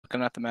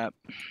looking at the map.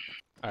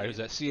 Alright, who's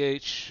that?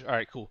 CH.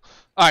 Alright, cool.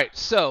 Alright,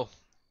 so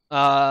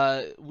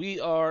we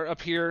are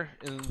up here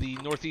in the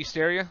northeast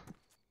area.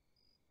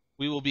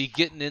 We will be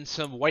getting in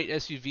some white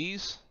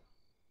SUVs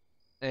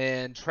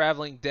and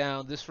traveling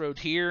down this road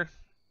here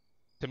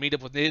to meet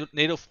up with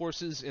NATO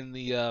forces in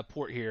the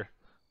port here.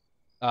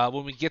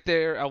 When we get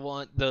there, I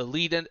want the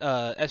lead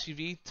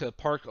SUV to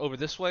park over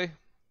this way.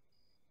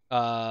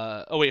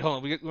 Oh wait,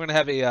 hold on. We're gonna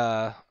have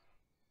a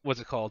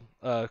what's it called?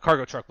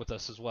 Cargo truck with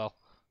us as well.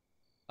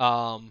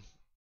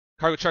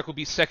 Cargo truck will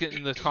be second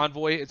in the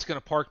convoy. It's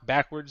gonna park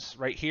backwards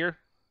right here,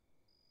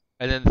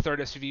 and then the third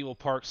SUV will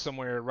park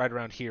somewhere right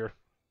around here,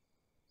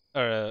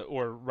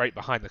 or right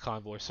behind the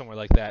convoy, somewhere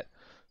like that.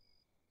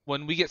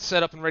 When we get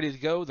set up and ready to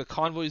go,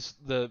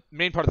 the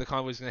main part of the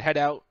convoy is gonna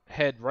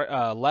head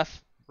right,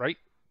 left, right.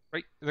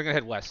 They're gonna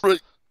head west.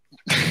 Right.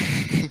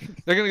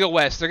 They're gonna go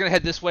west. They're gonna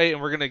head this way,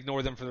 and we're gonna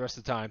ignore them for the rest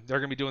of the time. They're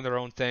gonna be doing their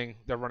own thing.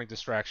 They're running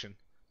distraction.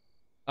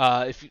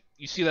 If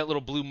you see that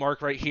little blue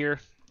mark right here,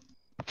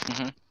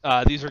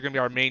 these are gonna be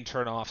our main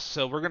turnoffs.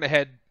 So we're gonna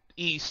head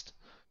east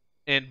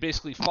and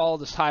basically follow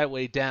this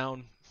highway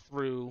down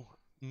through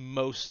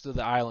most of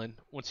the island.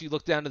 Once you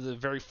look down to the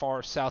very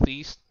far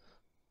southeast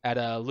at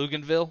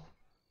Luganville,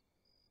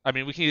 I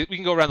mean we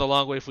can go around the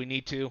long way if we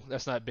need to.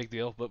 That's not a big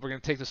deal. But we're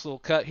gonna take this little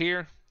cut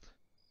here.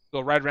 Go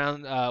right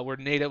around where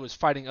NATO is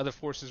fighting other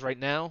forces right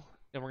now,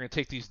 and we're going to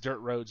take these dirt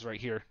roads right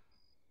here.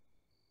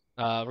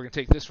 We're going to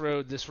take this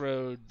road,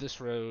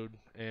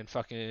 and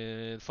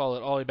fucking follow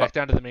it all the way back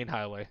down to the main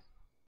highway.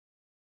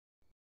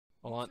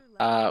 Hold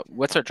on.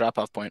 What's our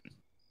drop-off point?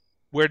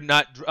 We're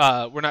not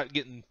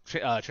getting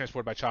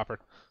transported by chopper.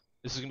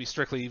 This is going to be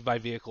strictly by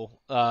vehicle.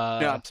 No,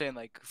 I'm saying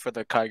like for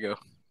the cargo.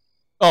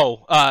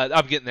 Oh,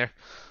 I'm getting there.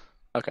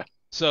 Okay.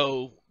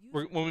 So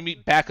when we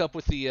meet back up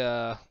with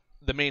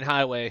the main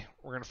highway,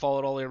 we're going to follow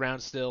it all the way around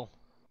still.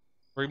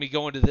 We're going to be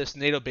going to this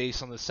NATO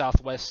base on the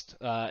southwest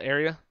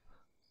area.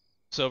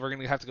 So we're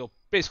going to have to go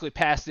basically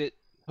past it,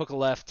 hook a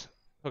left,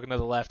 hook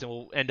another left, and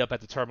we'll end up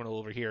at the terminal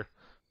over here.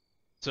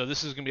 So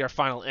this is going to be our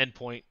final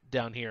endpoint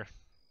down here.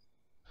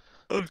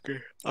 Okay.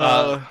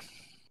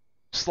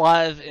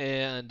 Slav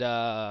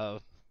and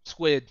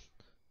Squid,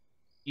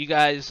 you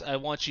guys, I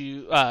want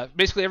you...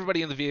 basically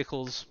everybody in the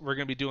vehicles, we're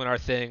going to be doing our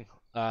thing.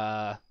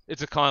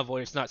 It's a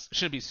convoy.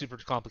 Shouldn't be super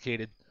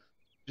complicated.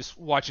 Just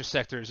watch your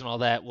sectors and all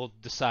that. We'll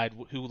decide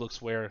who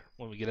looks where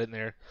when we get in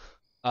there.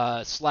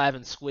 Slav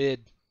and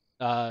Squid.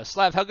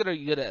 Slav, how good are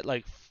you good at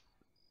like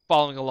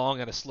following along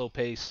at a slow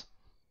pace?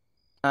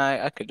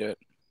 I could do it.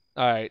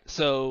 All right.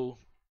 So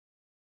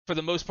for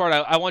the most part,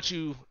 I want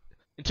you,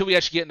 until we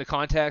actually get into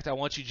contact, I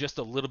want you just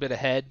a little bit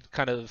ahead,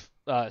 kind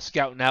of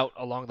scouting out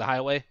along the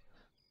highway.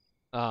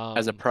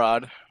 As a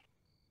prod?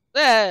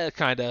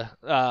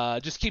 Kinda.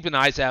 Just keeping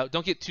eyes out.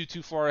 Don't get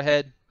too far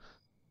ahead.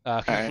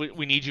 Right. If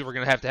we need you, we're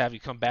gonna have you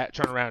come back,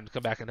 turn around, and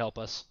come back and help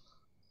us.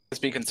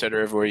 Just be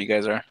considerate of where you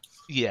guys are.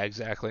 Yeah,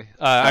 exactly. Okay.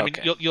 I mean,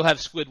 you'll have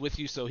Squid with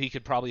you, so he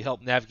could probably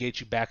help navigate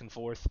you back and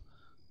forth.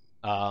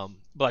 But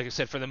like I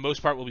said, for the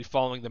most part, we'll be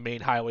following the main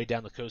highway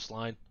down the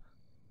coastline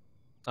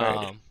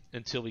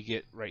until we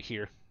get right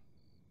here.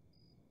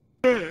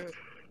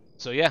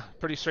 So yeah,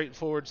 pretty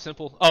straightforward,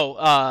 simple.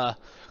 Oh,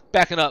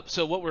 backing up.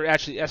 So what we're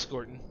actually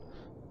escorting,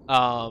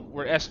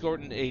 we're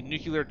escorting a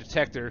nuclear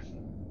detector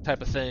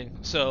type of thing.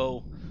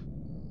 So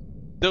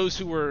those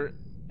who were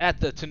at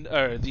the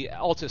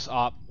Altus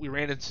op, we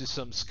ran into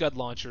some Scud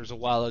launchers a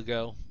while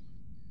ago,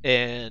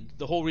 and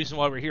the whole reason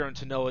why we're here on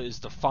Tanoa is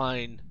to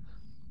find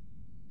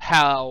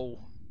how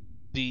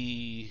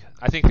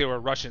I think they were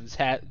Russians,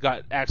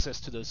 got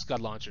access to those Scud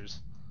launchers.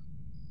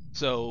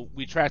 So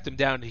we tracked them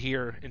down to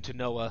here in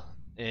Tanoa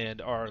and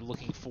are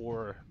looking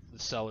for the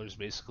sellers,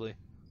 basically.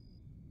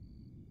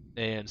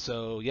 And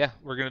so, yeah,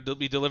 we're going to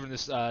be delivering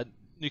this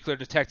nuclear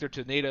detector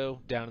to NATO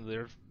down in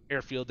their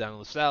airfield down in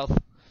the south.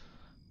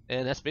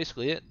 And that's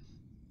basically it.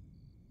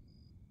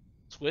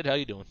 Squid, how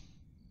you doing?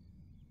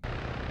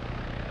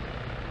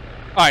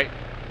 Alright,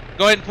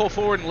 go ahead and pull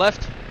forward and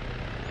left.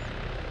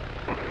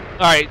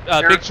 Alright,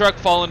 big truck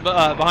falling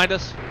behind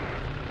us.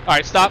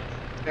 Alright, stop.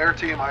 Air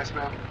team,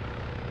 Iceman.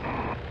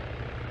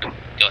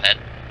 Go ahead.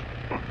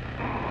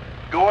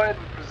 Go ahead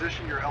and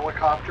position your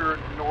helicopter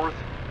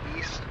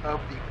northeast of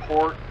the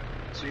port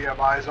so you have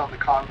eyes on the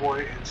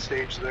convoy and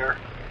stage there.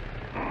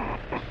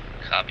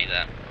 Copy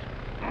that.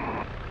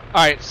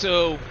 Alright,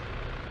 so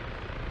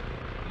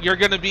you're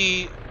going to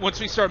be, once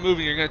we start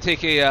moving, you're going to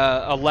take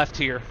a left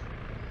here.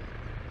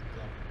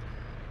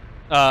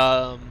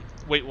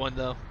 Wait one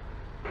though.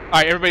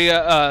 Alright, everybody,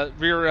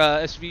 rear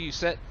SUV, you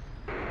set?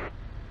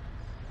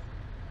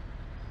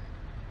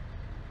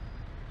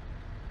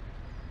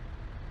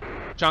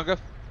 Changa?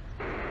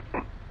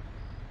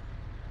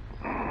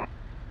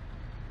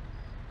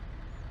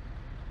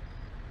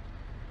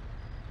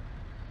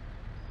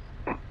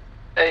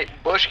 Hey,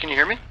 Bush, can you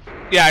hear me?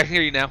 Yeah, I can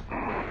hear you now.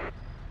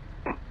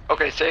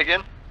 Okay, say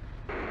again.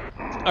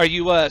 Are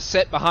you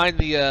set behind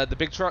the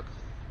big truck?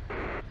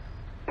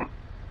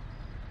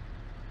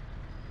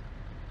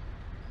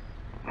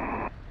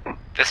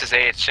 This is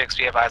AH6.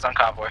 We have eyes on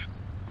convoy.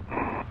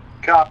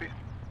 Copy.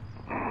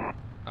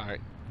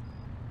 Alright.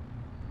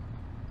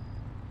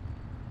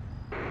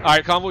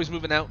 Alright, convoy's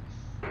moving out.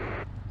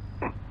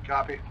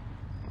 Copy.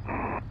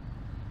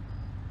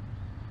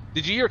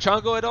 Did you hear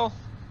Chongo at all?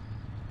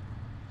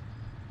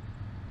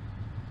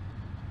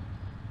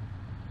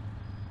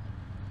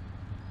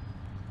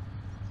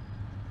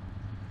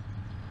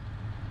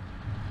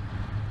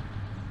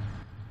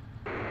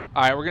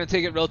 Alright, we're going to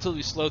take it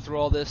relatively slow through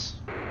all this.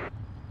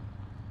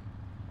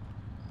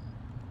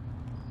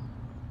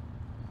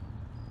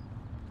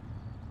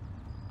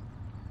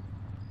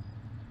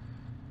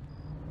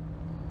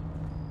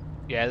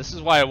 Yeah, this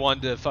is why I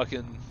wanted to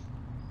fucking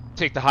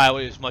take the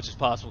highway as much as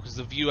possible, because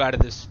the view out of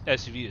this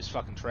SUV is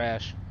fucking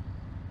trash.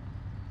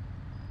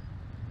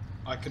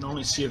 I can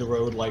only see the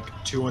road like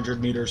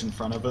 200 meters in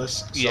front of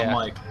us, so Yeah. I'm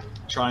like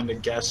trying to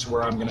guess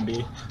where I'm gonna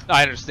be.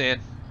 I understand.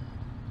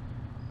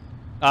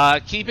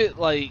 Keep it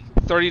like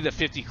 30 to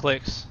 50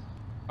 clicks.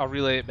 I'll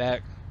relay it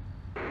back.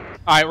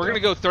 Alright, we're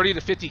gonna go 30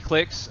 to 50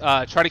 clicks.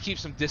 Try to keep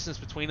some distance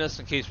between us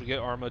in case we get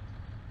armored.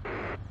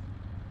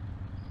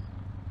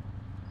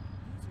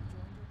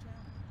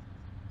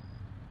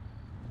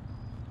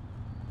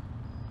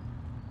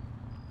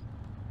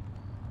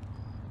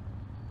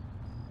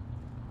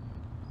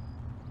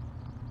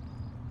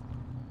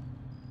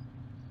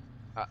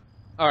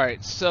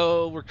 Alright,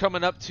 so we're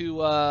coming up to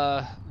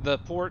the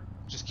port.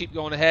 Just keep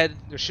going ahead.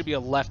 There should be a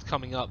left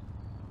coming up,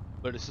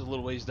 but it's a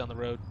little ways down the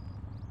road.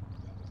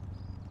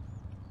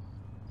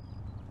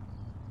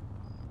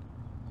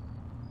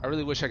 I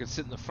really wish I could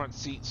sit in the front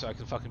seat so I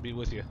could fucking be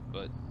with you,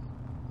 but...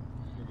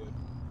 You're good.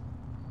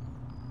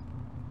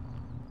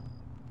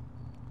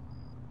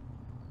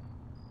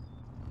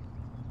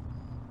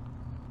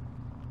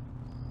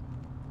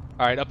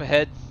 Alright, up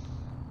ahead.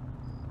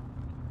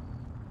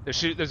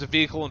 There's a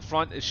vehicle in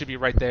front. It should be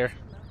right there.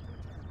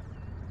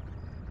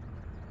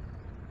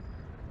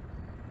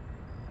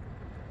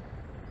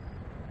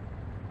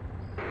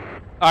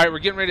 Alright, we're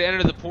getting ready to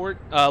enter the port.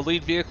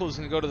 Lead vehicle is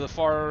going to go to the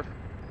far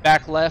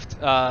back left.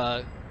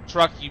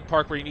 Truck, you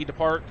park where you need to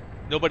park.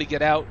 Nobody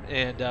get out.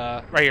 And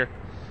right here.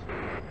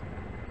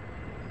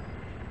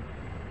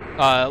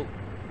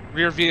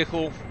 Rear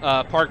vehicle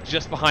parked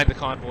just behind the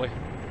convoy.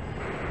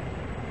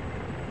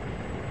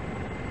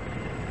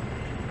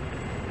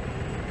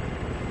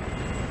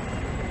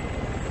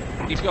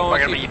 Keep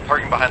going. Am I gonna be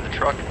parking behind the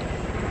truck?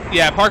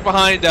 Yeah, park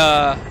behind,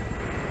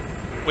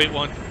 wait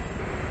one.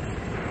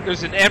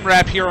 There's an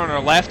MRAP here on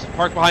our left.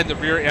 Park behind the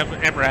rear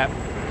MRAP.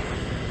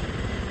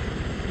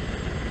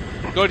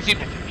 Go to keep...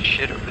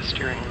 Shit over the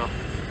steering wheel.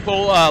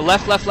 Pull,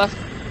 left.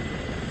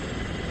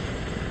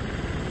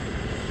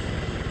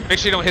 Make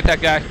sure you don't hit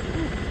that guy.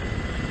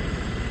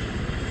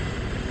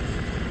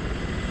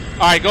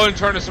 Alright, go and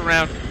turn us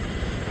around.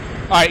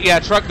 Alright, yeah,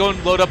 truck, go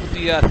and load up with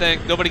the thing.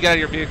 Nobody get out of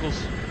your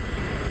vehicles.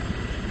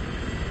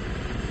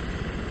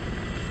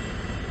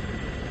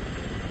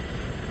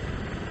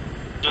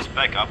 Just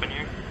back up in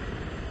here?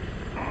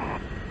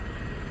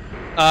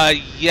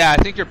 Yeah, I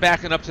think you're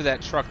backing up to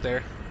that truck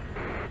there.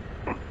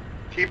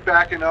 Keep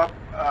backing up.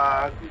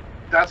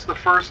 That's the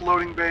first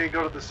loading bay.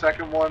 Go to the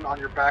second one on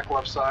your back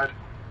left side.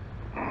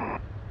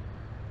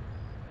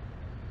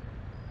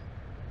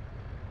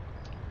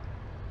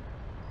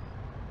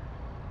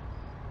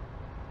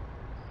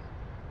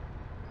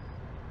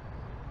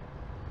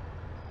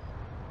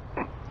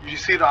 You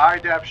see the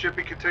IDAP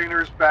shipping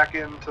containers back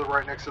into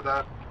right next to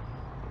that.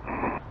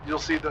 You'll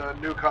see the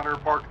Nuke Hunter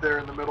parked there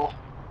in the middle.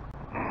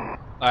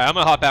 Alright, I'm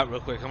gonna hop out real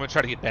quick. I'm gonna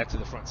try to get back to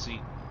the front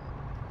seat.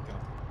 Go.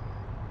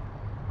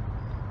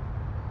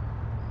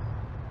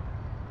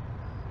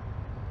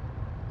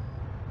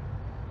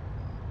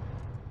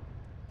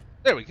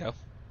 There we go.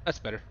 That's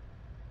better.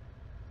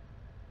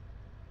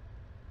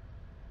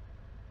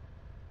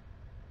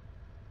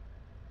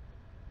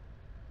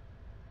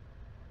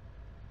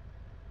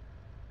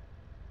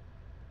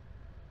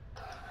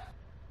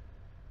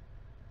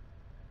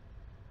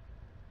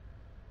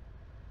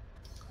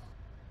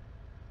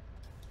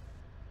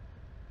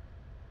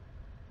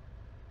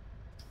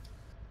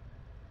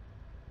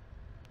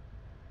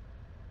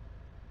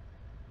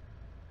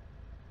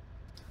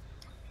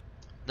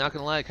 Not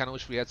gonna lie, I kinda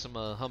wish we had some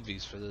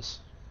Humvees for this.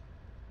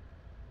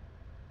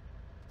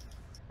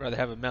 Rather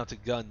have a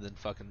mounted gun than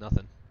fucking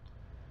nothing.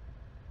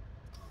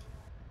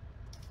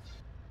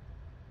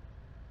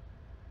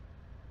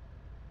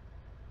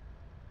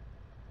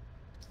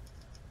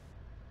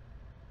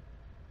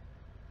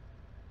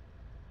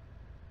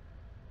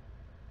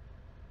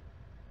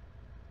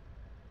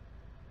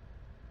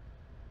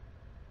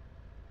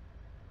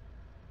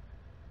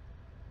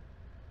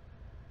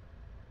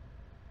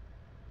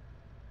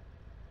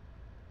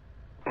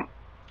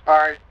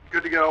 Alright,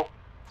 good to go.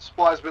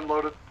 Supply's been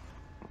loaded.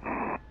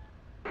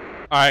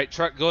 Alright,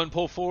 truck, go and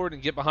pull forward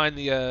and get behind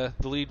the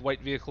lead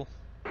white vehicle.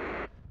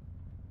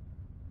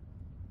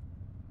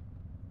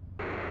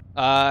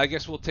 I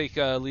guess we'll take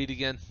lead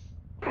again.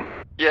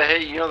 Yeah,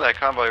 hey, you know that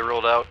convoy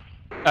rolled out.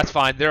 That's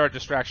fine, they're our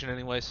distraction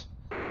anyways.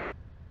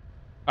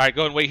 Alright,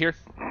 go and wait here.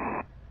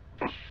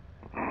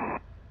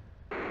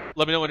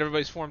 Let me know when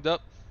everybody's formed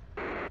up.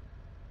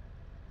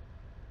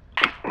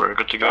 We're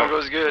good to go.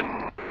 Goes good.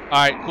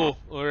 Alright, cool.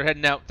 We're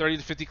heading out. 30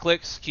 to 50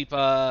 clicks. Keep,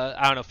 I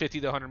don't know,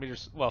 50 to 100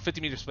 meters. Well,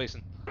 50 meters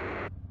spacing.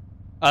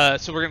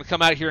 So we're going to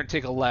come out here and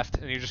take a left,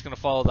 and you're just going to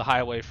follow the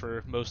highway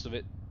for most of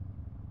it.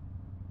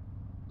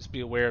 Just be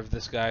aware of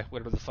this guy,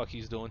 whatever the fuck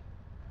he's doing.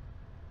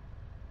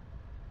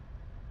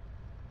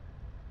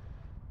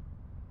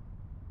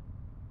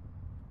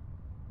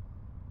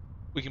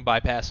 We can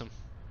bypass him.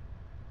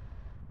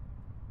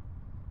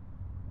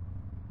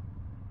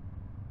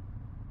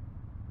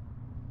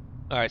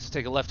 Alright, so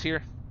take a left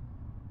here.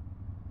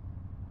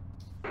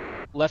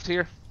 Left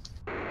here.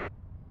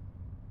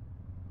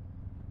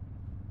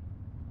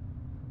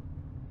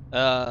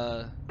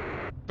 For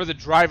the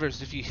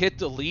drivers, if you hit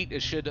delete,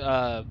 it should,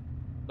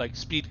 like,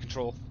 speed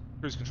control,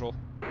 cruise control.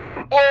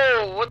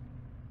 Whoa, what?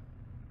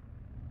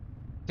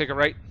 Take a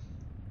right.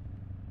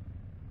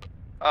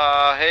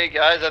 Hey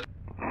guys,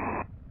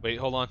 Wait,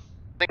 hold on.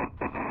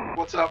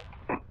 What's up?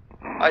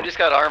 I just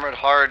got armored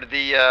hard.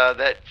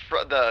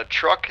 The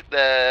truck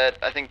that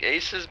I think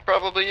Ace is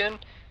probably in,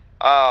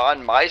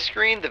 on my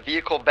screen, the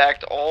vehicle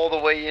backed all the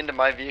way into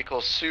my vehicle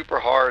super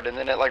hard, and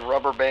then it like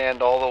rubber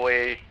band all the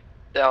way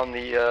down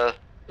the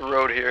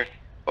road here.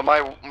 But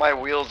my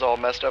wheels all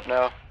messed up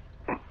now.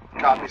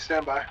 Copy,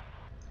 stand by.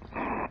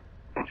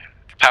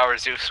 Power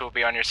Zeus will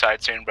be on your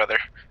side soon, brother.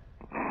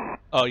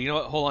 Oh, you know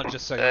what? Hold on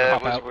just a second. That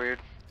Hop was out. weird.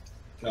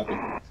 Copy.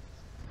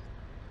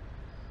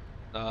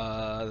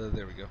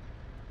 There we go.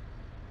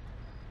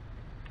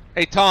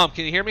 Hey, Tom,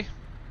 can you hear me?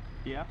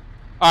 Yeah.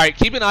 Alright,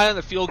 keep an eye on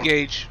the fuel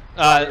gauge.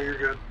 You're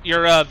good.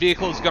 Your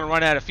vehicle is going to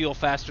run out of fuel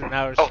faster than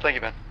ours. Oh, thank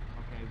you, man.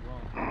 Okay,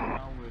 well,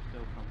 now we're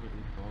still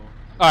completely full.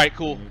 Alright,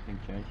 cool. Anything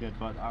changed yet,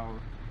 but I'll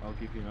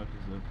give you notice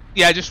of.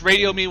 Yeah, just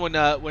radio me when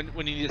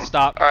you need to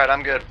stop. Alright,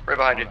 I'm good. Right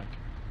behind you.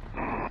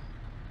 Alright.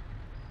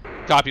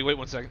 Copy, wait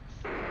 1 second.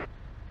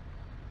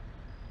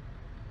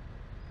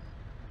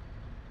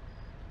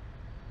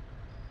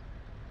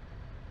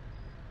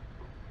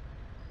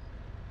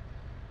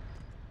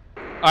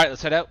 Alright,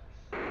 let's head out.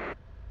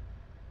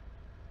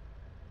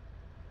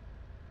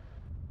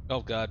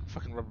 Oh god,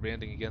 fucking rubber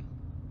banding again.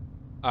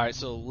 Alright,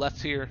 so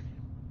left here.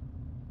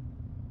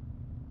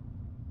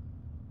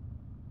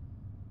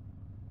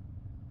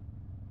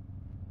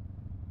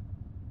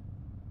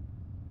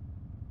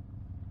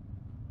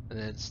 And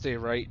then stay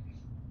right.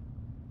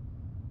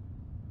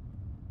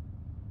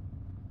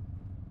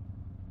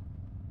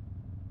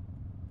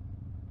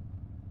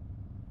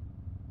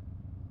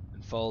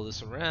 And follow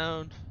this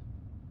around.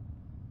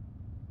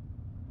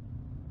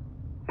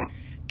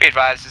 Be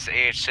advised, this is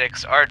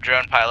AH6. Our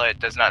drone pilot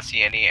does not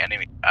see any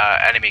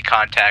enemy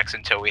contacts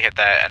until we hit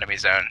that enemy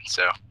zone,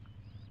 so.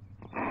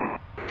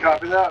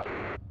 Copy that.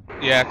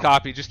 Yeah,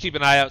 copy. Just keep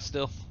an eye out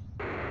still.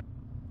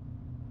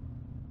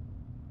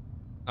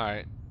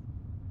 Alright.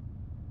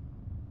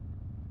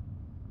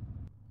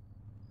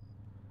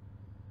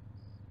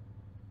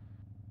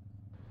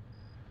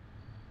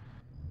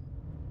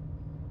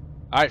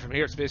 Alright, from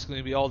here it's basically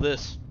going to be all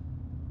this.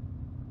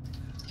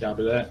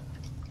 Copy that.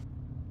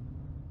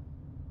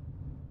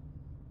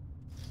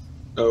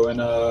 Oh, and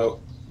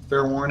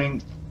fair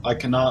warning, I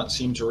cannot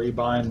seem to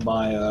rebind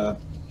my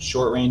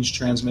short-range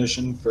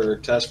transmission for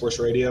Task Force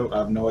Radio. I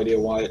have no idea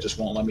why, it just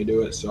won't let me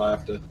do it, so I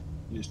have to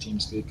use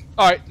TeamSpeak.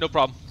 Alright, no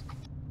problem.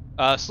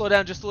 Slow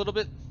down just a little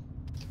bit.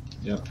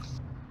 Yep.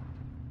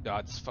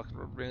 God, this fucking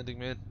rubber banding,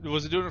 man.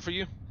 Was it doing it for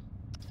you?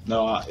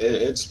 No,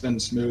 it's been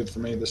smooth for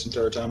me this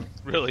entire time.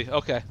 Really?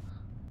 Okay.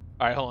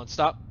 Alright, hold on.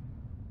 Stop.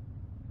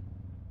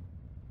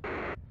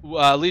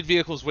 Lead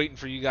vehicle's waiting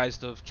for you guys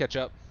to catch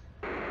up.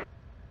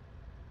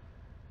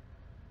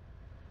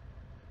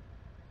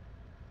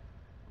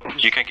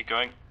 You can keep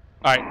going.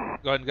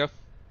 Alright, go ahead and go.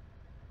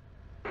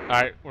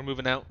 Alright, we're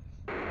moving out.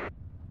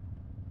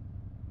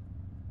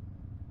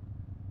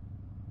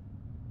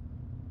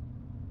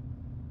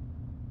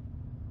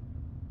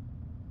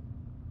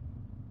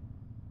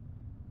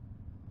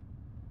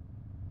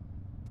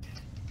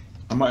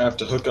 I might have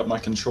to hook up my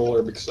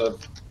controller because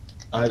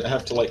I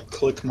have to like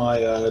click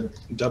my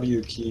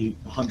W key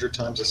 100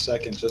 times a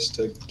second just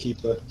to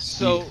keep a speed.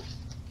 So,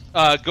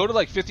 go to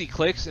like 50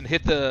 clicks and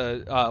hit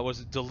the, was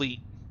it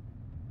delete?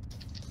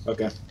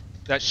 Okay.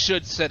 That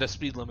should set a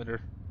speed limiter.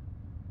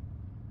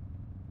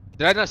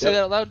 Did I not say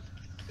that out loud?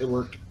 It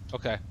worked.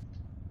 Okay.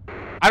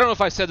 I don't know if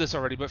I said this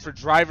already, but for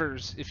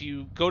drivers, if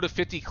you go to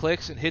 50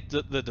 clicks and hit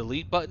the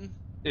delete button,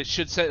 it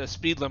should set a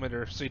speed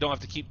limiter so you don't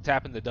have to keep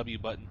tapping the W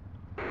button.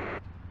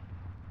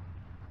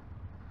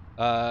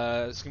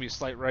 It's gonna be a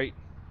slight right.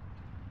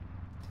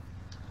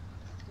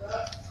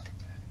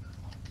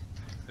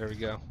 There we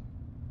go.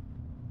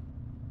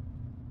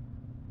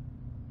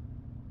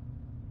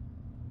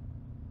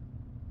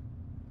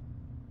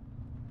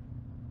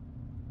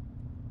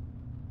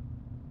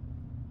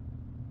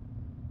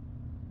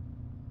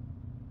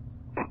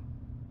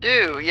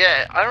 Dude,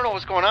 yeah, I don't know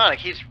what's going on. It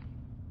keeps...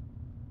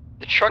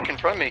 The truck in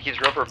front of me keeps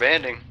rubber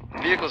banding.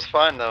 The vehicle's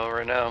fine though,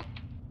 right now.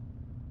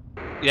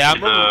 Yeah, I'm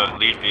the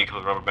lead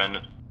vehicle rubber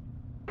banded.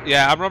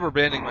 Yeah, I'm rubber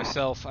banding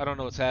myself. I don't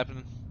know what's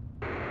happening.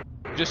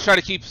 Just try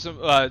to keep some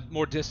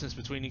more distance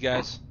between you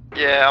guys.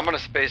 Yeah, I'm gonna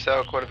space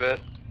out quite a bit.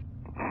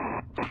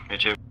 Me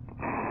too.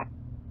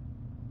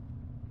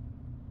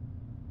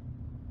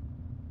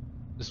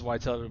 This is why I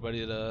tell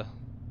everybody to.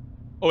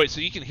 Oh wait,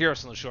 so you can hear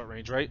us on the short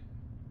range, right?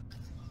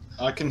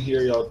 I can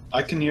hear y'all.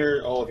 I can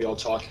hear all of y'all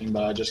talking,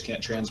 but I just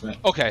can't transmit.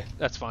 Okay,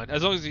 that's fine.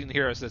 As long as you can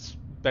hear us, that's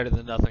better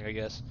than nothing, I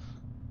guess.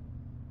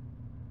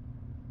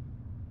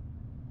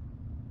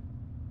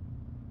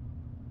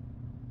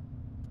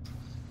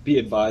 Be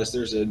advised,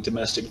 there's a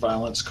domestic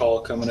violence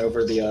call coming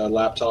over the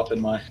laptop in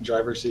my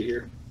driver's seat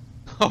here.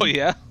 Oh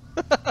yeah.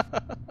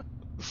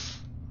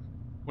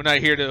 We're not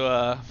here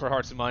to for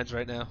hearts and minds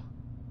right now.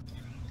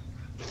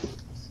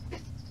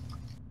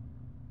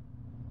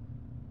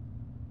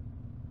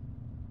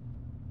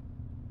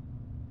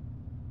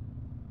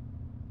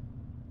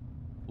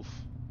 Oof.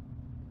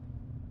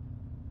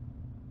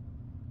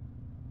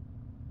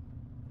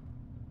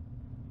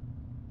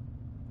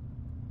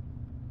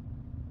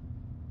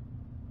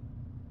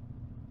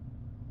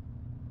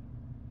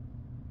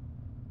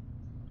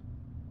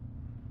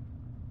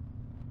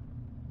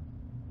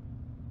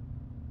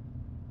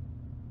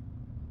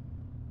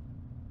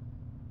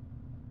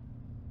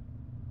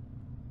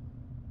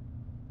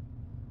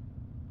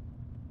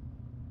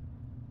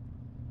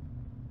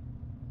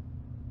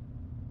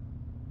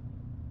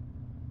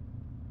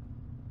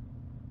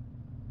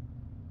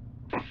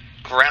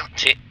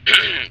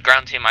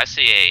 Ground team, I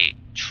see a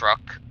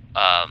truck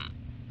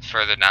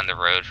further down the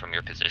road from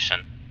your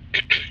position.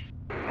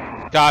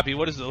 Copy.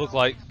 What does it look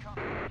like?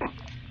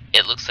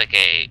 It looks like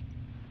a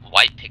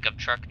white pickup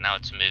truck. Now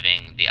it's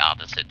moving the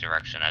opposite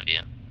direction of you.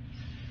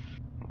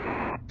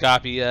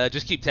 Copy.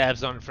 Just keep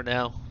tabs on it for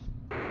now.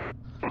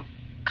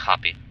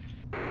 Copy.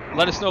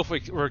 Let us know if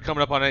we're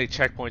coming up on any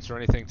checkpoints or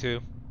anything too.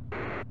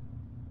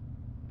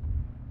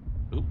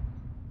 Oop.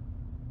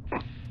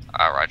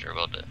 Roger,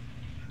 will do.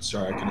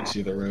 Sorry, I couldn't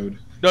see the road.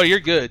 No, you're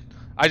good.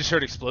 I just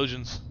heard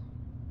explosions.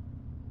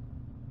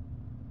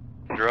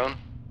 Drone.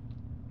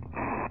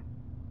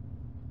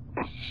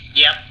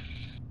 Yep.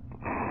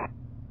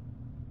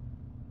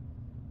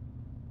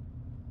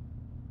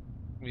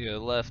 Yeah,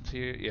 left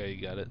here. Yeah,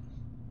 you got it.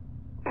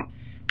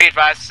 Be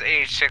advised, this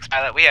is AH6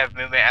 pilot. We have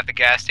movement at the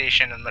gas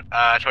station and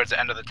towards the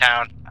end of the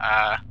town.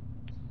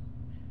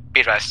 Be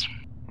advised.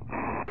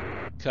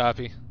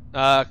 Copy.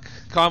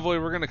 Convoy,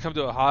 we're gonna come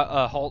to a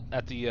halt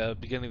at the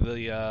beginning of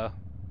the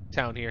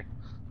town here.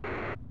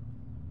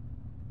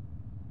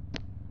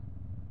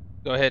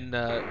 Go ahead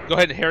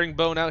and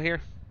herringbone out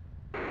here.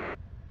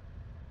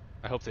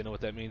 I hope they know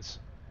what that means.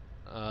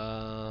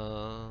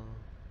 Yeah,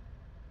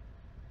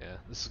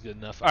 this is good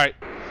enough. All right,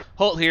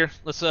 halt here.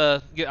 Let's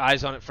get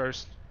eyes on it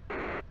first.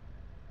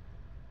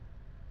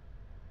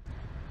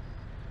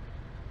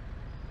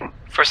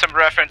 For some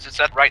reference, it's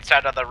at the right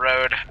side of the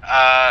road.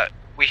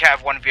 We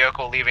have one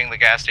vehicle leaving the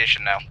gas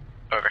station now.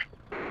 Over.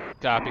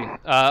 Copy.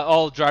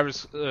 All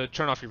drivers,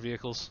 turn off your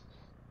vehicles.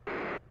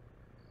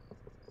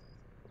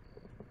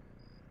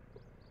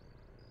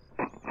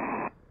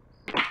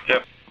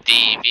 Yep.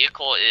 The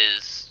vehicle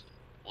is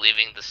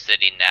leaving the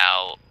city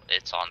now.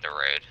 It's on the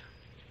road.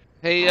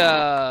 Hey,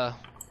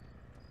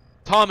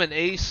 Tom and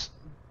Ace,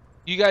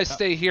 you guys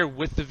stay here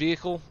with the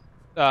vehicle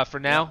for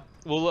now.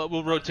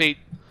 We'll rotate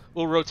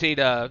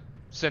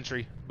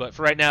Sentry, but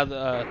for right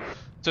now,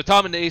 so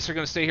Tom and Ace are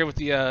going to stay here with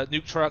the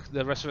nuke truck.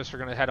 The rest of us are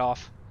going to head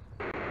off.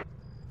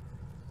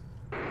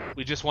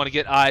 We just want to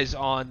get eyes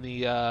on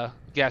the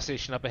gas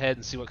station up ahead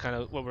and see what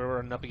we're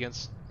running up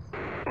against.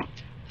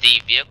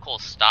 The vehicle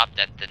stopped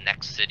at the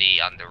next city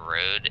on the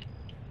road.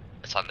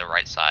 It's on the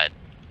right side.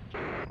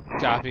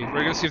 Copy.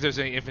 We're going to see if there's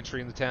any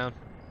infantry in the town.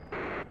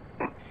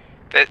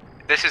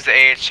 This is the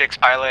AH6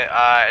 pilot.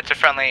 It's a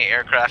friendly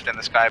aircraft in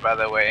the sky, by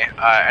the way.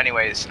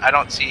 Anyways, I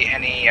don't see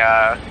any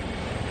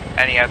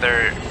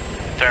other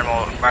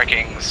thermal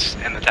markings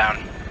in the town.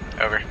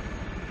 Over.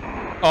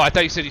 Oh, I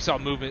thought you said you saw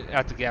movement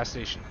at the gas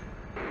station.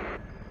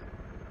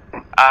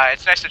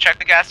 It's nice to check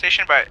the gas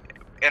station, but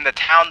in the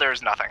town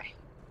there's nothing.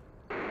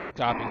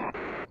 Copy.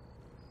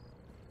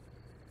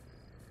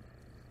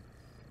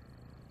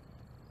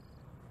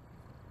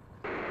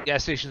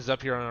 Gas station's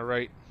up here on our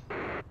right.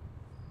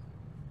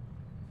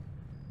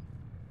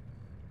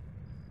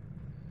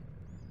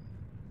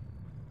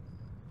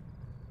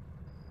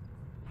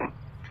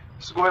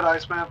 So go ahead,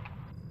 Iceman.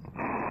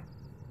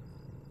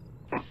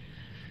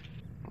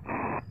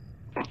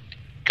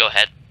 Go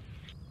ahead.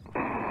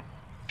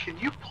 Can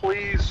you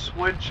please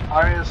switch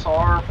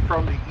ISR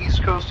from the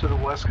East Coast to the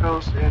West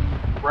Coast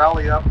and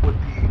rally up with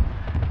the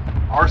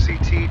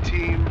RCT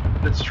team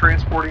that's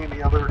transporting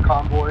the other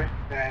convoy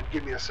and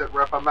give me a sit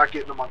rep? I'm not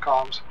getting them on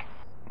comms.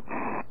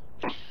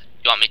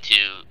 You want me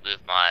to move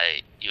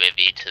my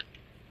UAV to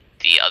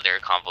the other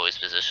convoy's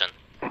position?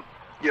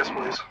 Yes,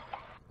 please.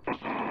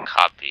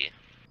 Copy.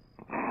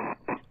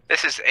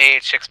 This is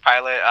AH6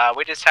 pilot.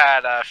 We just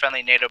had a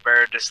friendly NATO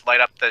bird just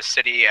light up the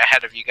city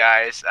ahead of you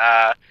guys.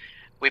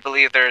 We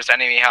believe there's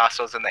enemy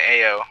hostiles in the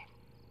AO.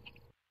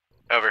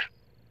 Over.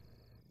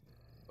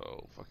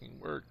 Oh, fucking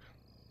work.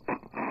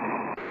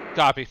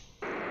 Copy.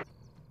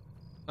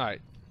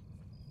 Alright.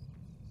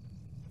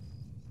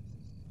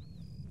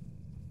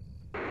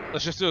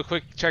 Let's just do a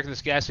quick check of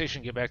this gas station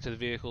and get back to the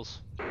vehicles.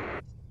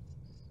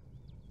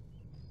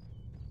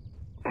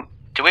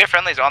 Do we have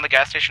friendlies on the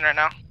gas station right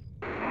now?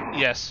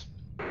 Yes.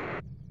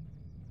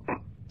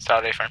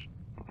 Solid affirm.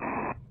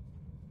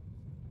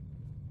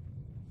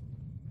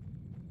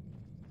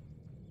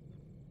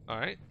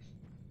 Alright.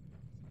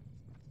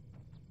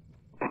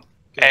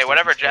 Hey,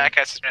 whatever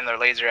jackass has been their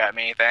laser at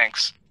me,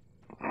 thanks.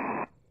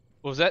 What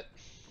was that?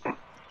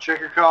 Check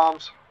your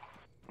comms.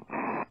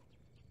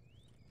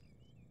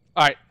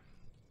 Alright.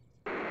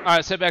 Alright,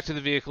 let's head back to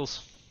the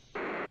vehicles.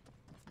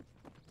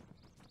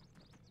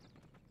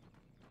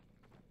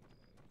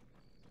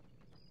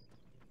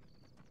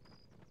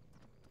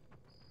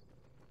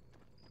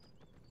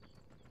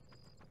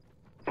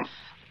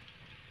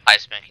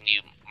 Iceman, can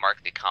you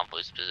mark the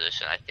convoy's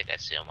position? I think I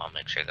see him. I'll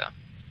make sure though.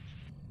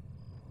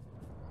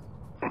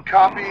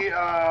 Copy.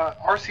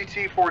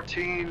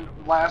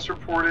 RCT-14 last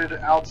reported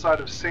outside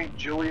of St.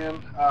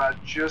 Julian,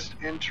 just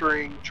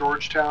entering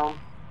Georgetown.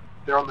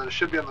 They're on the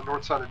should be on the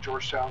north side of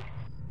Georgetown.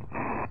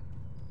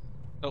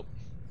 Oh.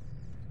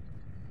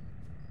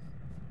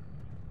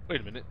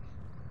 Wait a minute.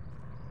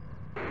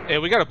 Hey,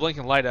 we got a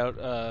blinking light out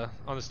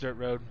on this dirt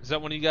road. Is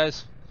that one of you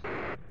guys?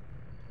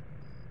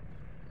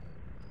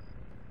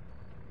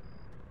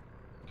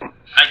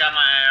 I got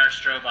my IR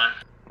strobe on.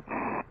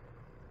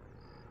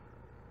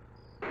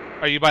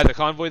 Are you by the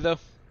convoy though?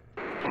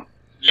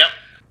 Yep.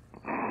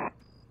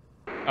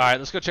 Alright,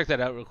 let's go check that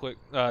out real quick,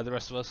 the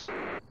rest of us.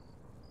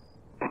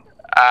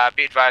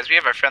 Be advised, we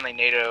have a friendly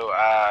NATO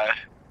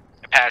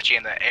Apache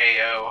in the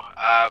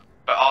AO,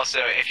 but also,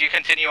 if you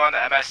continue on the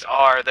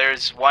MSR,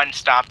 there's one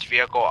stopped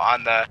vehicle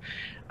on the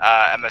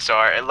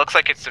MSR. It looks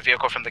like it's the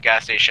vehicle from the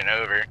gas station,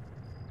 over.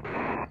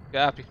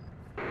 Copy.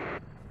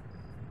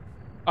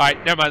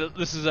 Alright, never mind.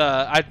 This is,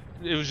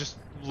 it was just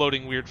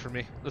loading weird for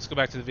me. Let's go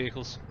back to the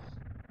vehicles.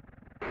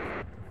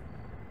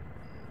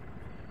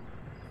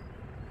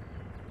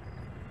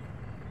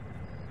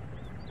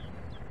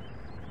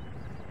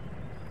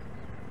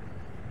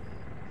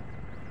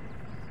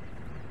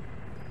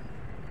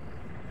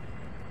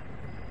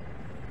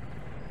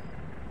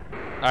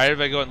 Alright,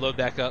 everybody go and load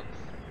back up.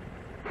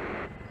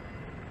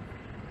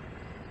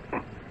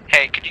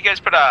 Hey, could you guys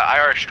put a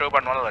IR strobe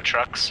on one of the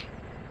trucks?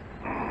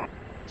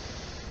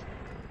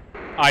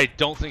 I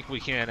don't think we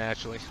can,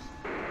 actually.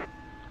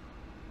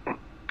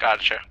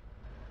 Gotcha.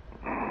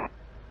 Let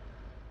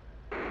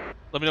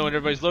me know when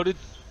everybody's loaded.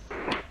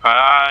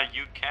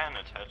 You can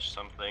attach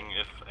something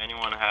if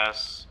anyone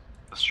has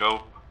the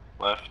strobe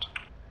left.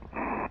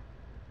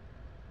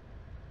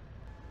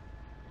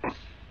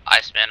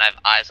 Iceman, I have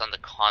eyes on the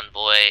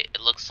convoy.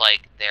 It looks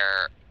like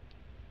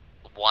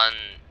one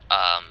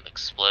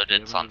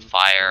exploded, it's on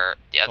fire.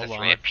 The other Hold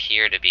three on.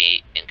 appear to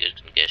be in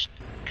good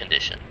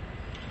condition.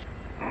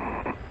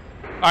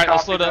 Alright,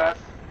 let's Copy load up.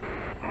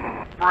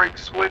 that. Break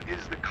Swit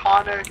is the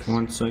Connex.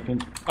 1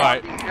 second.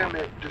 Alright. The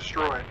Hemet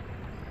destroyed.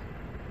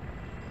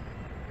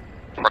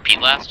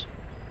 Repeat last.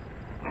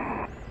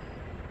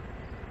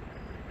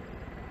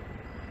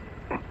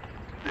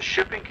 The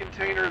shipping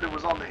container that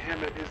was on the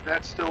Hemet, is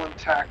that still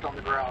intact on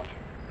the ground?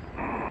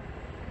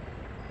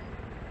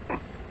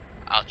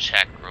 I'll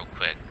check real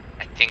quick.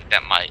 I think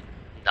that might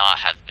not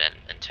have been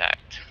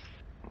intact.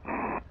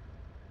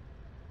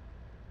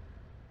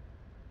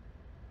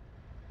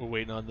 We're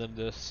waiting on them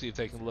to see if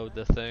they can load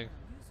the thing.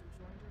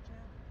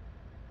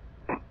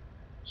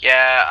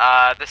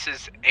 Yeah, this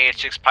is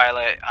AH6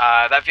 pilot.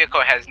 That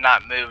vehicle has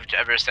not moved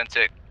ever since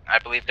it, I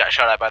believe, got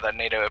shot at by the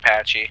NATO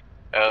Apache.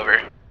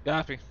 Over.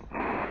 Copy.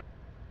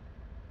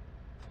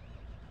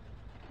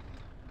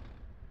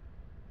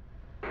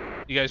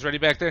 You guys ready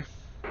back there?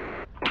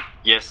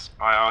 Yes,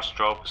 IR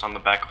strobe is on the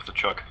back of the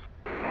truck.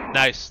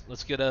 Nice.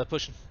 Let's get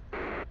pushing.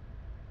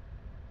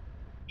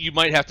 You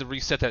might have to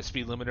reset that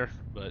speed limiter,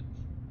 but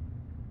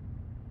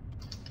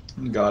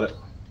Got it.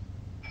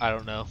 I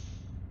don't know.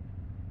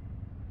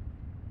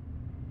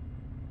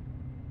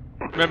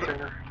 Remember?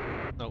 Container.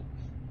 Nope.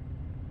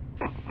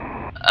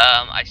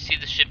 I see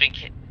the shipping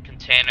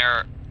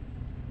container.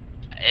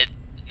 It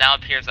now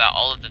appears that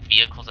all of the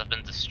vehicles have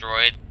been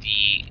destroyed.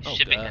 The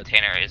shipping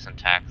container is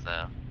intact,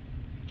 though.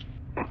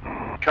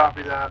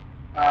 Copy that.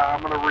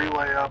 I'm gonna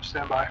relay up.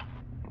 Stand by.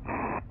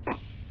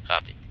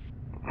 Copy.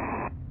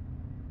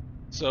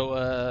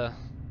 So,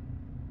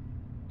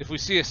 if we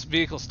see a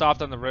vehicle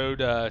stopped on the road,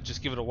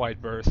 just give it a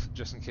wide berth,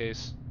 just in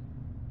case.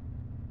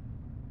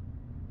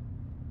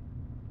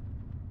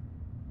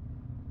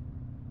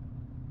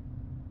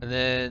 And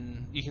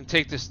then you can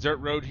take this dirt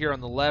road here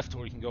on the left,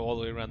 or you can go all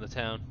the way around the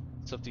town.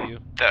 It's up to you.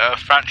 The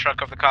front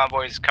truck of the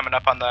convoy is coming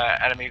up on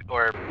the enemy,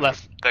 or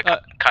Left.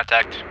 the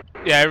contact.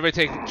 Yeah,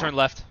 everybody turn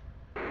left.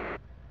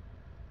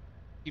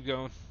 Keep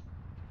going.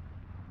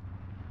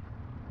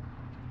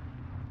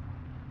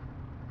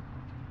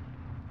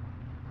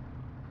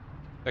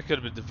 That could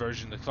have been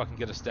diversion to fucking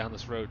get us down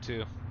this road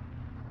too.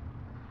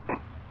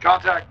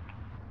 Contact.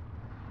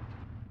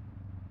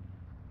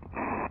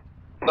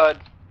 Bud.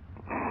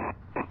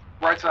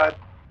 Right side.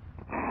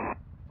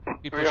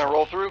 Keep Keep We're pushing. gonna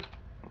roll through.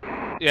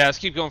 Yeah, let's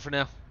keep going for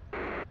now.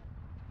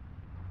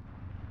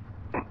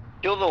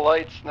 Kill the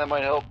lights, and that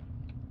might help.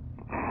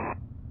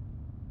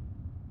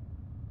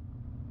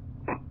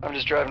 I'm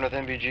just driving with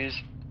MVGs.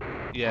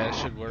 Yeah, it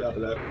should work.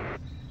 Copy that.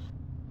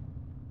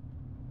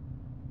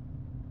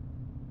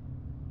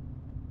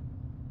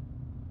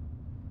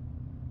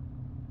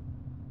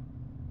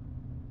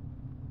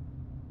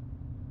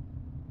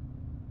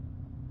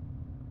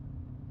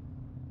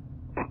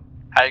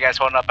 How you guys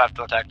holding up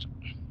after the text?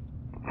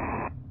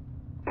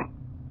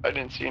 I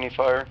didn't see any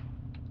fire.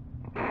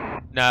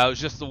 No, it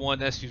was just the one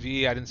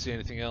SUV. I didn't see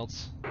anything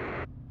else.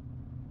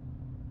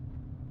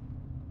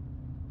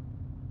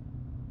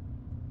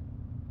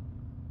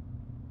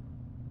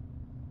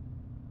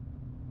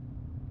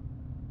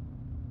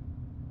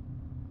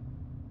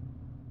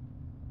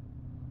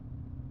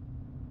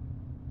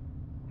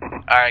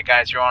 Alright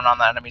guys, you're on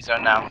the enemy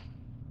zone now.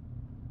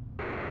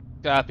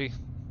 Copy.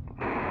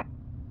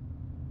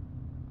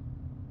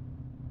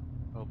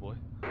 Oh boy.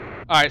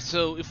 Alright,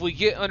 so if we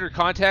get under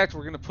contact,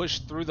 we're going to push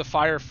through the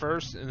fire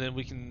first, and then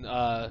we can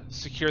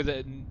secure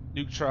the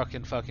nuke truck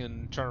and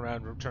fucking turn around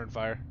and return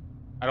fire.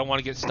 I don't want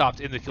to get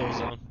stopped in the kill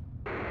zone.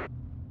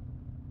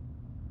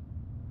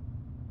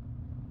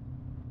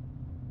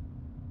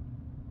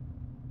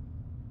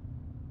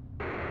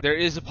 There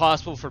is a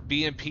possible for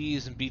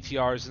BMPs and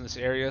BTRs in this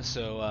area,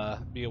 so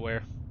be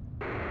aware.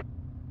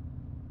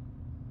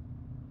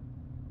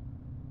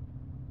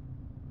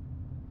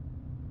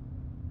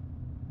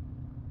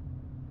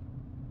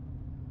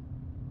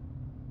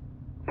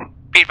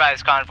 Be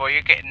advised, convoy,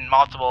 you're getting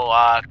multiple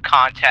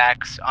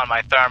contacts on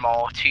my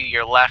thermal to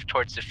your left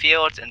towards the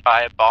fields and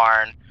by a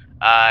barn.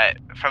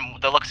 From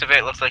the looks of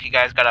it, looks like you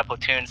guys got a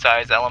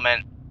platoon-sized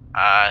element.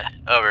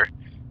 Over.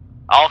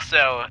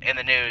 Also, in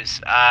the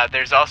news,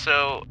 there's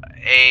also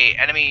a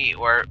enemy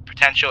or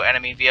potential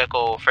enemy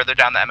vehicle further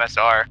down the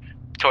MSR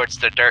towards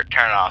the dirt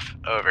turnoff.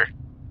 Over.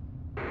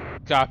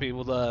 Copy.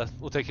 We'll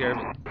take care of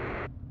it.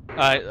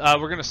 Alright,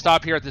 we're gonna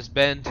stop here at this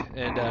bend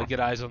and get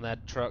eyes on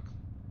that truck.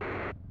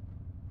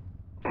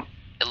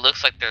 It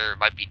looks like there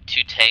might be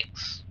 2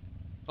 tanks.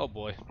 Oh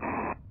boy.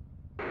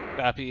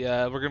 Copy.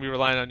 We're gonna be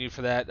relying on you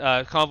for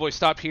that. Convoy,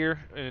 stop here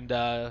and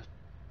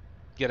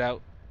get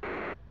out.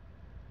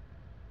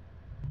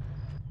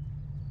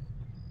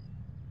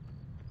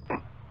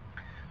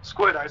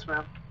 Squid,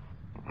 Iceman.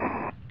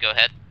 Go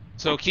ahead.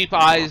 So keep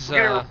eyes We're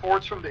getting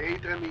reports from the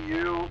 8th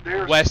MEU.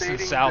 They're west and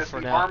stating south that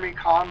for the now. Army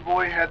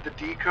convoy had the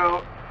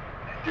decoy,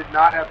 did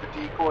not have the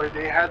decoy.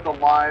 They had the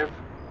live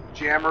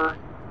jammer.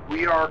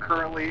 We are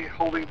currently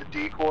holding the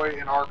decoy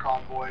in our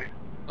convoy.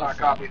 Okay.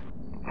 Copy.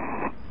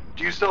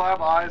 Do you still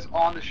have eyes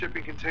on the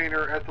shipping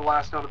container at the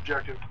last known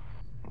objective?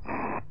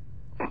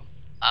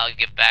 I'll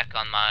get back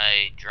on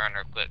my drone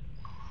real quick.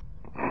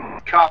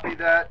 Copy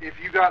that. If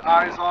you got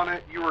eyes on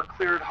it, you were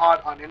cleared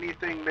hot on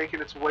anything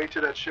making its way to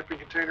that shipping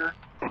container.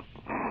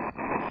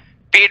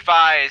 Be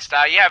advised,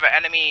 you have an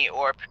enemy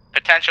or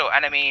potential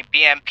enemy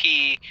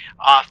BMP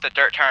off the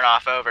dirt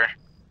turnoff. Over.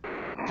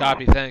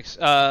 Copy, thanks.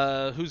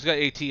 Who's got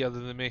AT other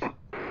than me?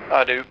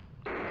 I do.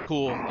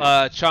 Cool.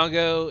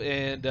 Chongo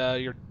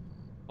and your...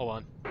 Hold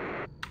on.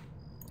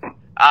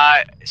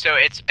 So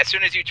it's as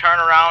soon as you turn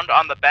around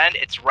on the bend,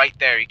 it's right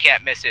there. You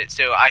can't miss it.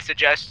 So I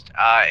suggest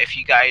if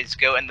you guys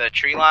go in the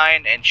tree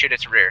line and shoot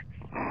its rear.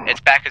 Its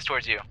back is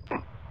towards you.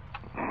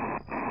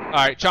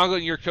 Alright, Chongo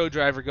and your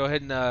co-driver, go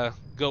ahead and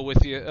go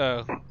with you.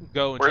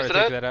 Go and Where's try to it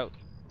take at? that out.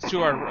 It's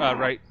to our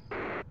right.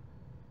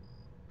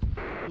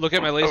 Look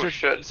at my laser. Oh,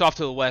 shit. It's off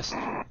to the west.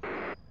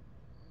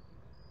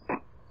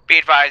 Be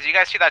advised, you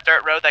guys see that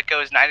dirt road that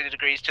goes 90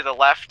 degrees to the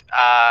left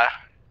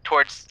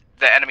towards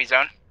the enemy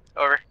zone?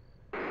 Over.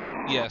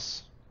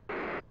 Yes.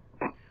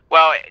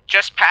 Well,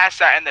 just past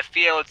that in the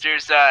fields,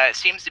 there's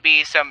seems to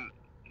be some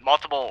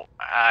multiple,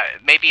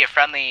 maybe a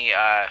friendly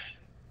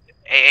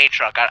AA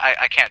truck.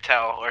 I can't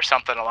tell, or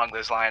something along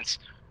those lines.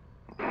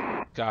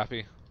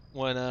 Copy.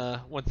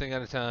 One thing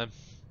at a time.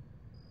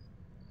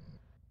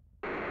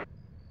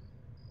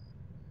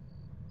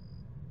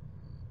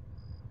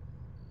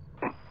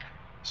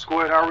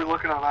 Squid, how are we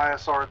looking on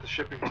ISR at the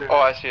shipping container?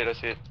 Oh, I see it, I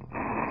see it.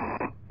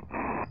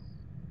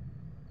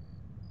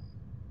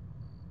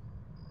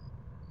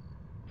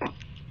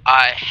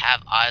 I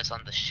have eyes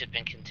on the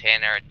shipping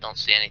container. Don't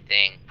see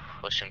anything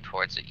pushing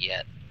towards it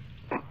yet.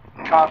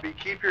 Copy.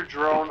 Keep your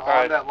drone on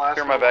Alright, that last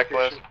clear my back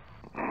location.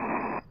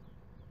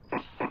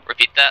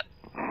 Repeat that.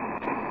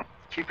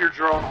 Keep your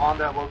drone on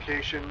that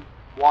location.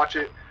 Watch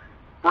it.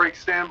 Break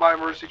standby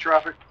emergency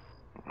traffic.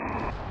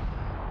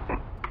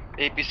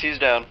 APC's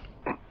down.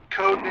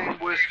 Codename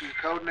whiskey.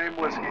 Codename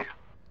whiskey.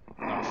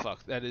 Oh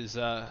fuck, that is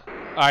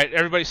Alright,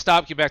 everybody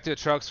stop, get back to the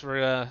trucks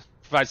for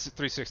provide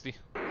 360.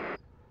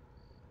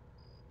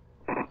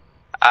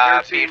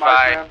 Air Be team,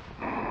 advised.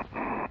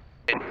 Iceman.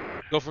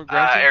 Go for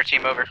ground team? Air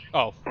team over.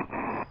 Oh.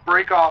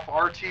 Break off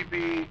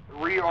RTB.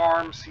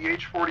 Rearm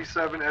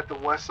CH-47 at the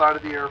west side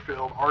of the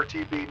airfield.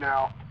 RTB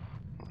now.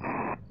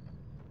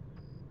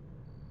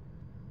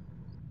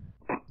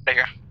 Right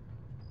here.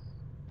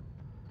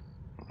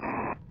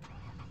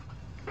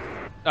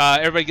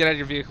 Everybody get out of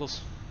your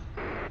vehicles.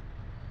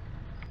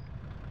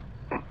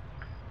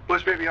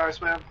 Bush Baby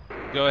Iceman.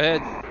 Go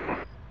ahead.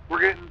 We're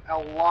getting a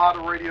lot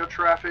of radio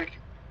traffic.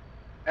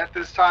 At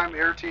this time,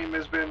 Air Team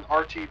has been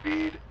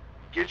RTB'd.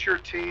 Get your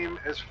team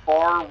as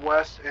far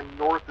west and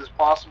north as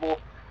possible.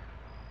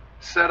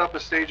 Set up a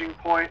staging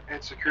point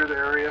and secure the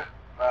area.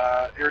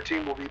 Air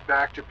Team will be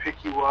back to pick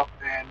you up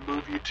and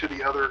move you to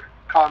the other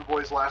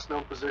convoy's last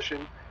known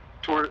position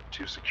to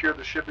secure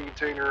the shipping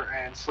container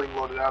and sling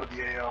load it out of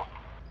the AO.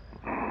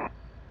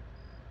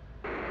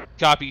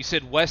 Copy. You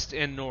said west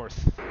and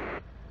north.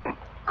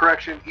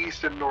 Correction,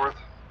 east and north.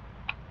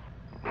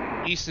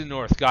 East and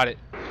north. Got it.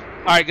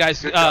 All right,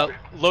 guys.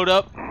 Load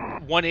up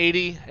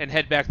 180 and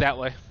head back that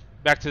way.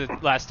 Back to the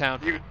last town.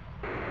 You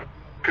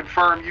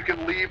confirm you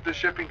can leave the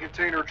shipping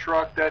container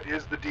truck. That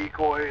is the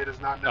decoy. It is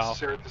not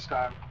necessary at this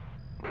time.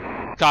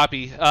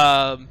 Copy.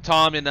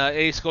 Tom and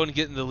Ace, go and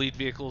get in the lead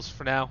vehicles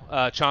for now.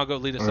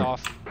 Chongo, lead us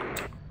off.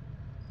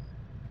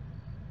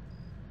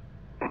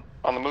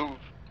 On the move.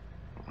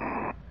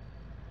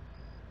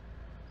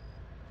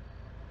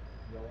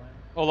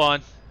 Hold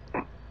on.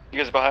 You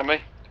guys behind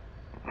me?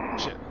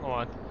 Shit, hold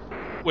on.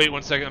 Wait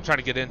 1 second, I'm trying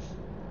to get in.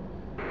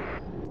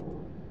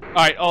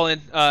 Alright, all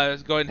in. Go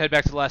ahead and head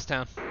back to the last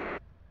town.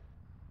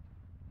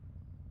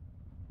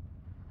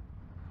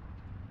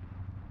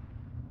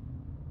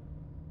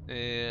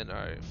 And,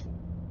 alright.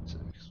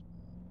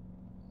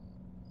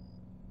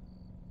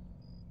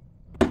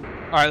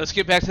 Alright, let's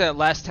get back to that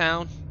last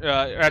town.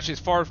 Actually, as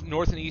far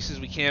north and east as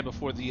we can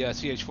before the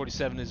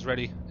CH-47 is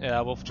ready.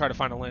 We'll try to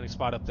find a landing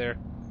spot up there.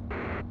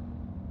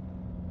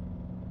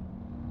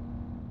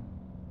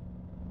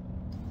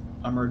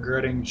 I'm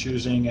regretting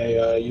choosing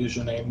a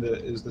username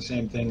that is the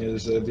same thing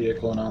as a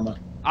vehicle in ARMA.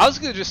 I was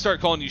gonna just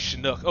start calling you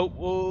Chinook. Oh,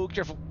 whoa,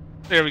 careful.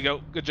 There we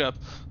go. Good job.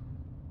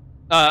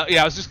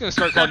 Yeah, I was just gonna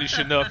start calling you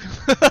Chinook.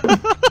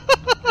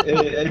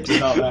 It does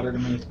not matter to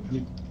me.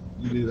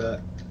 You do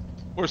that.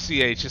 Or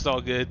CH, it's all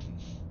good.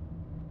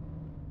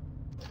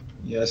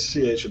 Yeah,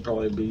 CH would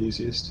probably be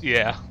easiest.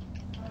 Yeah.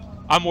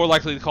 I'm more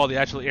likely to call the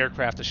actual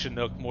aircraft a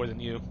Chinook more than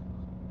you.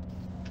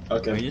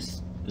 Okay. Wait,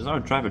 is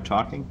our driver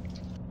talking?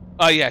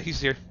 Yeah,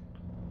 he's here.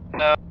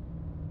 No.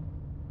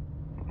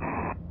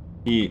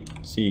 He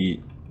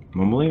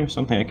mumbling or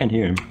something? I can't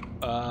hear him.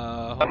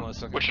 Hold on a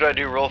second. What should I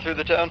do? Roll through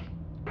the town?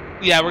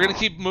 Yeah, we're gonna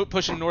keep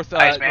pushing north.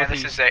 Nice, man.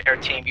 northeast. This is Air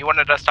Team. You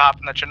wanted us to hop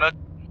in the Chinook?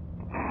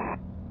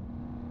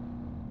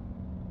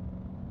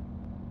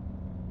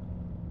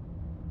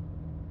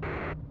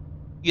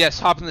 Yes,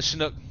 hop in the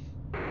Chinook.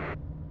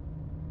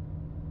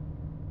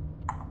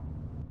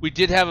 We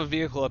did have a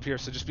vehicle up here,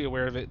 so just be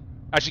aware of it.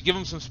 I should give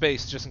them some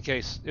space, just in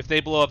case. If they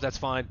blow up, that's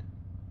fine.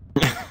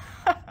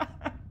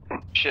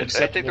 Shit,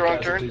 did I take the wrong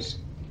turn?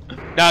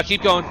 Nah,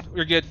 keep going.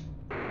 We're good.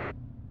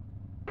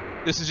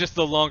 This is just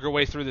the longer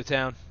way through the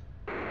town.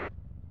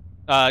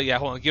 Yeah,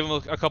 hold on. Give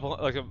them a couple,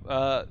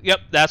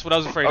 yep, that's what I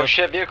was afraid of. Oh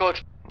shit, vehicle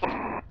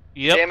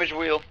Yep. damaged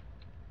wheel.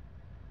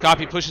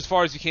 Copy, push as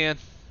far as you can.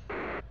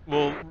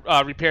 We'll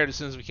repair it as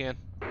soon as we can.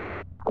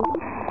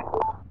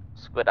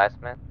 Squid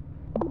Iceman.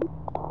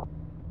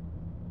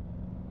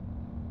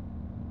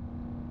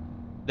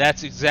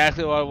 That's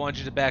exactly why I wanted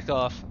you to back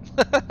off.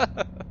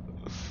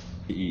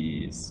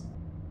 Jeez.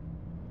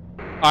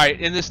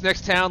 Alright, in this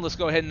next town, let's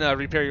go ahead and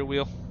repair your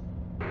wheel.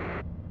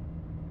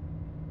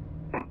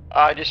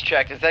 I just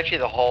checked. It's actually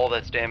the hull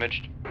that's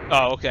damaged.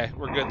 Oh, okay.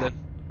 We're good then.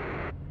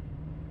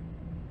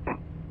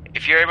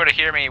 If you're able to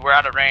hear me, we're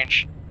out of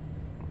range.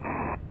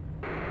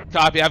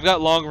 Copy. I've got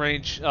long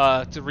range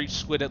to reach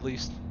Squid at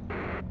least.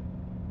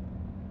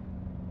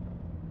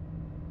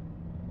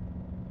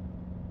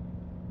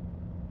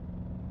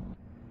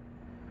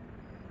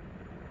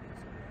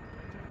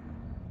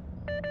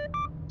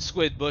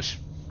 Squid, Bush.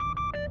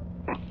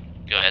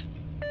 Go ahead.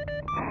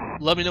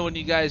 Let me know when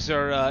you guys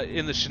are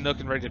in the Chinook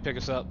and ready to pick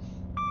us up.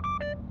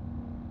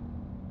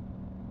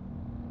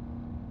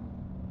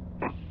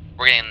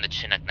 We're getting in the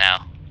Chinook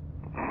now.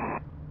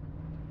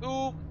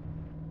 Ooh.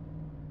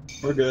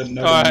 We're good.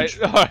 No Alright,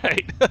 damage.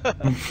 alright.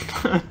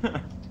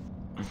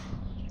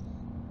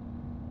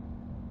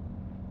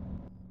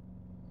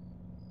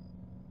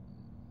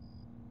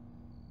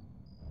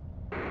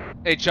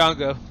 Hey,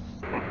 Chongo.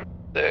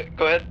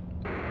 Go ahead.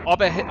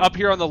 Up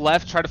here on the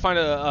left, try to find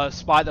a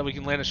spot that we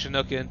can land a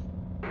Chinook in.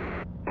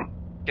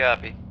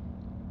 Copy.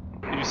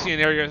 If you see an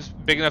area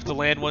big enough to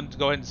land one,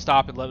 go ahead and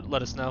stop and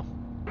let us know.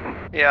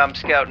 Yeah, I'm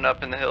scouting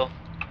up in the hill.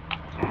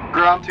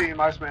 Ground team,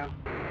 Iceman.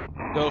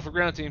 Go for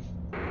ground team.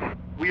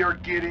 We are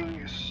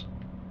getting...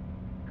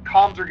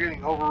 Comms are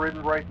getting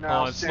overridden right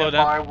now. Slow Stand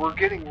down. by. We're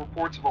getting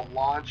reports of a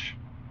launch.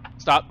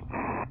 Stop.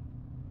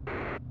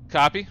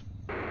 Copy.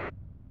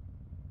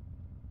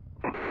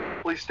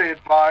 Please stay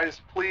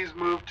advised. Please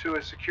move to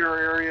a secure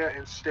area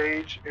and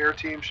stage. Air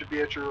team should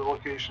be at your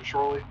location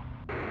shortly.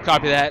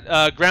 Copy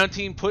that. Ground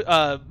team,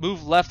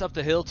 move left up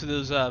the hill to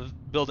those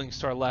buildings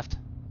to our left.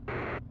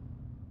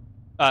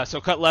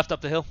 So cut left up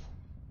the hill.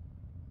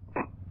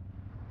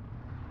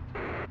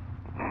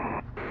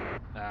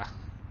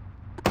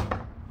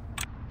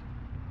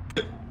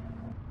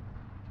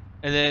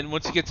 And And then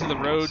once you get to the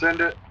road...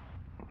 Send it.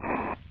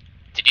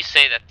 Did you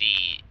say that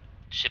the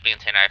shipping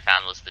container I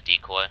found was the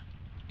decoy?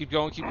 Keep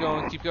going, keep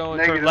going, keep going.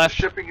 Negative, Turn left.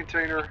 the shipping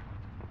container.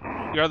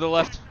 You're on the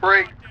left.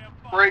 Brake,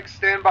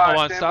 stand by, Hold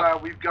on, stand stop.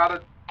 by. We've got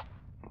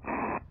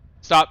to...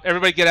 Stop.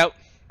 Everybody get out.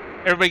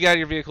 Everybody get out of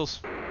your vehicles.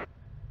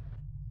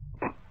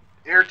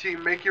 Air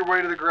team, make your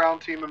way to the ground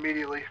team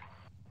immediately.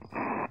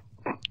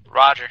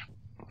 Roger.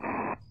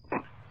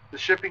 The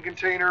shipping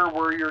container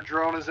where your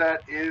drone is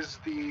at is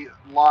the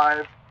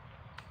live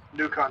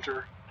Nuke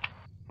Hunter.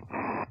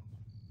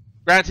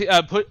 Ground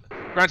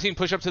team,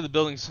 push up to the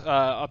buildings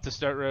up the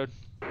start road.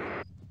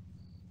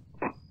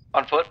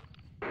 On foot?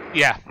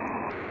 Yeah.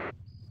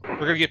 We're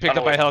gonna get picked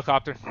up by a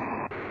helicopter.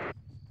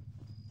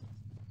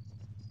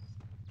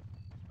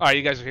 Alright,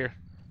 you guys are here.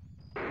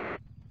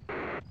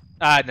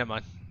 Never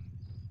mind.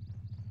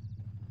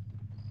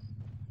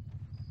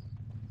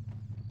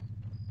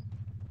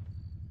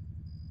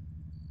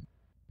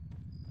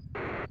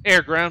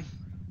 Air, ground.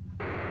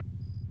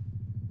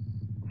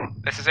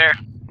 This is air.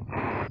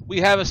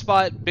 We have a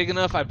spot big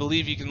enough, I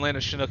believe you can land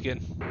a Chinook in.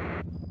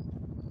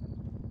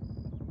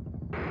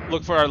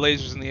 Look for our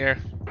lasers in the air.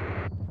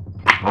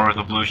 Or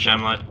the blue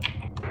chemlight.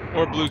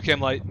 Or blue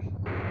chemlight.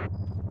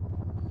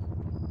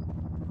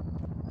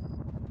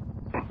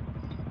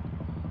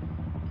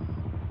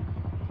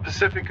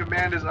 Pacific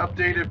Command has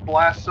updated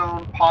blast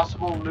zone,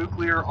 possible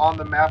nuclear on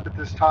the map at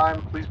this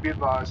time. Please be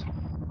advised.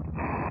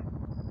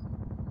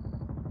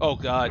 Oh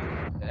god.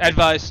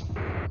 Advise.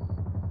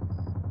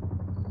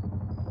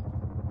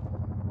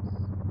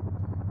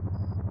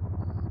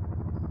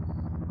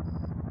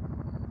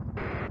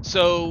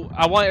 So,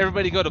 I want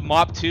everybody to go to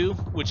MOP 2,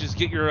 which is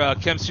get your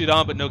chem suit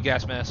on but no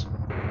gas mask.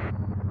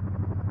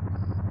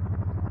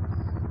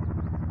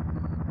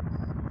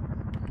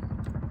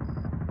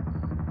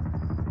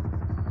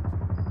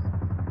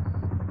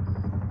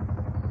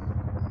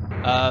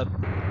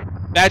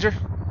 Badger?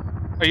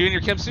 Are you in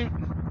your chem suit?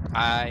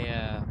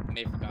 I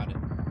may have forgot it.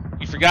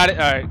 You forgot it?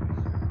 Alright.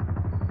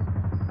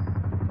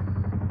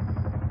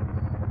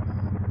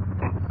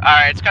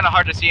 Alright, it's kind of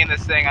hard to see in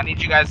this thing. I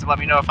need you guys to let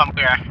me know if I'm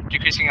clear.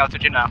 Decreasing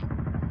altitude now.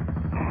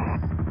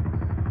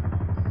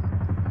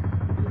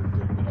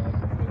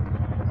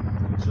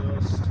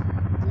 Just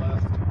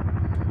left.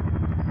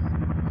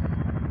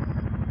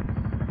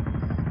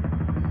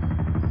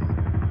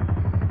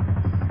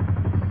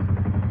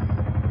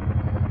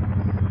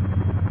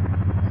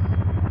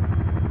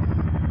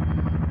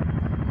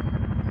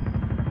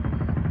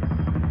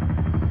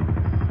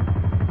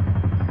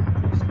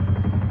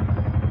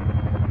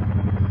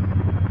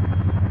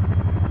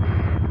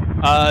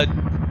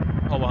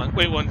 Hold on.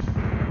 Wait one.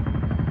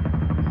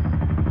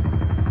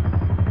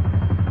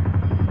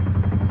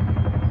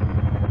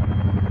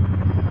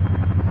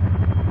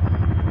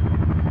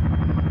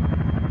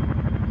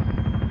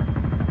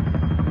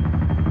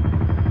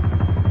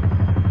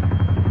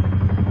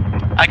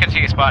 I can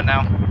see a spot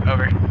now.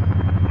 Over.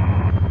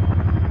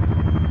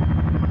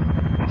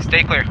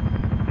 Stay clear.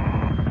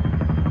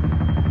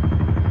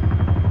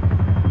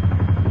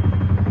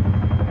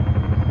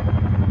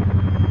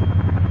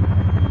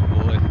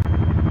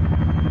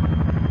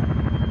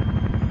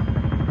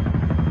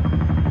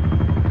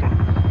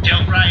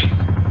 Jump right.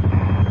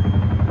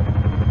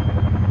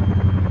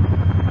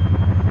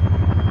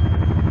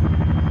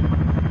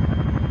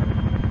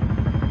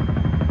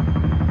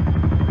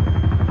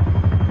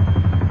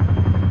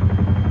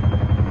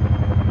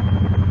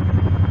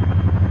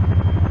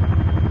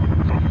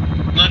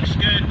 Looks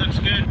good, looks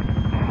good.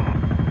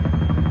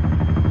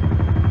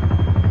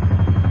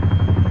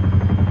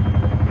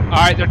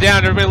 Alright, they're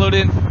down. Everybody load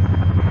in.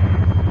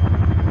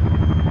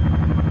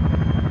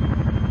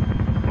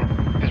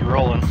 He's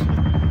rolling.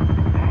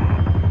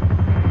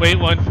 Wait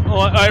one.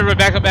 Oh, everybody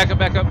back up, back up,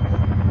 back up.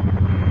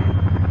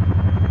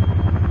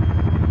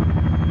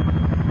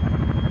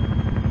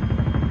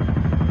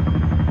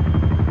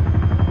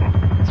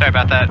 Sorry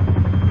about that.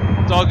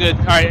 It's all good.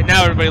 Alright,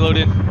 now everybody load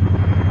in.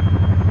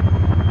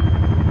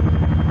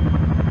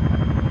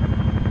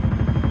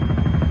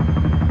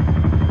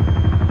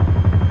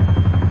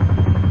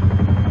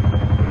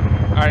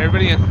 Alright,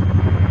 everybody in.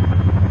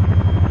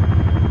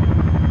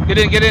 Get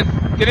in, get in.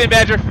 Get in,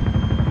 Badger.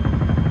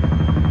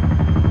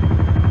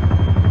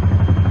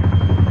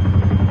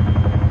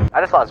 I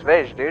just lost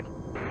Vage, dude.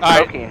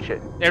 Alright. And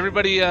shit.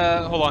 Everybody,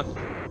 hold on.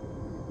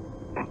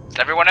 Is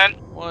everyone in?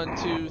 1,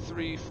 2,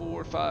 3,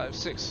 4, 5,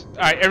 6.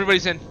 Alright,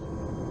 everybody's in.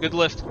 Good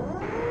lift.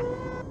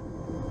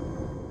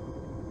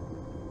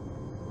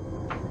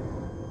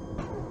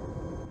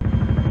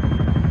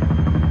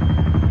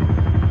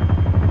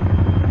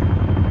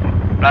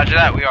 Roger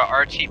that, we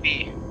are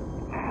RTB.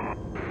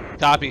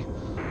 Copy.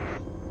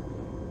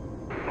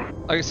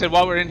 Like I said,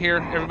 while we're in here,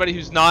 everybody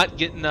who's not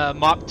getting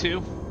MOP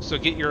 2, so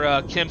get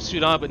your chem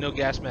suit on but no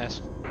gas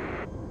mask.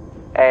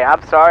 Hey,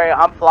 I'm sorry,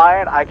 I'm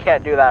flying. I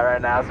can't do that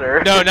right now,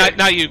 sir. No,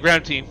 not you,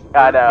 ground team.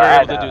 I know,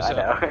 We're able to do so. I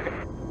know.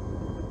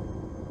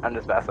 I'm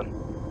just messing.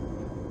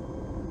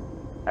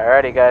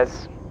 Alrighty,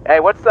 guys. Hey,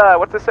 what's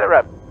the sit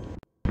rep?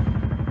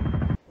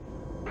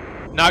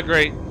 Not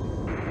great.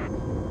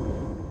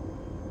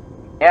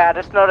 Yeah, I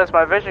just noticed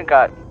my vision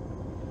cut.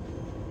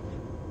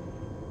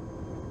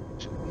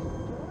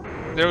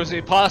 There was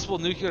a possible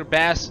nuclear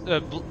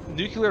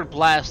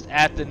blast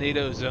at the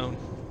NATO zone.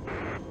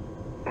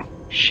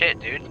 Shit,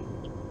 dude.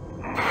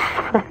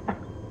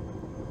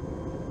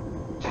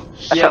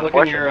 Yeah,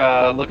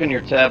 look on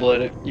your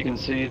tablet. You can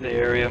see the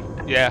area.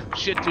 Yeah,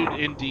 shit, dude,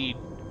 indeed.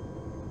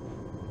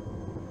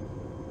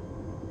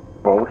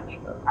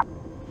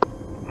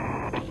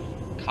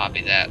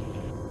 Copy that.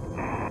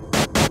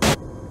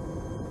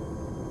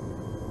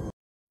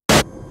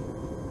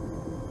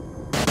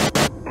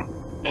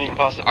 Any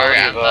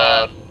possibility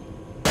of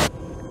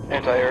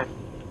anti-air?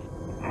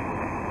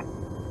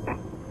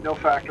 No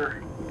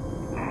factor.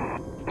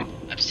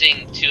 I'm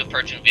seeing 2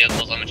 approaching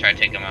vehicles. I'm gonna try to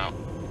take them out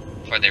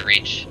before they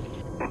reach.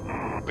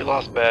 We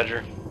lost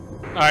Badger.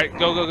 Alright,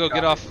 go,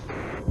 get off.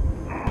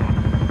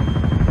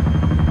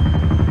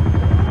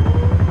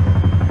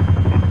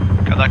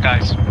 Good luck,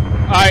 guys.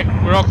 Alright,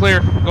 we're all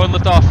clear. Go and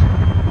lift off.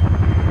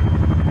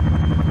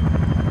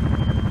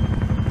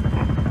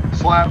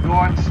 Slab, go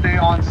and stay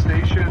on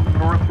station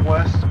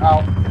northwest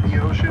out in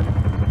the ocean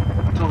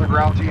until the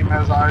ground team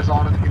has eyes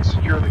on it and can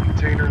secure the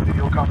container, and then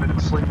you'll come in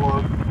and sling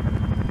load.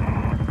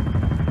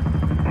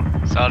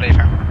 Solid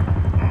affirm.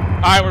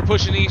 Alright, we're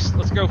pushing east.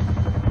 Let's go.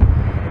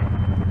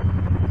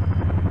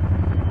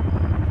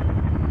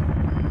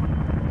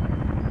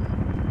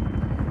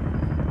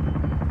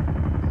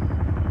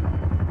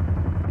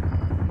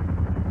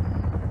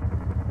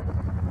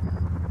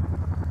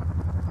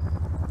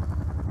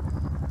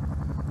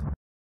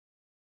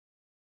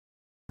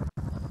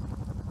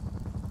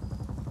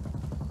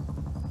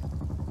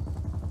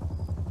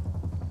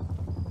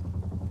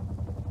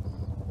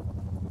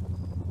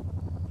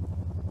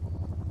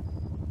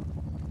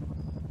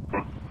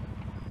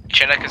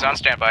 Chinook is on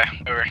standby.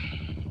 Over.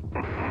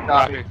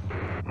 Copy.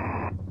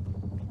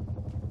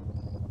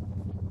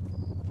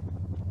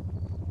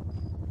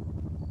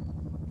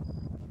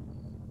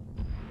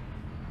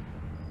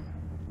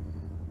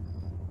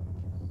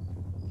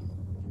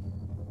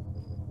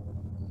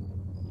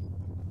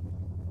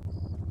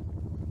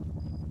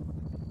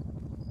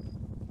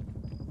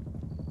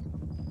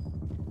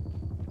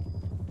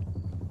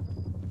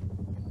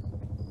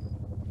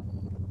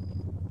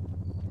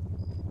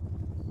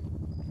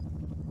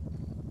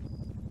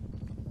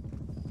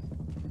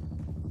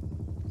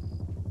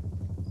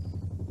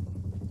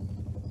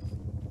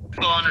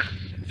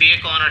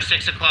 Vehicle on our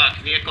 6 o'clock.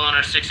 Vehicle on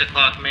our 6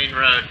 o'clock main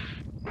road.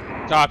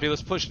 Copy,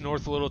 let's push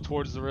north a little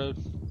towards the road.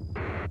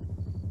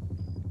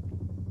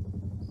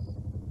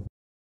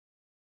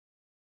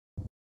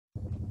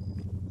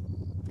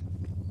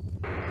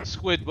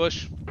 Squid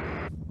Bush.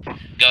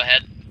 Go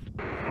ahead.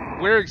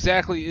 Where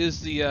exactly is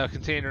the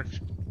container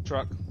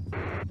truck?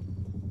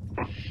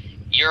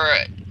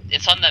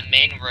 It's on the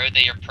main road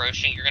that you're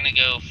approaching. You're gonna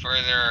go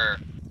further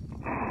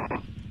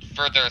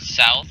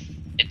south.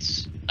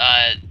 It's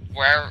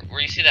where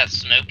you see that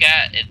smoke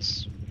at.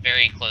 It's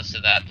very close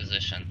to that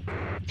position.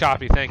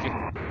 Copy, thank you.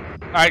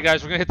 Alright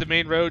guys, we're gonna hit the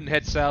main road and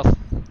head south.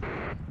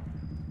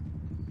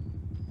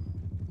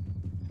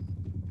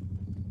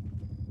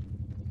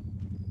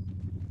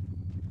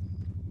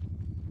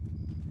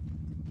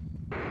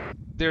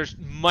 There's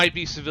might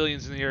be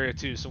civilians in the area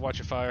too, so watch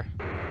your fire.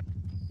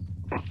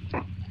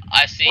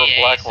 I see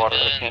Blackwater,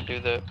 I can't do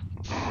that.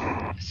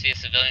 I see a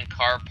civilian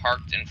car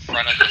parked in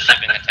front of the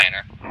shipping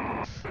container.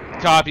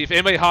 Copy. If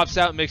anybody hops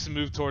out and makes a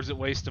move towards it,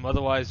 waste them.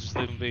 Otherwise, just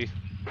leave them be.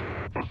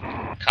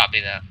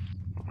 Copy that.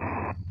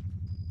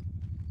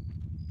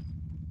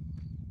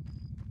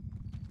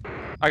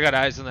 I got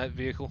eyes on that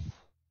vehicle.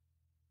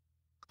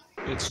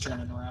 It's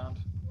turning around.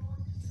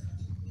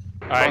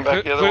 Alright,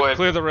 back the other way.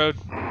 clear the road.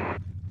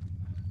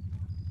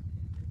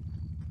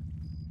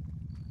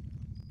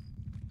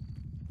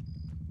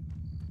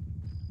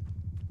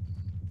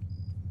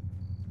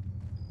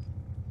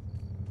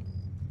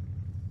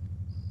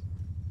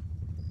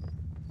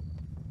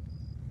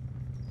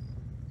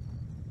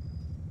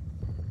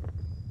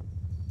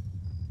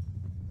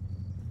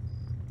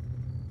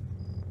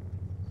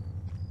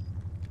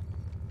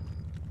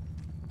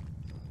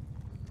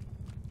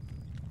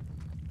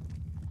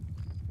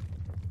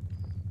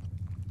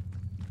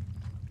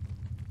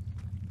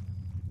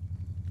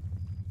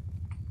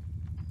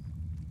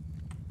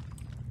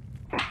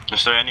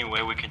 Is there any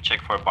way we can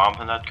check for a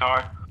bomb in that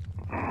car?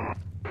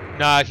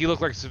 Nah, he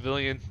looked like a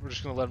civilian. We're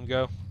just gonna let him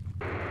go.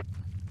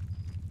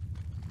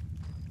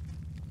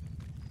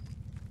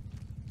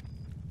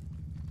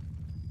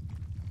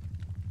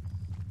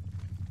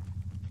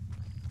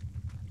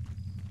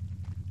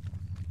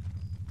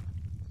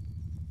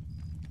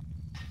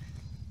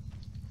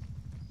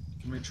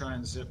 Can we try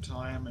and zip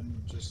tie him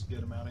and just get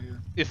him out of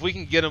here? If we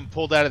can get him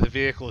pulled out of the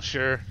vehicle,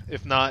 sure.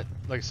 If not,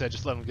 like I said,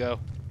 just let him go.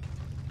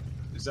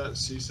 Is that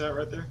CSAT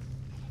right there?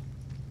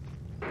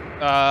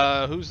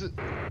 Who's it?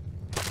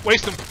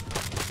 Waste him.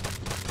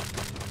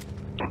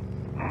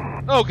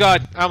 Oh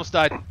god, I almost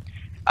died.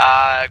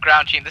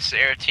 Ground team, this is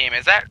air team.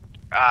 Is that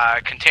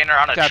container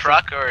on a Captain.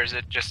 truck, or is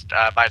it just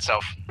by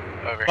itself?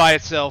 Over. By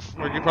itself.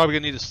 We're probably gonna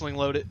need to sling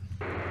load it.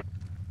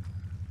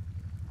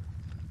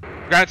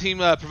 Ground team,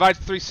 provide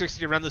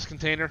 360 around this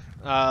container.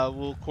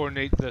 We'll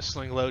coordinate the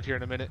sling load here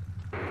in a minute.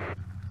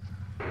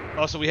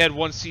 Also, we had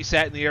one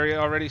CSAT in the area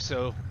already,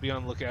 so be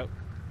on the lookout.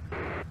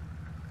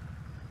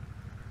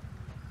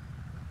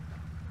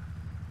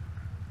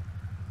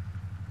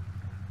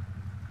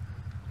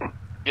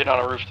 Getting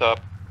on a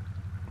rooftop.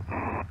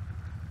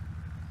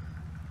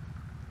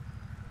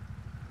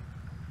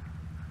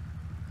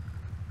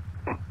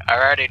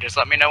 Alrighty, just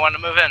let me know when to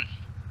move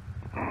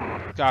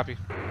in. Copy.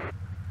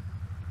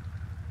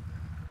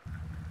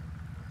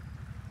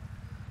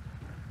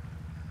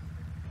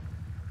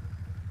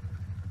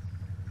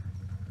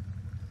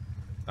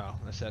 Oh,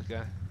 that's that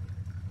guy.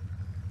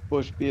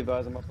 Bush, be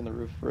advised, I'm up on the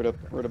roof, right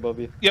above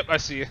you. Yep, I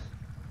see you.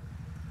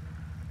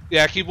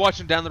 Yeah, keep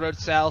watching down the road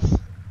south.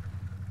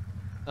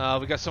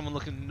 We got someone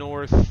looking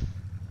north.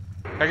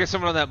 I got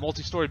someone on that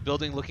multi-story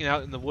building looking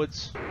out in the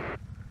woods.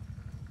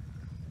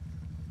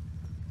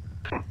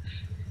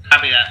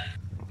 Copy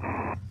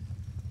that.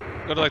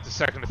 Go to like the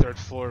second or third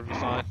floor, it'll be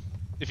fine.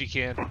 If you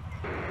can.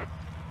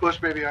 Bush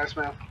Baby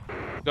Iceman.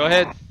 Go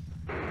ahead.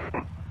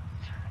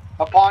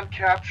 Upon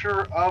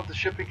capture of the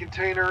shipping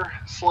container,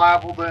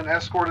 Slav will then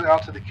escort it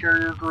out to the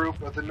carrier group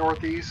at the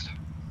northeast.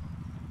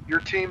 Your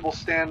team will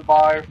stand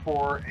by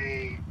for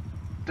a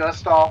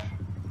dust-off,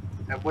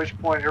 at which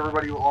point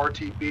everybody will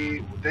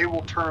RTB. They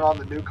will turn on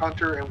the Nuke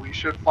Hunter, and we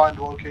should find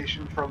the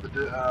location from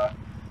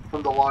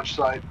the launch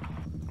site.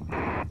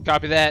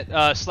 Copy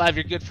that. Slav,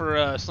 you're good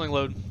for sling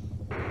load.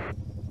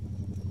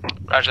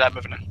 Roger that,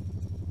 moving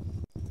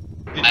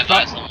in. I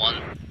advise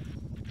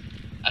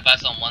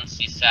on one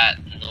CSAT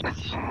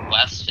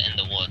northwest in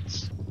the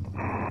woods.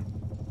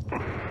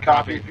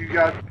 Copy. If you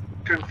got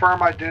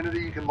confirm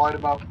identity, you can light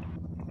them up.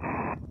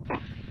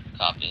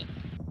 Copy.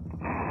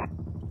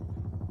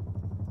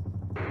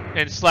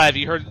 And Slav,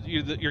 you heard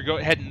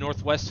you're heading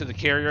northwest to the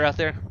carrier out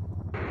there?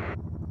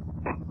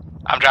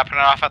 I'm dropping it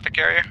off at the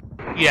carrier?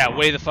 Yeah,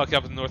 way the fuck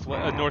up in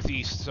the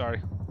northeast,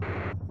 sorry.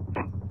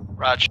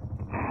 Roger.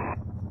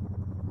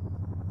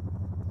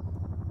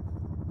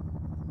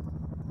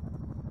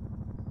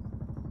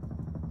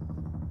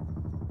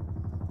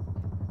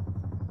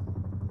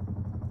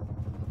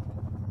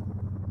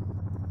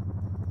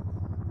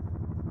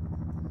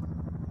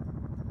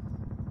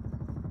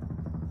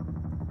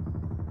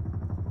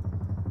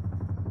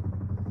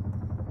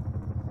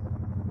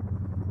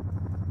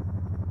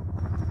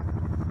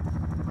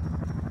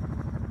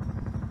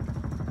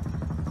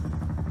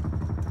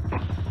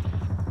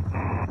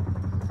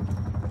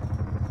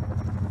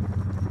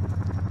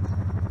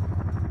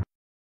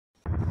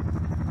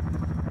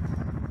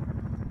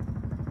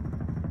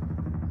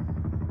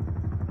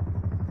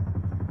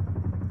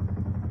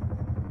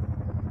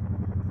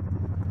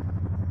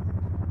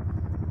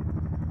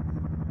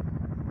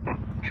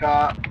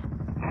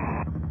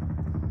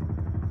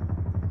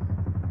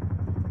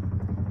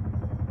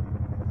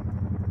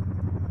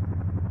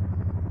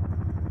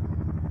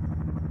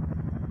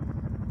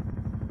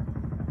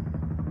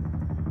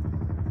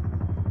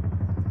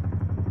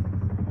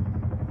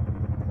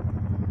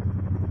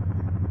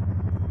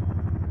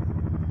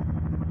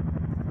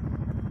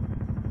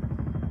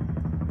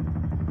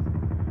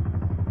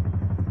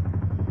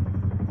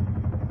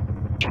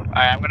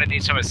 Alright, I'm gonna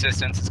need some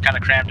assistance. It's kind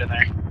of crammed in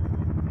there.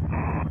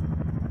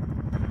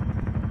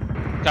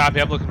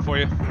 Copy, I'm looking for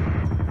you.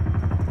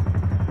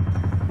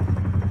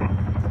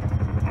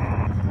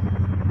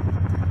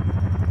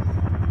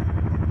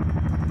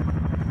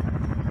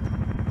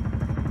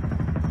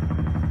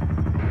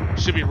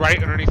 Should be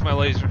right underneath my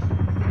laser.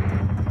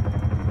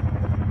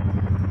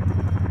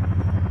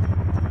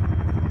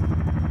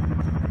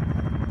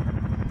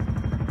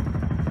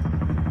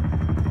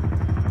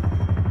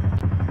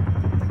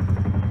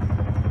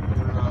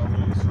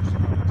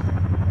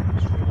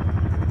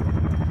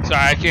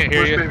 Sorry, I can't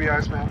hear you. Baby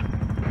Iceman.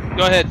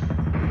 Go ahead.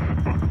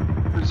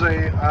 There's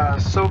a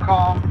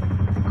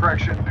SOCOM,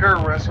 correction,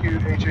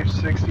 pararescue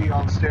HH-60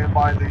 on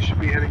standby. They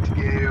should be heading to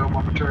the AO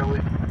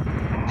momentarily.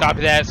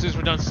 Copy that. As soon as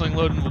we're done sling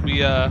loading, we'll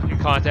be in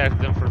contact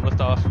with them for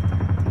liftoff.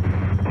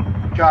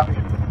 Copy.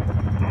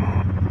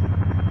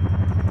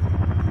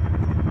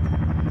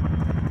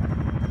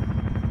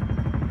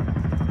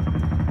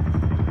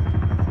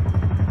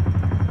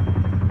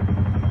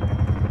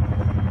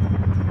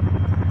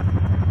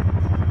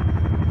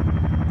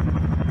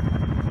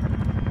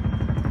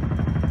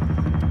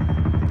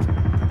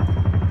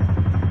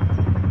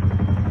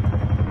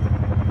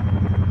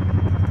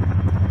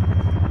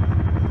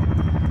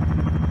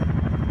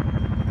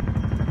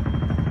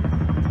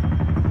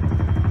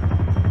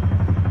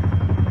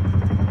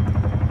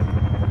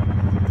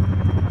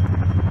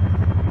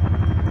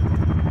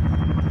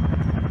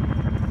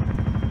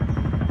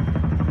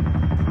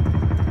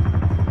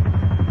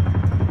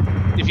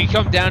 If you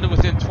come down to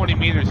within 20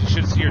 meters, you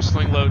should see your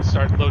sling load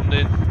start loading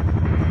in.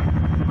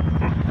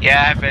 Yeah,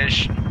 I have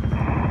vision.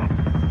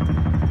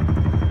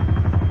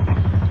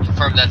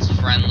 Confirm that's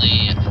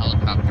friendly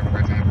helicopter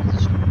bridging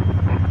position.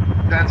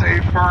 That's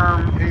a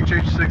firm.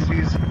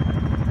 HH-60's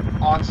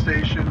on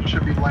station.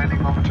 Should be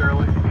landing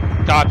momentarily.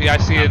 Copy, I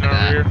see it in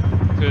our rear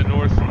to the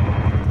north.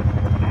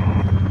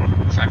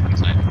 Traffic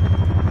inside.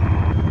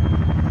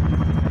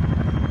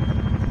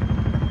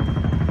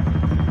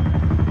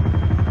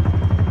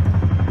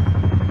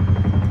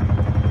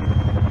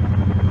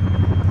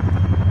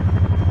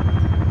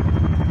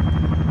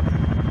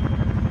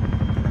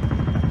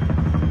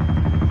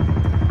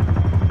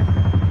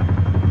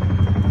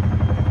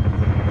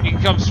 You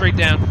can come straight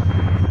down.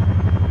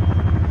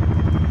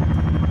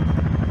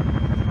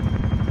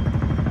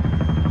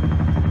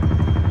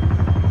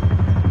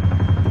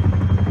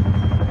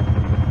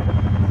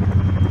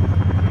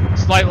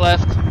 Slight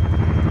left.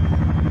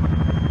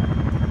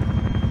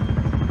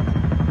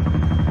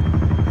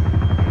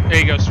 There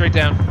you go, straight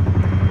down.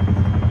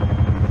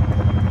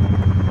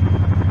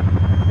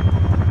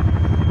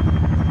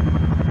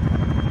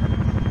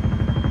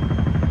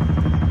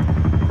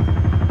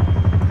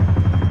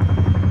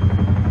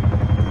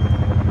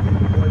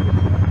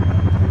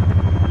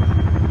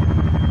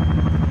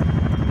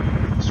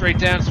 Straight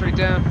down, straight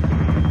down.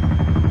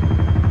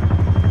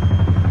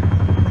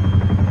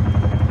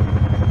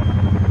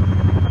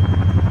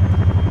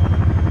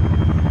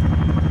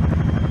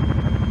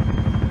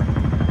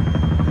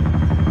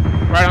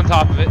 Right on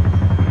top of it.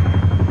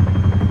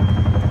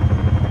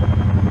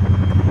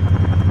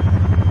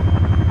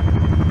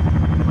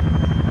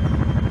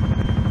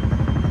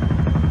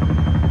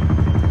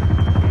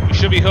 You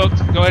should be hooked.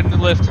 Go ahead and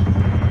lift.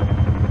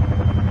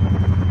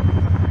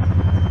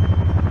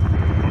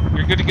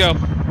 You're good to go.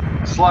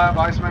 Slab,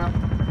 Iceman.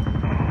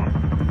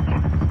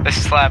 This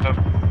is Slab.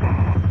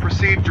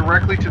 Proceed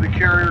directly to the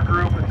carrier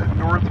group at the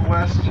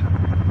northwest.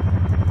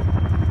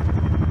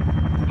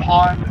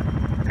 Upon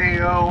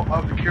AO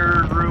of the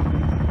carrier group,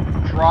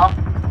 drop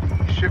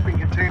the shipping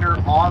container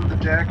on the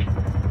deck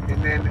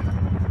and then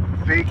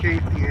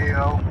vacate the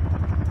AO.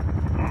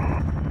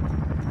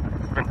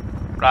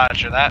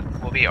 Roger that.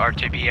 We'll be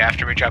RTB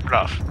after we drop it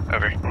off.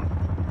 Over.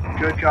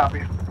 Good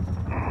copy.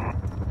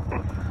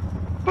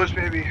 Bush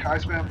baby,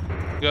 Iceman.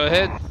 Go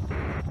ahead.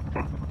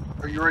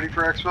 Are you ready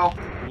for exfil?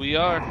 We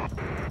are.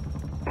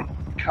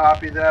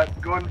 Copy that.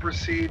 Go ahead and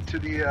proceed to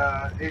the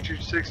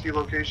HH60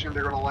 location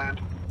they're going to land.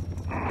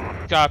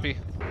 Copy.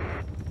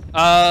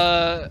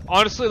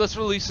 Honestly, let's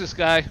release this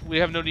guy. We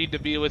have no need to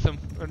be with him,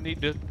 or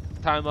need to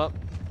tie him up.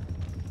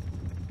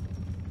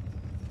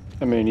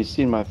 I mean, he's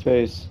seen my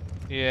face.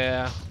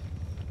 Yeah.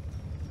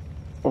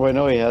 Oh wait,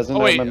 no he hasn't.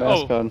 Oh, I wait, have my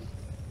mask on.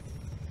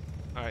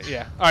 Alright,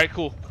 yeah. Alright,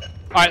 cool.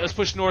 Alright, let's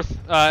push north.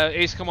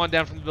 Ace, come on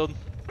down from the building.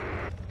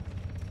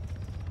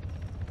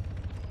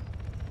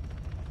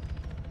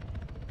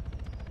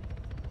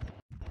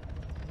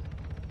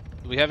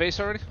 Do we have Ace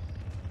already?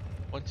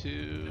 1,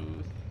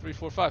 2, 3,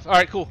 4, 5.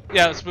 Alright, cool.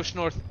 Yeah, let's push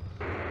north.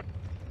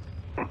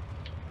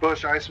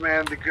 Bush,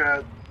 Iceman, the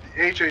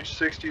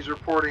HH60 is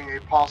reporting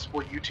a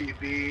possible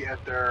UTV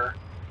at their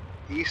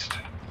east.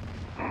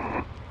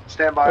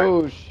 Stand by.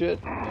 Oh shit.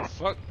 Oh,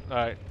 fuck.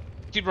 Alright.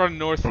 Keep running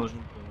north.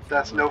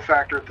 That's no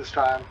factor at this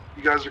time.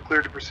 You guys are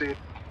cleared to proceed.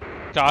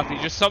 Copy.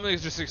 Just something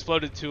just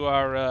exploded to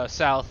our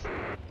south.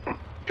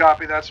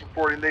 Copy, that's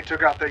reporting. They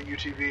took out that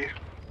UTV.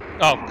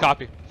 Oh,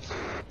 copy.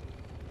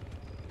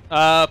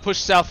 Push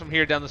south from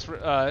here down this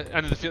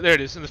end of the field. There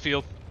it is, in the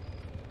field.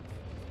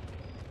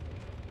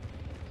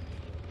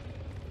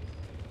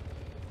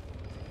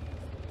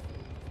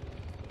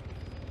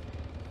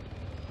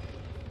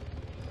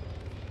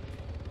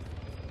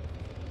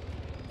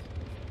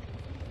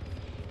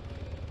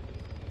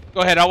 Go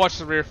ahead, I'll watch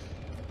the rear.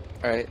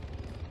 Alright.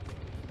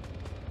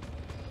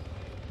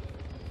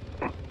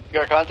 You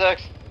got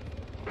contacts?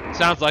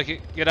 Sounds like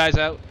it. Get eyes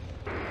out.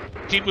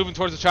 Keep moving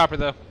towards the chopper,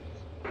 though.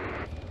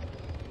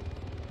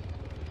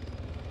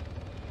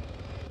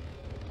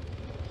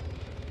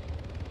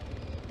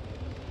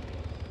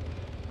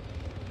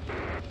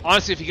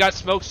 Honestly, if you got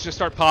smokes, just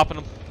start popping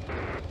them.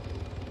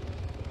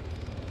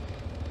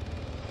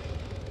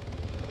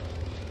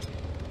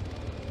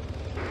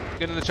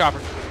 Get in the chopper.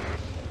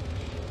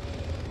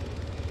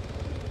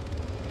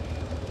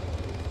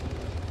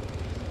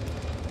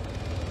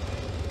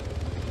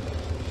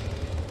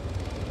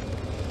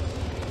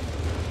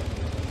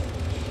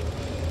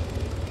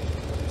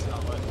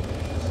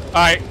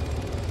 Alright.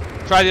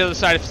 Try the other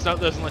side if it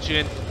doesn't let you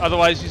in.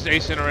 Otherwise, use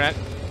Ace Interact.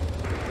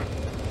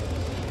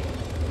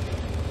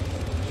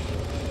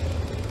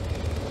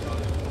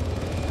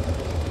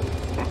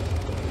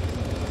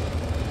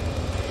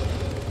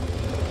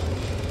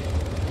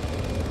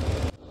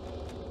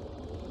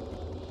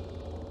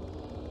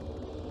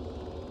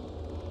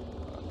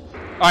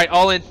 Alright,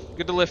 all in.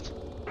 Good to lift.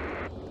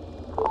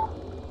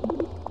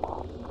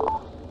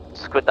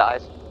 Squid the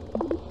eyes.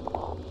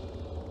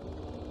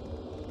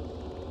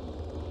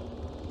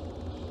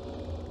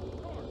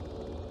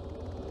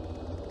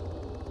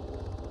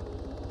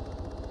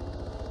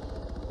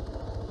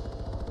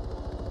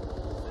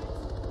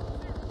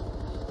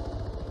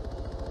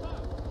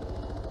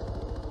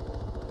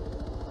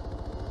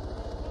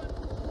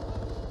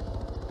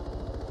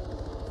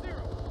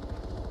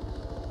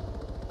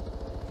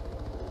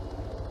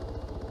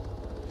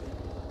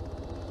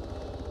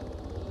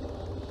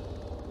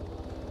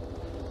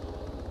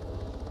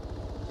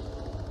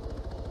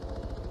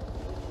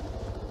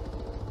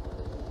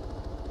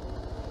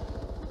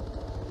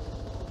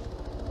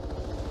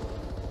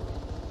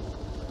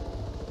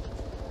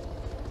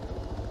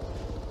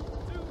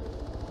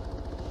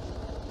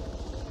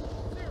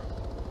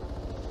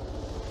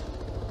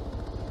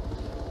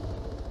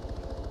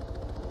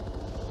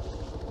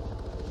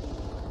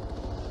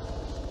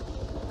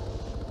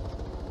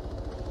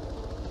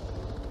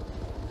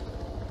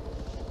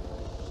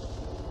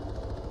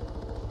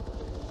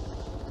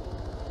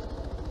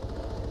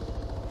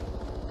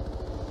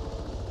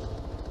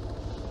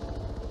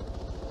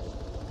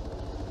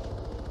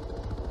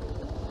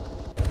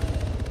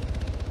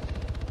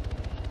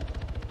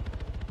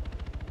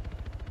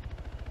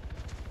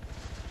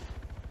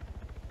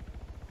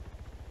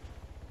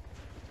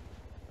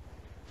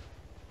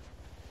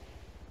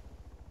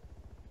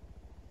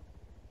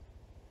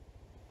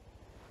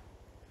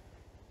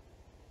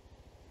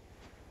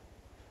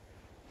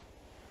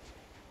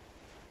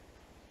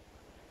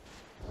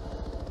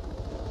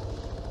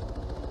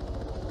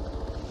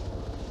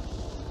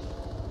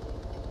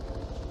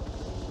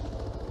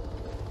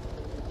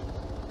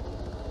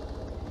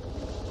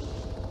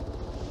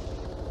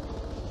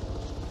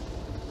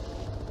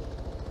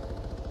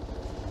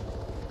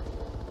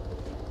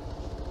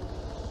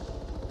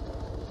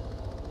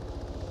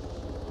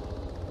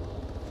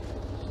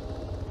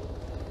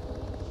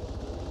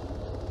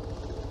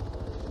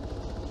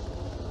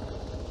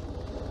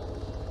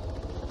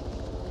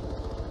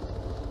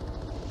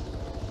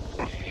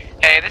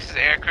 is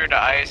aircrew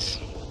to ice.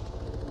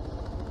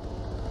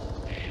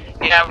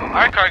 Yeah,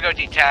 our cargo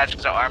detached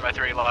because of Arma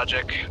 3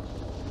 logic.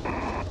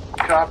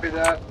 Copy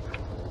that.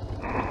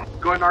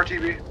 Go ahead and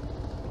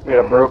RTV. We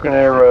got a broken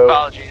arrow.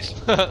 Apologies.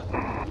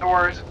 No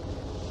worries.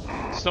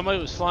 Somebody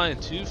was flying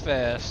too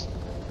fast.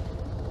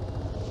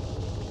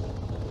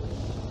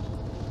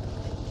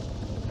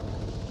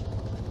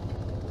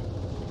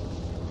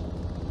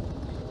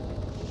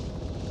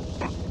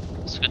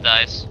 Squid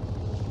dice.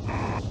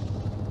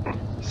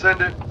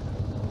 Send it.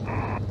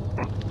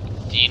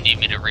 Do you need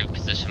me to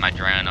reposition my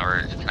drone,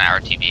 or can I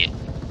RTB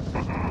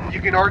it?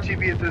 You can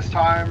RTV at this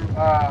time.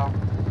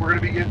 We're going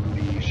to be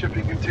getting the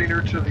shipping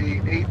container to the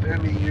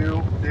 8th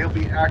MEU. They'll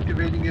be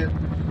activating it,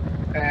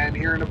 and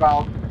here in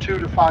about 2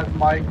 to 5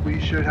 mic, we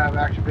should have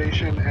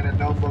activation and a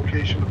known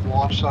location of the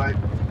launch site.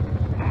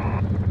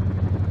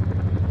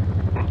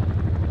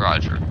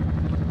 Roger.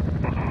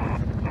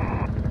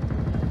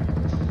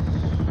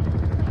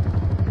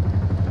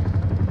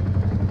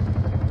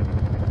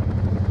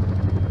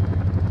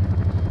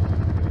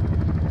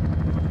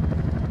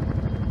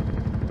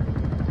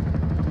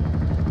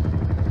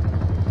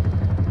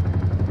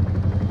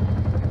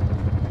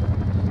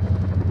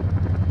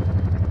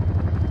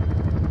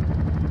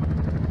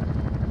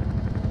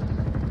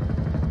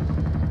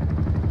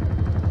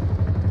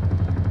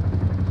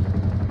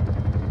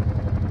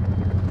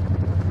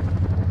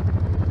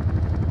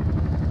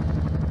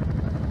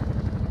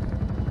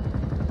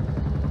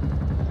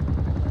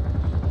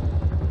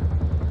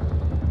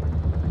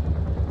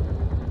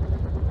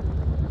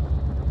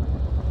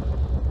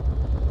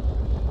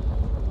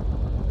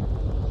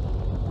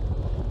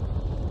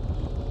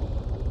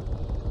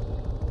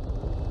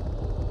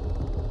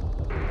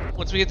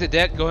 Once we get to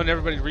deck, go ahead and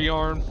everybody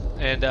rearm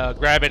and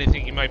grab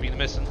anything you might be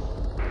missing.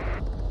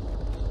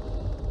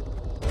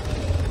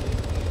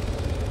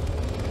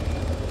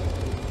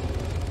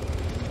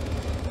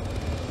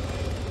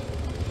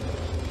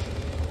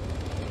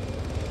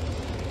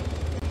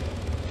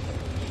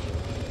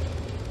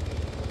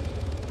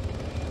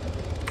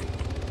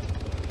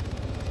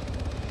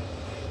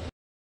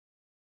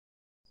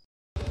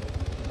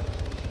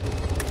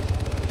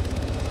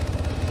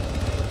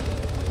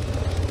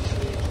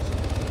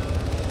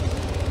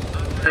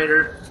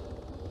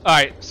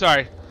 Alright,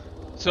 sorry.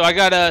 So I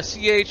got a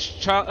CH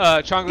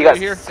Chongo You got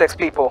here. 6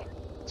 people.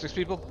 6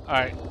 people?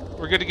 Alright,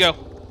 we're good to go.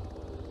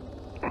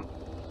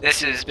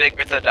 This is Big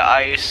Bertha to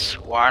ice.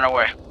 We're on our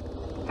way.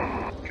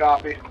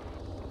 Copy.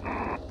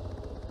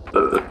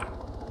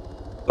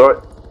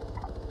 Alright.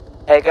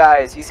 Hey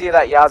guys, you see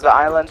that Yaza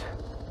Island?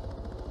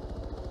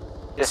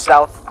 Just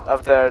south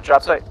of the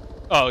drop site?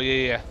 Oh,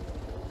 yeah.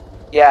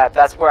 Yeah,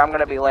 that's where I'm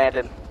gonna be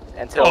landing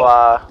until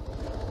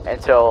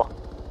until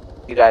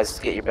you guys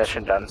get your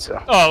mission done.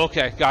 So. Oh,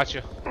 okay,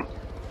 gotcha.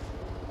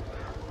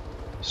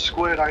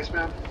 Squid,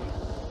 Iceman.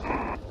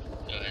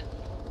 Good.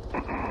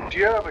 Do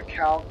you have a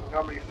count of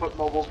how many foot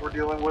mobiles we're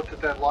dealing with at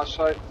that launch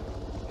site?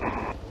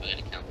 Good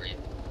account for you.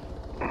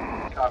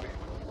 Copy.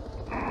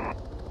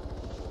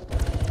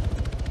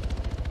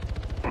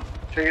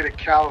 Can you get a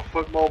count of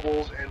foot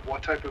mobiles and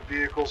what type of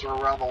vehicles are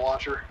around the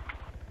launcher?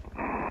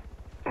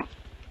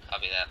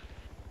 Copy that.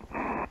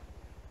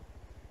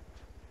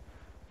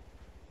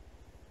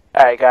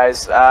 Alright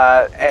guys,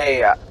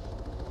 hey,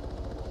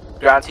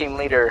 ground team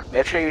leader,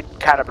 make sure you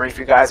kind of brief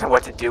you guys on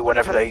what to do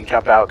whenever they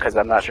jump out, because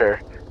I'm not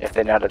sure if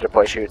they know how to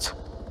deploy chutes.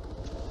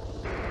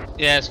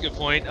 Yeah, that's a good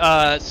point.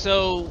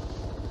 So,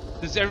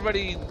 does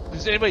anybody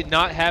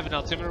not have an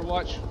altimeter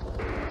watch?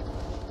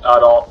 Not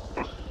at all.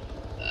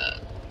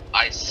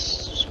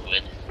 Ice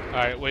squid.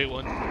 Alright, wait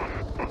one.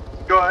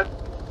 Go ahead.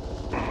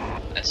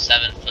 At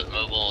 7 foot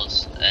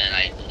mobiles, and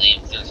I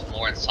believe there's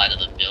more inside of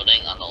the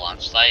building on the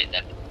launch site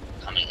that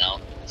coming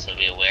out, so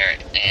be aware.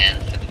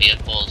 And for the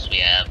vehicles, we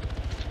have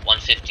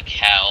 150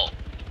 cal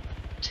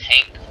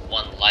tank,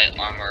 1 light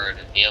armored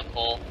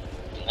vehicle,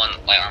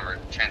 1 light armored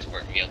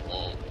transport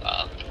vehicle,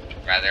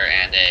 rather,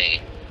 and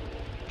a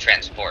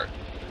transport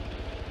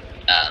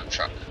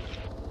truck.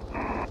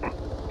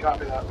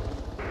 Copy that.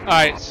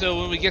 Alright, so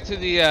when we get to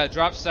the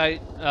drop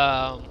site,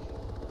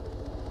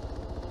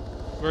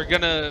 we're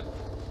gonna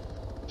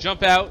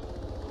jump out,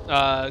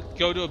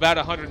 go to about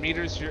 100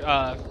 meters.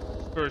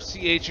 For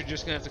CH, you're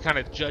just gonna have to kind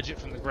of judge it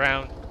from the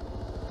ground.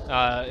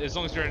 As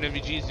long as you're in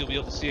MVGs, you'll be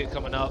able to see it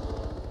coming up.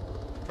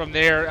 From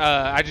there,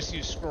 I just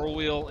use scroll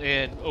wheel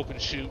and open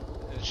shoot,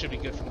 and it should be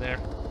good from there.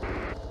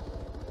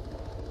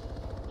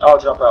 I'll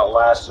jump out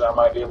last, so I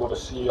might be able to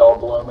see all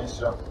below me,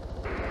 so.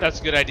 That's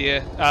a good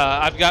idea.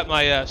 I've got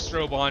my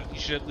strobe on. You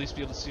should at least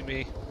be able to see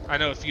me. I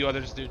know a few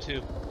others do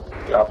too.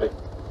 Copy.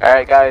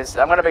 Alright guys,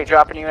 I'm gonna be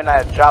dropping you in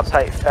at job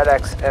site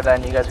FedEx, and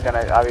then you guys are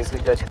gonna obviously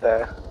go to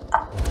the...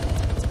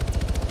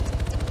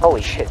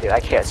 Holy shit, dude, I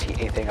can't see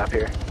anything up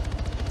here.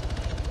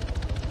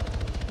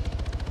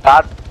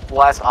 God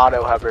bless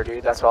auto hover,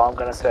 dude, that's all I'm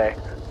gonna say.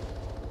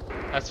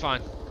 That's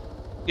fine.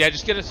 Yeah,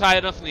 just get us high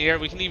enough in the air.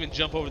 We can even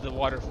jump over the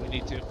water if we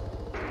need to.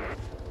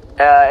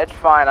 It's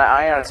fine.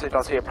 I honestly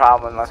don't see a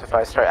problem unless if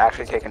I start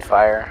actually taking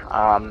fire.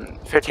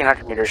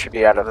 1,500 meters should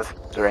be out of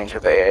the range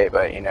of the AA,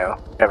 but you know,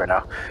 never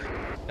know.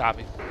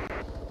 Copy.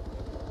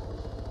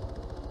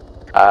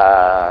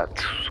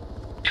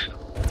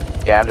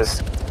 Yeah, I'm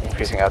just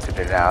increasing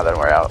altitude now that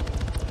we're out.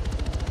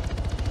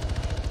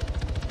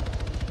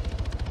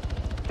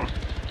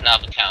 Now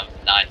we count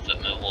 9-foot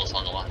movables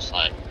on the launch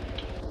site.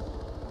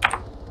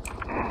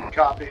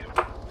 Copy.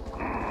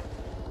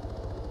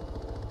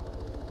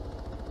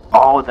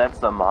 Oh, that's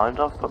the amount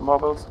of foot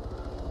mobiles?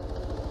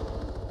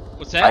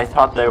 What's that? I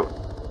thought they...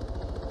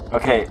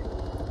 Okay,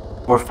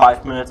 for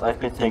 5 minutes I've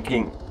been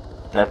thinking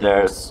that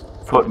there's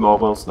foot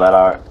mobiles that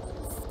are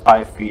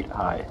 5 feet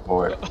high,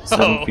 or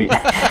 7 feet.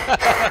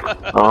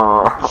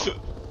 Oh.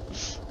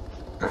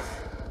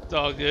 It's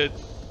all good.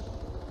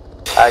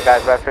 Alright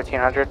guys, we're at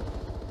 1,500.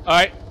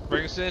 Alright,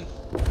 bring us in.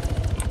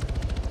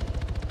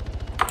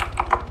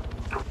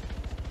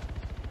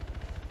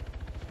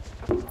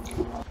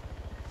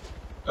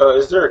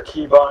 Is there a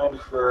keybind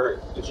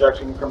for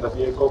ejecting from the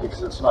vehicle?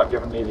 Because it's not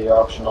giving me the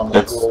option on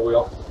the scroll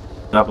wheel.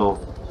 Double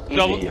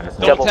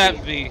Double tap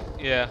V,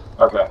 yeah.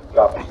 Okay,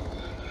 copy.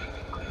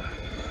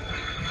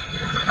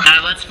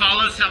 Let's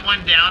follow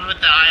someone down with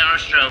the IR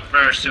strobe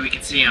first so we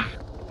can see him.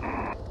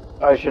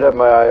 I should have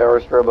my IR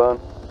strobe on.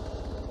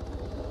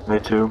 Me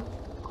too.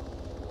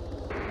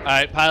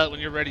 Alright, pilot,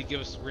 when you're ready,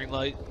 give us the green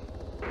light.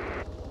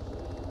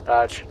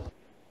 Dodge.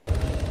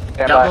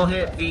 Double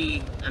hit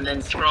V and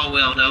then scroll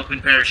wheel to open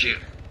parachute.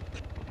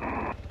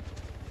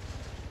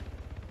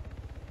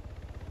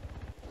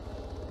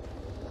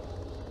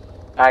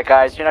 Alright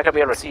guys, you're not gonna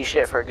be able to see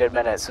shit for a good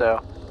minute,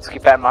 so let's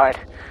keep that in mind.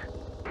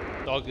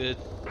 It's all good.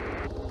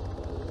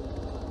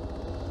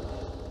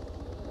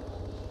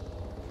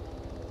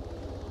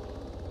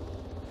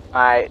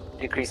 Alright,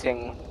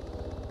 decreasing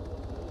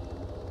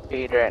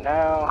speed right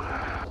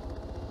now.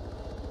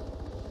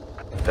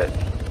 But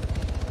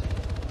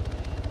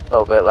a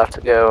little bit left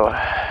to go.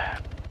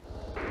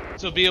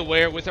 So be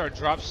aware with our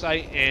drop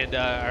site and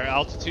our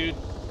altitude.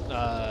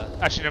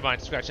 Actually, never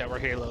mind. Scratch that. We're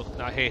Halo,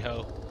 not Hey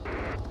Ho.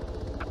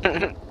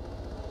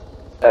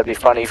 That'd be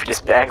funny if you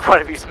just banged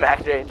one of you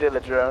smacked right into the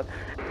drone.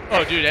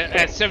 Oh, dude, at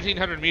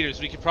 1,700 meters,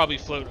 we could probably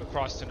float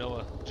across to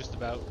NOAA, just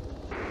about.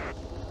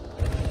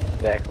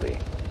 Exactly.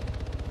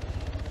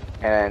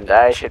 And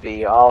I should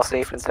be all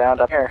safe and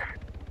sound up here.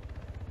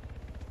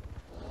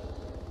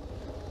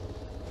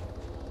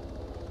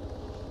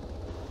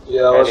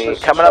 Yeah, let's Ready,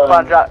 just coming up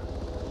on drop.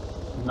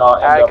 Not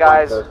end Alright up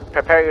guys, like the...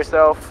 prepare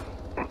yourself.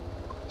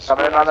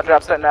 Coming in on the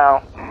drop set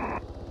now.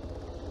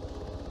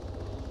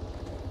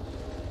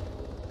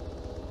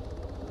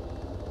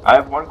 I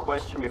have one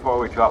question before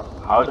we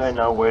drop. How do I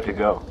know where to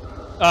go?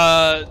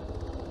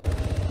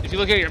 If you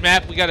look at your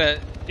map, we got a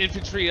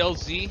infantry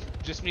LZ.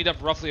 Just meet up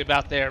roughly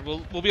about there.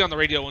 We'll be on the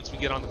radio once we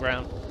get on the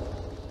ground.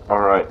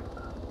 Alright.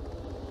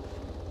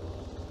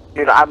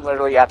 Dude, I'm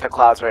literally at the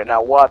clouds right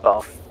now. What the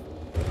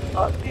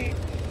fuck?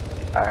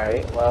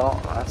 Alright,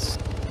 well, that's...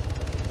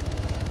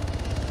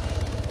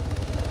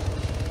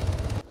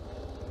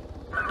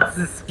 This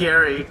is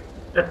scary.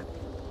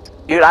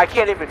 Dude, I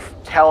can't even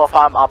tell if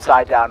I'm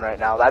upside down right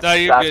now. That's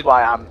good.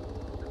 why I'm...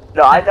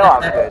 No, I know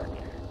I'm good.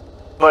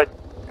 But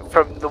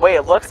from the way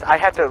it looks, I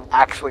have to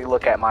actually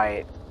look at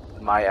my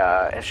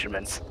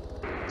instruments.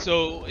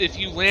 So if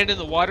you land in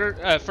the water,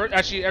 first,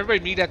 actually everybody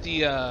meet at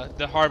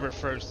the harbor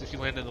first. If you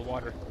land in the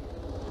water,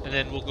 and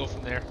then we'll go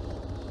from there.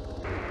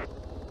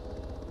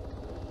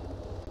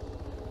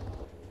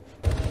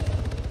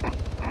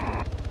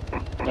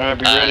 Alright,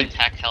 be ready.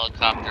 Attack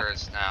helicopter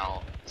is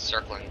now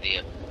circling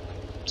the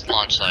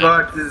launch site.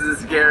 Fuck, this is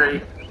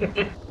scary.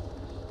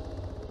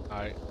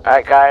 Alright.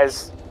 Alright,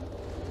 guys.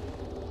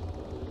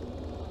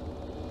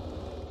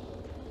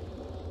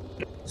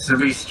 So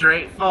be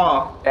straight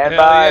fall. Stand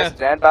Hell by, yeah.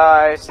 stand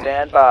by,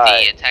 stand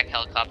by. The attack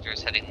helicopter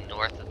is heading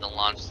north of the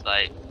launch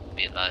site.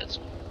 Be advised.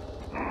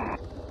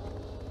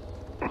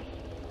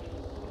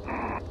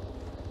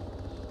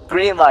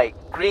 Green light,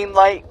 green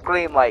light,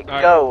 green light. All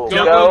right. Go,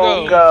 Go,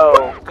 go,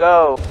 go,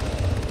 go.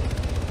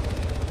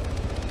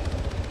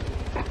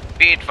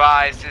 Be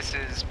advised, this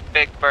is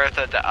Big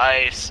Bertha to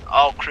ice.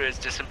 All crews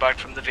disembarked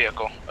from the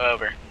vehicle.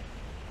 Over.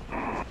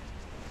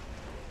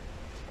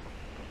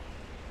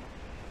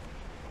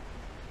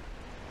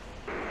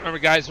 Remember,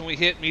 guys, when we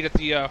hit, meet at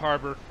the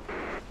harbor.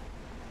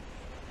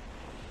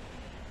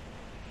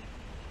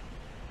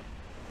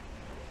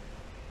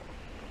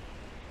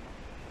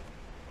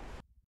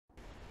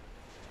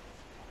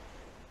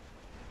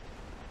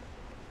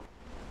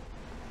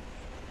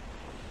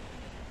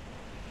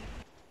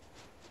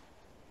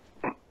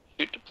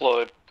 Shoot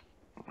deployed.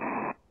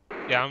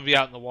 Yeah, I'm gonna be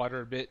out in the water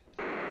a bit.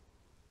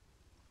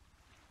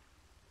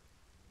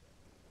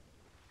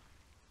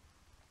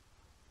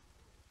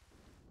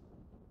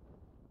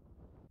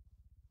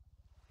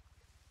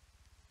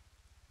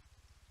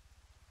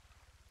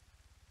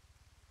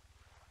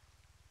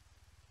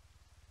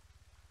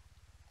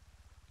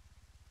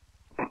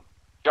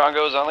 John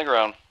goes on the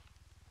ground.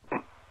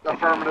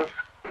 Affirmative.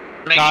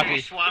 Make sure Copy.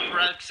 you swap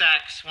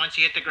rucksacks. Once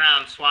you hit the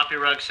ground, swap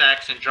your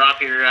rucksacks and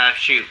drop your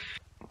chute.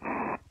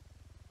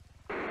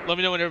 Let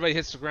me know when everybody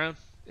hits the ground.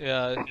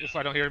 If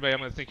I don't hear anybody, I'm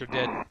gonna think you're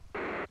dead.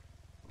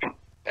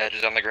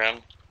 Badges on the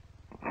ground.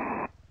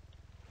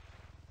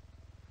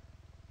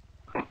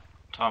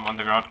 Tom on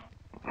the ground.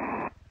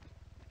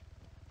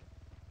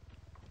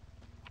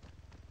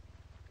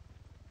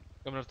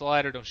 Coming up the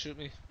ladder, don't shoot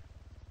me.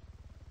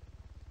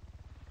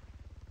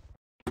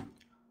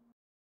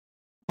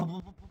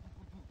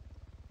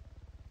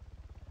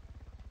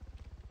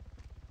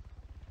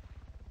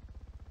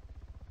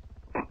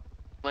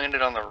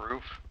 Landed on the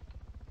roof.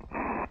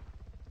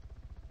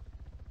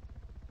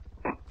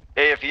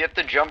 Hey, if you have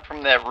to jump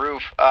from that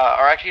roof,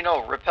 or actually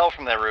no, rappel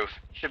from that roof.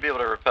 You should be able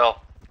to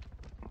rappel.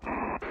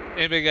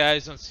 Anybody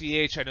guys on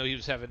CH? I know he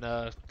was having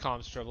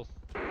comms trouble.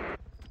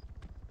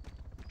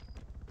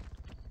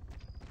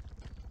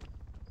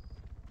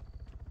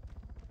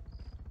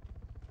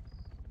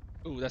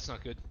 Ooh, that's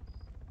not good.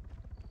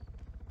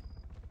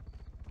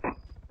 I'm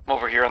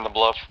over here on the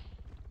bluff.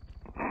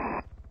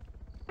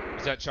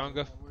 Is that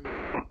Changa?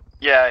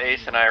 Yeah,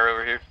 Ace and I are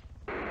over here.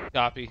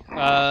 Copy.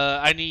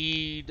 I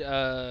need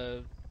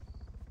no,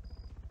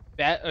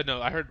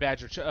 I heard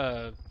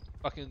Badger.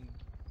 Fucking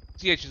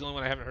CH is the only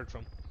one I haven't heard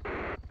from.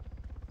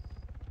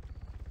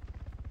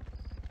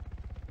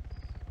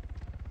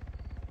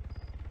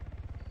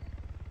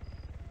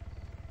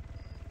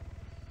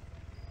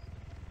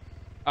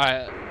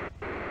 Alright.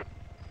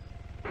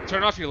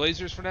 Turn off your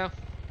lasers for now.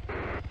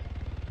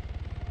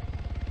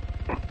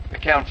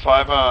 Account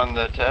 5 on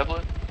the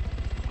tablet.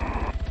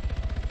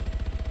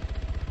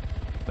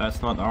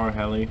 That's not our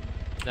heli.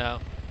 No.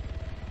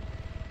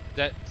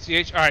 That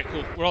CH? Alright,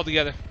 cool. We're all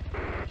together.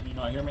 Can you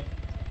not hear me?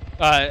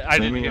 I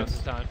didn't hear it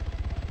this time.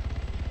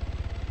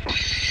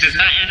 Is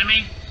that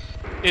enemy?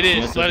 It is.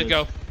 Yes, Let it it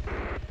go.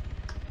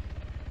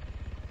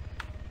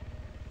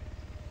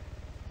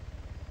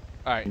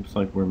 Alright. Seems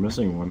like we're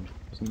missing one.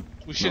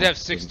 We should have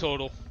 6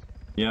 total.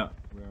 Yeah,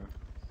 we are.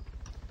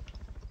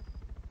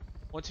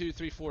 1, 2,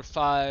 3, 4,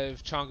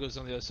 5. Chongo's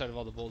on the other side of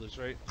all the boulders,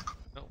 right?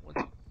 No, 1,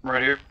 2,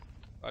 Right here.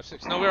 5,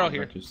 6. No, we're all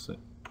here.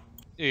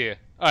 Yeah.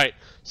 Alright.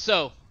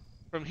 So,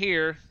 from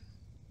here,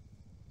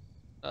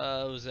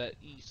 was that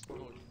east?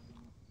 North?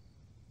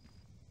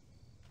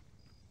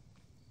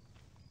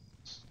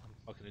 I'm a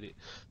fucking idiot.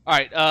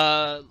 Alright,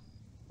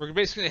 we're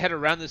basically gonna head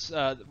around this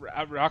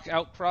rock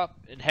outcrop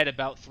and head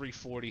about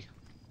 340.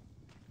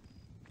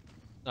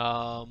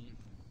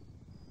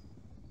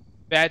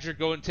 Badger,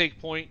 go and take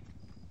point.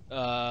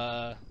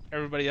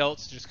 Everybody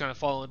else just kind of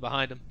following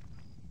behind him.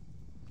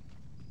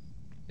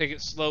 Take it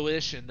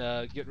slowish and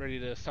get ready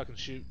to fucking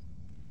shoot.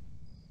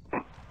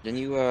 Can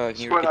you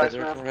repeat that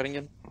direction we're heading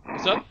in?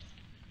 What's up?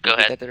 Go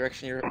ahead. That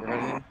direction we're heading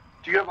in?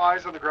 Do you have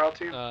eyes on the ground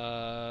team?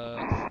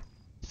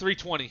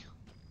 320.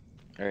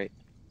 Alright.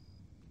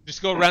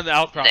 Just go around the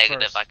outcrop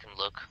Negative, first. I can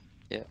look.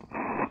 Yeah.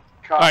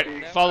 Copy.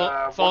 Alright,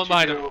 follow once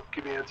behind you him. do,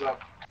 give me a heads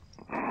up.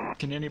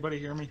 Can anybody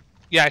hear me?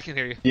 Yeah, I can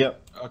hear you.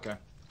 Yep. Okay.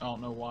 I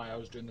don't know why I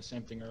was doing the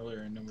same thing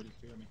earlier and nobody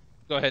could hear me.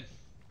 Go ahead.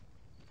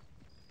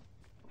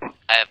 I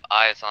have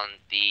eyes on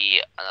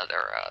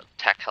another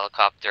tech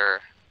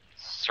helicopter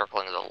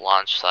circling the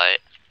launch site.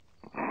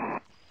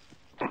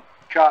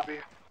 Copy.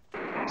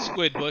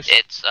 Squid Bush.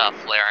 It's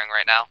flaring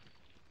right now.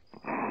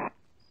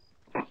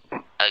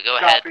 Go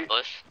ahead, Copy.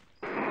 Bush.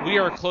 We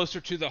are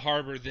closer to the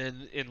harbor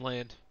than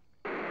inland.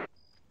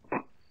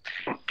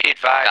 Be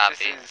advised,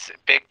 Copy. this is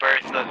Big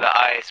Berth of the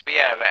ice. We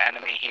have an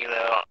enemy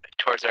helo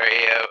towards our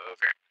AO.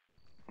 Over.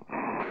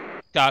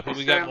 Copy,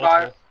 we got Stand by.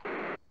 multiple.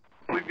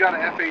 We've got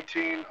an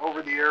F-18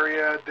 over the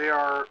area. They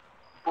are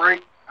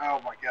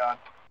oh my god.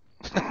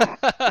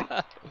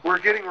 We're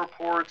getting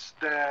reports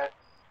that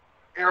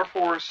Air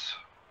Force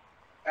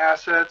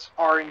assets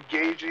are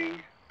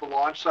engaging the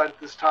launch site at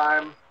this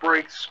time.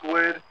 Break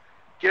Squid.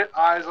 Get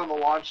eyes on the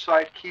launch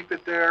site. Keep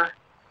it there.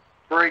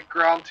 Break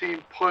ground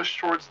team. Push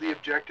towards the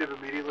objective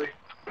immediately.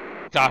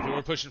 Copy,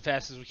 we're pushing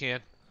fast as we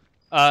can.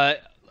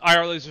 IR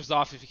lasers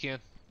off if you can.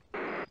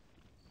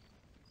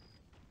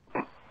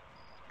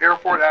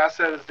 Airport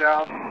asset is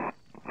down.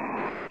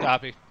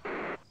 Copy.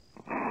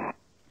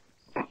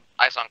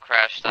 Eyes on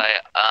crash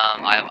site.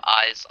 I have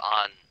eyes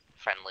on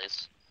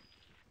friendlies.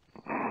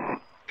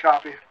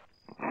 Copy.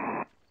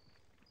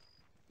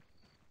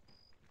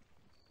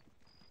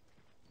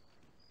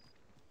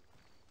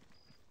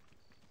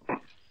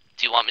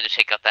 Do you want me to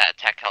take out that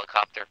attack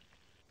helicopter?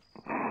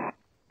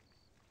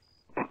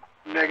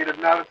 Negative.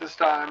 Not at this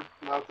time.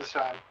 Not at this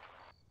time.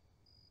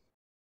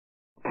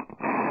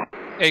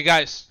 Hey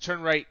guys,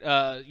 turn right.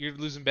 You're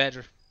losing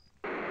Badger.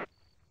 Go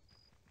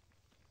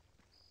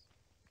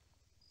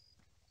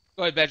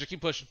ahead, Badger. Keep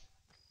pushing.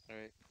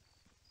 Alright.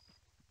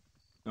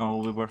 Oh,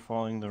 we were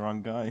following the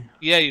wrong guy.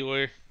 Yeah, you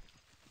were.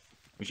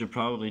 We should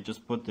probably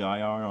just put the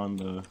IR on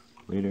the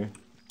leader.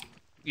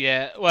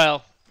 Yeah,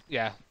 well,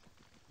 yeah.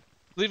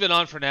 Leave it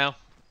on for now.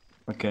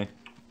 Okay.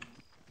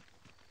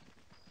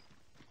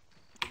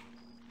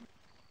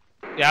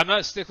 Yeah, I'm not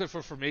a stickler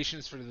for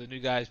formations for the new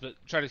guys, but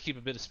try to keep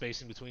a bit of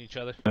spacing between each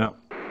other. Yeah.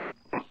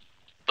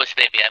 Bush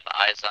baby, I have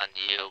eyes on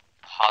you.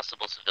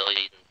 Possible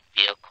civilian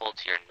vehicle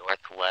to your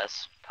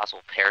northwest.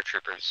 Possible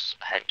paratroopers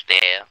heading to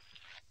the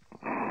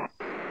AO.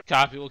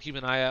 Copy. We'll keep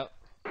an eye out.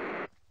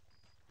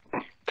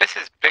 This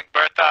is Big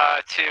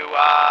Bertha to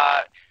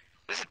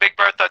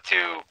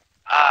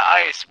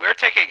ICE. We're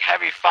taking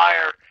heavy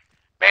fire.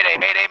 Mayday,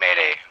 mayday,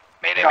 mayday.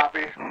 Mayday.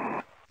 Copy.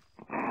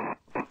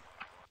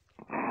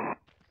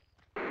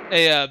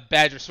 Hey,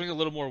 Badger, swing a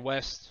little more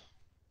west.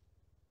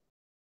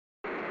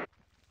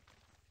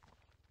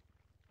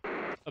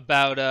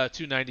 About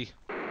 290.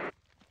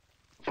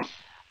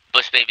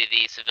 Bush baby,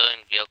 the civilian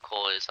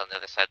vehicle is on the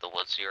other side of the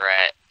woods you're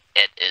at.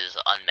 It is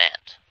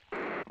unmanned.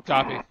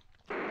 Copy.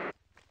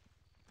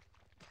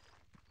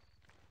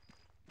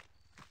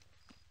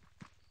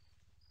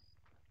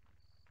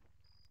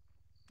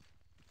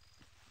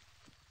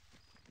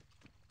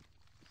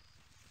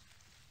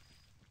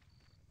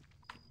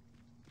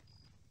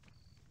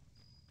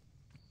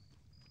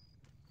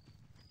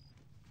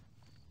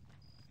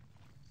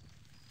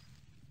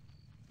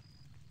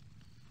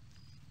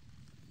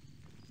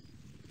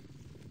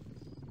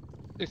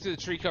 Stick to the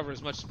tree cover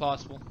as much as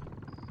possible.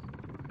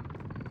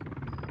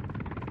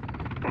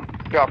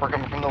 Chopper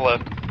coming from the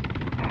left.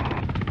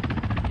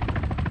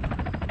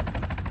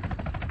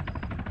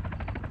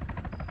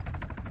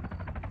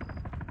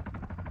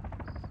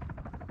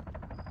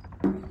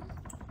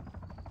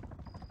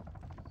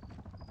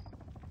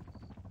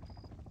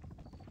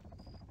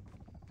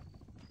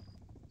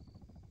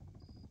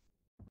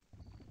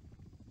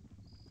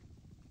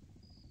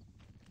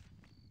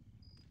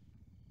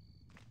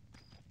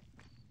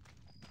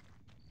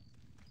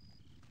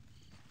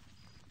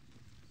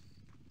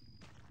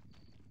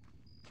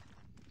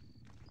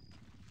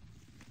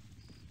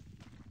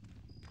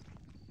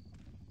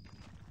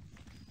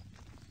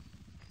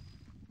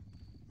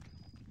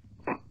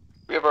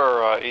 We have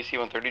our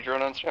AC-130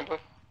 drone on standby.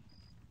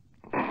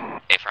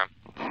 A-firm.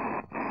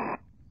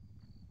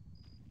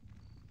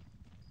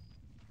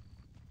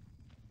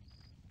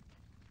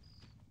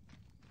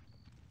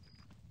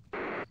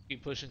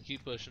 Keep pushing,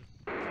 keep pushing.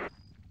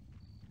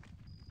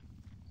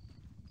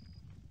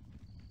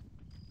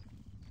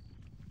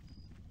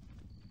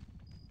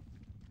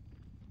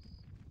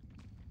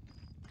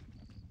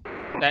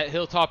 That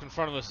hilltop in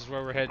front of us is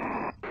where we're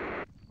heading.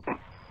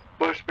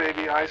 Bush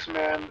baby,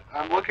 Iceman.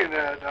 I'm looking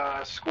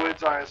at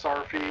Squid's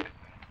ISR feed.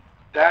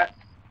 That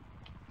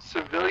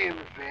civilian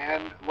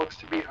van looks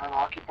to be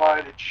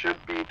unoccupied. It should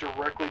be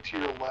directly to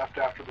your left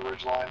after the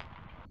ridgeline.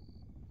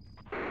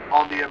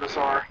 On the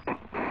MSR.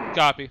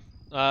 Copy.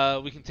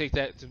 We can take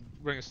that to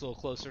bring us a little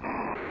closer.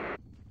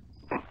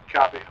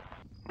 Copy.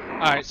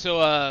 Alright,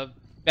 so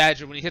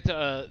Badger, when you hit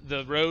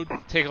the road,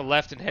 take a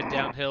left and head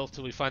downhill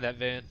till we find that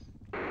van.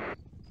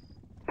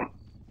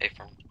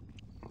 A-firm.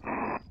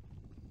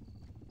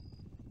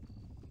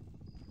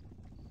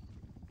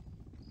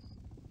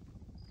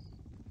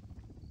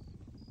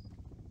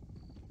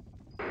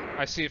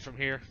 I see it from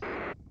here.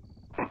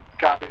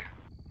 Copy.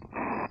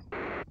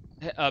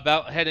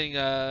 About heading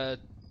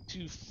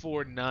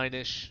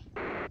 249-ish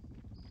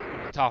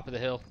from the top of the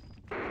hill.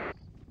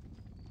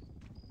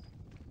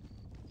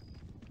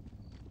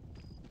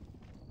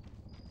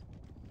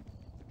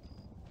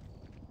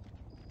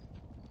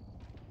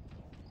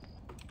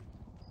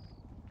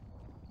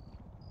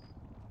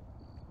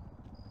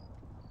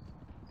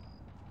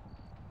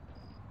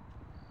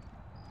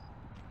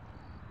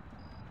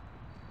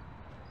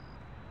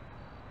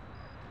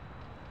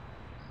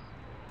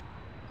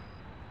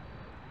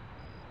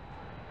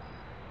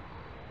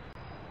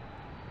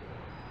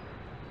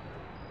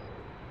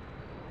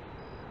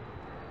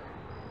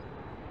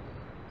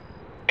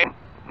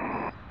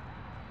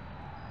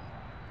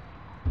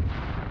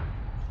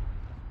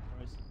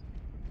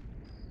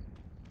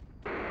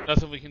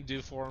 Nothing we can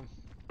do for him.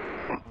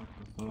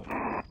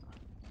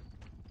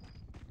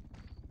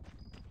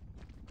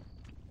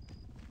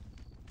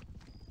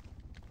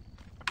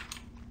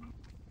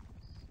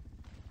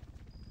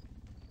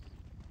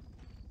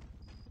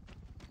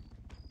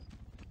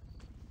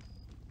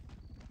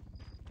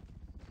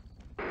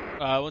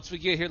 Once we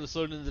get here, let's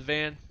load into the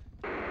van.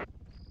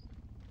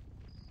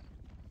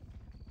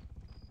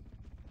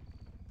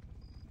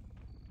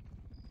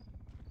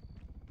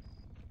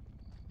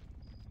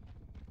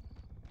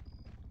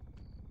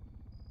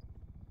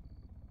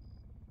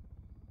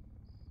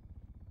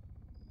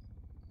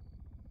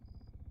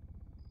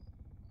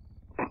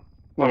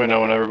 Let me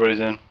know when everybody's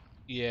in.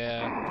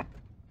 Yeah.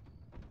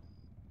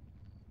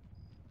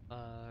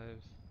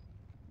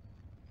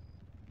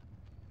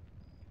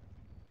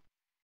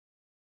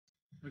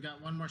 We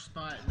got one more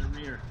spot in the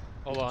rear.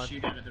 Hold on.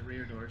 Shoot out of the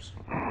rear doors.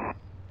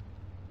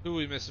 Who are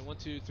we missing? 1,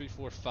 2, 3,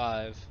 4,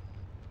 5.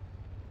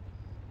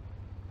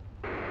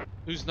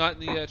 Who's not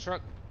in the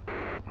truck?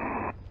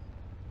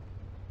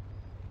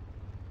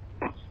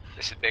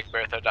 This is Big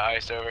Bertha to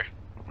ICE over.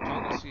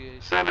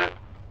 Send it.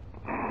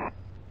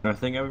 I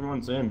think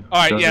everyone's in.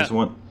 Alright, yeah. There's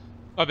one,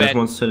 My there's bad.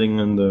 one sitting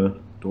in the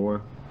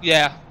door.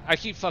 Yeah, I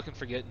keep fucking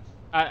forgetting.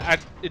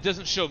 It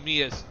doesn't show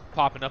me as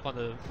popping up on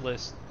the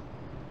list.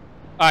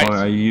 Alright.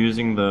 Are you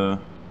using the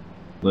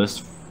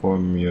list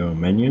from your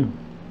menu?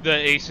 The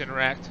Ace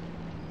Interact.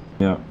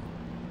 Yeah.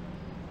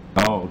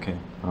 Oh, okay.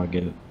 I'll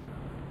get it.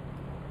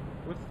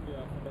 What's the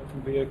fire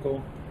from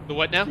vehicle? The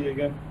what now? Key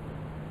again?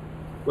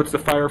 What's the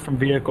fire from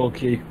vehicle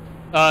key?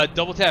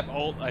 Double tap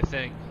Alt, I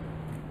think.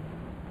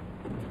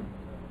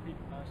 Repeat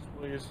fast,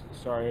 please.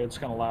 Sorry, it's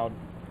kind of loud.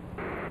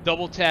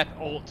 Double tap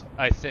Alt,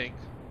 I think.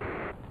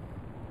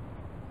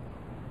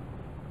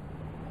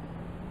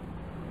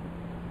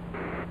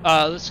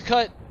 Let's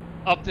cut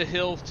up the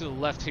hill to the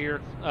left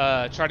here.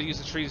 Try to use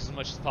the trees as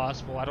much as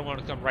possible. I don't want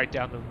to come right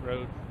down the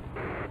road.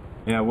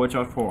 Yeah, watch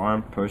out for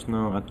armed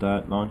personnel at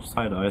that launch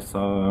site. I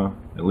saw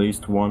at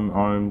least one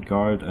armed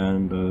guard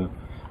and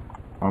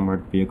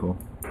armored vehicle.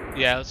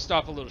 Yeah, let's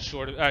stop a little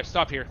short. Alright,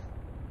 stop here.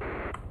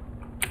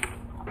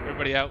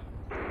 Everybody out.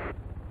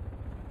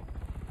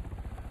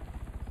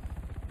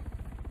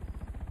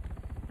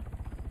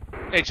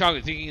 Hey,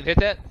 Chonga, think you can hit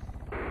that?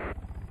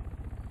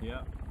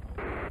 Yeah.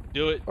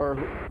 Do it. Or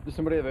does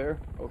somebody have air?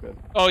 Okay.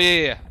 Oh,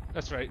 yeah.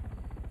 That's right.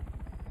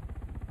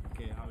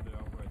 Okay, how do I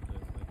operate this?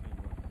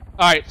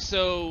 Alright,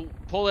 so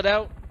pull it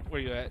out.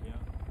 Where you at? Yeah.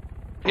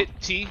 Hit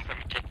T.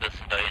 Take the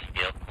civilian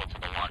vehicle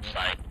to the launch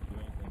site.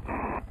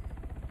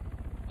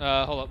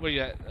 Hold up. Where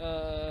you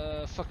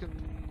at? Fucking.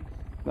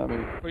 Not me.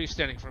 Where are you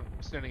standing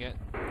at?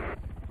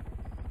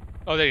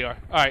 Oh, there you are.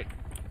 Alright.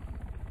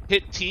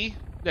 Hit T.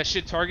 That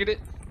should target it.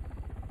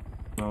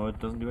 No, it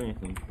doesn't do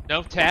anything.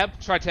 No? Tab?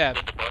 Try tab.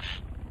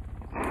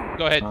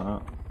 Go ahead.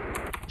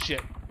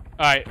 Shit.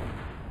 Alright.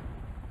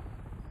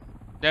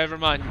 Never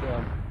mind.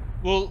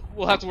 We'll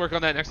have to work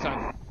on that next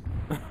time.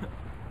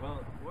 Well,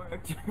 it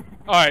worked.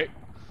 Alright.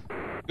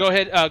 Go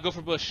ahead, go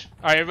for bush.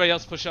 Alright, everybody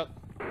else push up.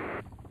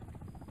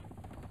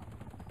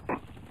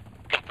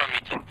 Confirm you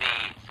took the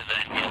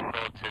civilian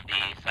vehicle to the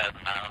side of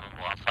the mountain on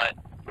the launch site.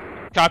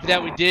 Copy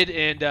that, we did,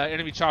 and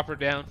enemy chopper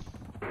down.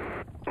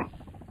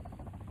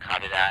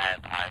 Copy that, I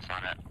have eyes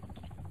on it.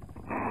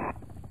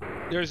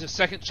 There's a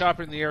second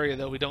chopper in the area,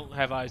 though. We don't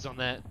have eyes on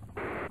that.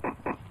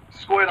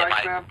 Squid,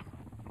 Iceman.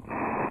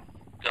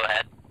 Go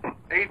ahead.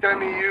 8th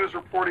MEU is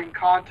reporting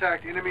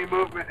contact enemy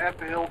movement at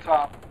the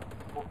hilltop.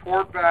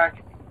 Report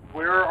back.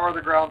 Where are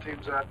the ground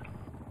teams at?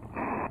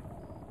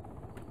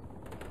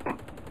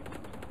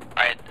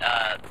 Alright,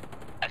 I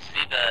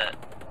see the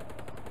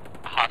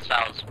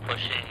hostiles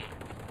pushing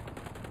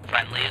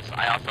friendlies.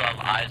 I also have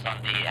eyes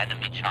on the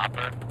enemy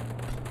chopper.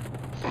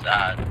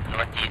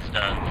 Northeast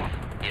of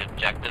the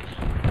objective.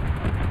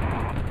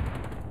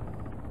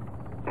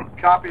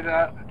 Copy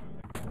that.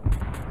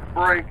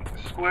 Break.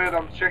 Squid,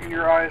 I'm checking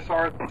your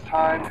ISR at this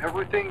time.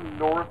 Everything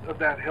north of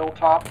that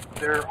hilltop,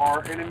 there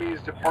are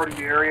enemies departing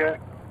the area.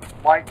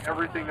 Light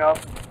everything up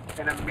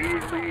and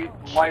immediately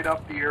light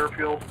up the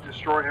airfield,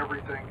 destroy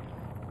everything.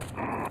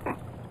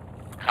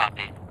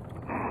 Copy.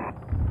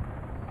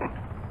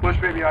 Push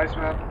baby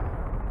Iceman.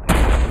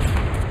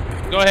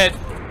 Go ahead.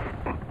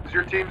 Is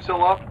your team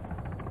still up?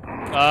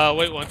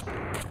 Wait one.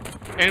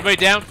 Anybody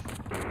down?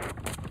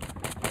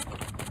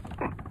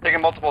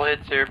 Taking multiple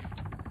hits here.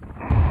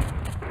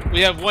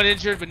 We have one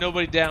injured, but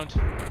nobody downed.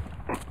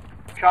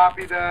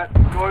 Copy that.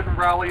 Go ahead and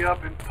rally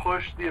up and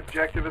push the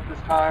objective at this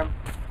time.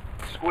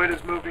 Squid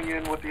is moving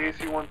in with the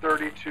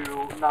AC-130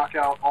 to knock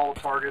out all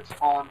targets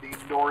on the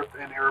north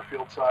and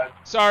airfield side.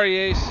 Sorry,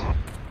 Ace.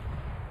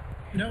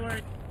 No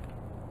worries.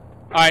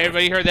 Alright,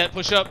 everybody heard that?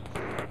 Push up.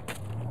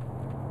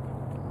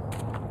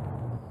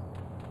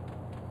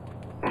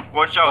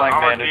 Watch out,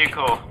 armored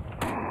vehicle.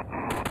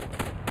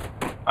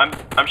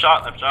 I'm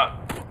shot.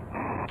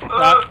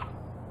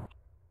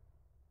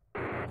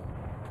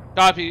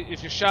 Copy.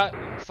 If you're shot,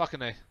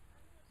 fucking A.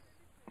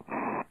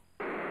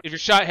 If you're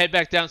shot, head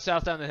back down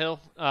south down the hill.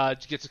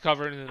 Get to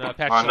cover and then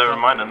patch yourself never up.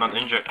 mind, I'm not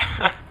injured.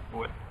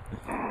 What?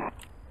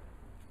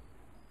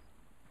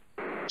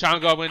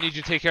 Chongo, I'm gonna need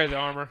you to take care of the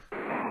armor.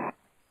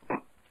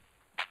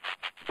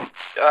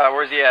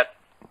 Where's he at?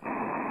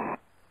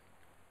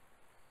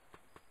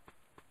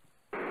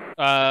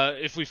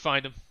 If we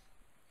find him.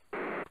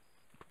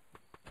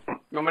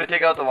 You want me to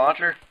take out the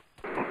launcher?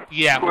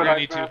 Yeah, we're gonna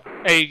need to.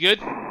 Hey, you good?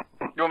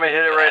 You want me to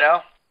hit it right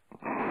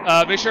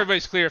now? Make sure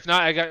everybody's clear. If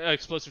not, I got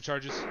explosive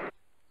charges.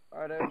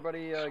 Alright,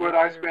 everybody. Squid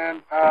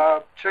Iceman,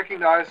 checking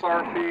the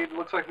ISR feed.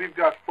 Looks like we've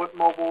got foot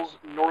mobiles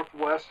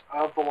northwest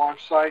of the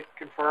launch site.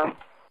 Confirm.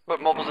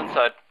 Foot mobiles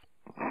inside.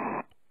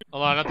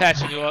 Hold on, I'm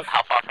patching you up.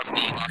 How far from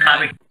the launch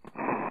site?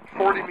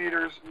 40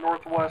 meters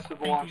northwest of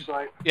the launch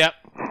site. Yep.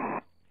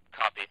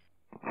 Copy.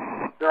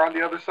 They're on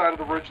the other side of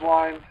the ridge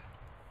line.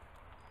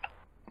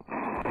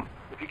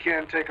 If you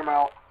can, take them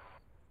out.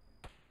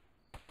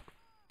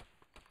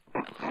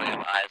 Looks like I have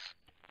eyes.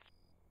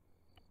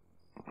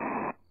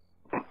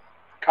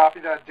 Copy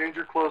that.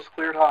 Danger close.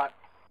 Cleared hot.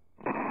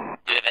 Do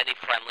you have any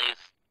friendlies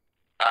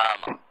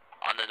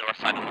on the north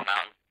side of the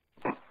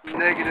mountain?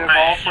 Negative.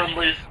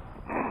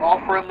 All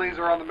friendlies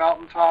are on the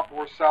mountaintop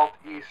or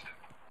southeast.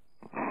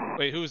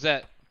 Wait, who's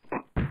that?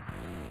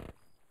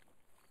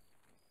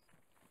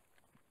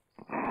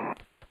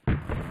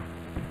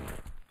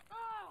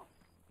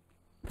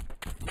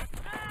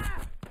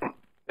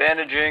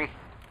 Bandaging.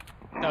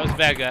 That was a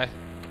bad guy.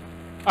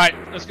 Alright,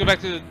 let's go back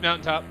to the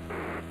mountaintop.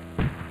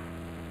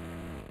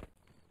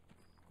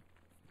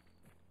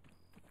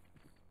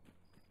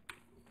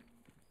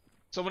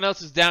 Someone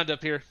else is downed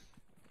up here.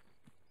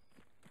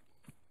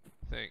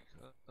 I think.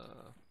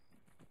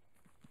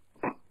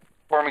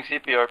 Forming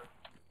CPR.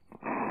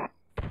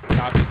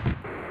 Copy.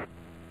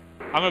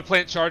 I'm gonna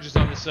plant charges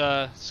on this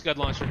scud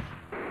launcher.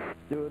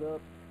 Do it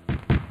up.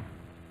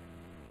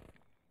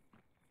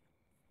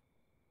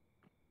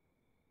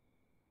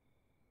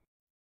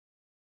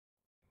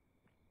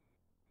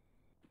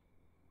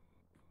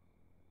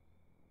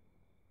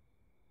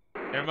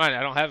 Never mind,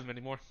 I don't have them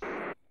anymore.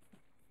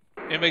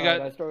 Anybody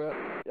got? I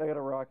got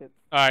a rocket.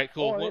 All right,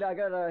 cool. Oh, wait, I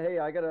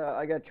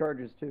got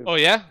charges too. Oh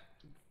yeah?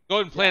 Go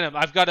ahead and plant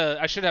them.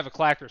 I should have a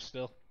clacker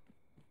still.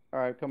 All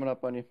right, coming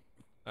up on you.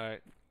 All right,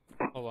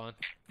 hold on.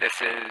 This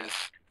is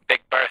Big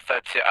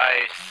Bertha to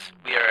ice.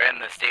 We are in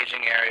the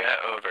staging area.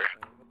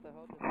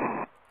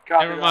 Over.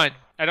 Copy Never that. mind.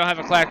 I don't have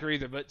a clacker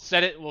either, but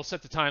set it. We'll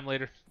set the time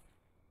later.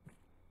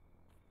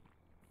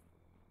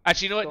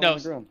 Actually, you know what? Still on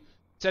the No. ground.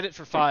 Set it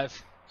for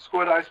 5.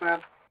 Squid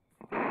Iceman,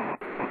 Go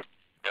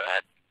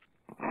ahead.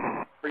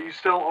 are you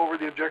still over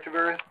the objective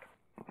area?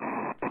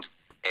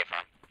 Hey,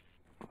 fine.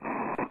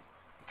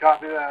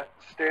 Copy that.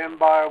 Stand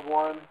by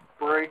 1.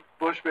 Break.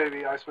 Bush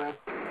baby, Iceman.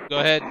 Go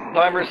ahead.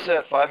 Timer's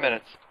set. 5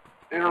 minutes.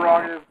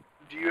 Interrogative.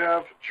 Do you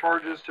have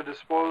charges to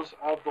dispose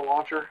of the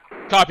launcher?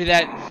 Copy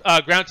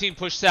that. Ground team,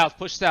 push south.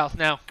 Push south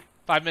now.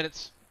 5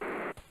 minutes.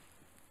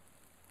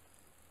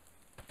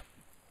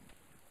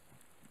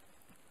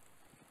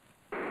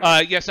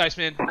 Yes,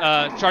 Iceman.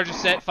 Charges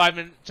set.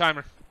 5-minute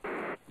timer.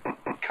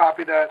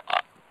 Copy that.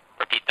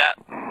 Repeat that.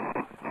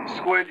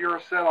 Squid, you're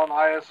set on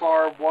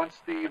ISR. Once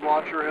the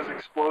launcher has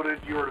exploded,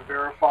 you are to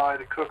verify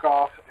the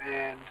cook-off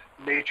and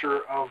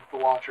nature of the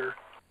launcher.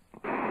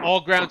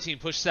 All ground team,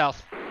 push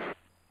south.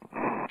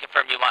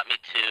 Confirm you want me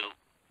to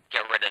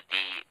get rid of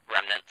the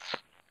remnants.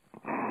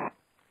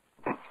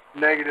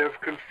 Negative.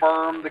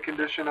 Confirm the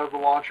condition of the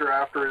launcher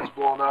after it's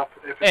blown up.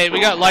 If it's Hey,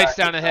 we got lights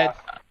down ahead.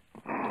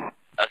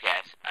 Okay,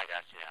 I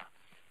got you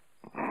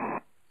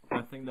now.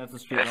 I think that's a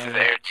street This is line.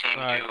 Air Team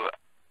Alright. 2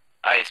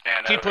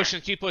 Iceman. Keep over.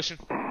 pushing, keep pushing.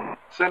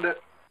 Send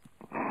it.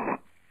 Where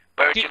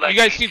would You like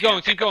guys me keep to going,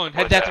 pick keep going. up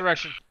Head the that boys at?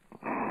 direction.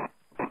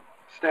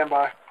 Stand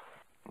by.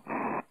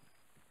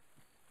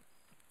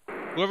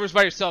 Whoever's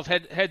by yourself,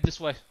 head this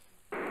way.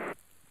 There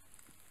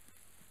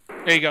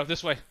you go,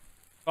 this way.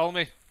 Follow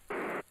me.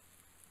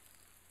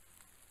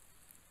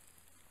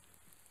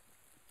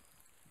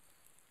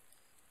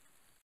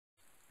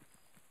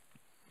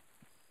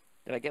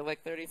 Did I get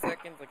like 30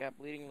 seconds? I got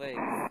bleeding legs.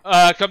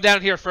 Come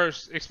down here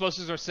first.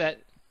 Explosives are set.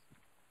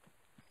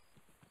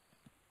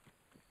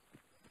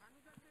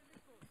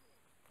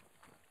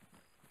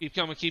 Keep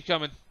coming, keep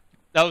coming.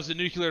 That was the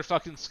nuclear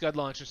fucking scud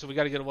launcher, so we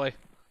gotta get away.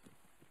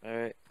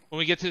 Alright. When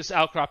we get to this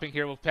outcropping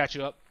here, we'll patch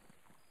you up.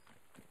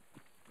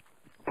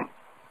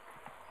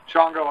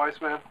 Chongo,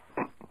 Iceman.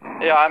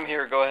 Yeah, I'm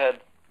here. Go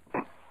ahead.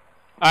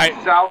 Alright,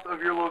 South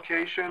of your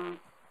location,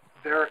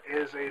 there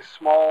is a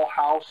small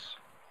house.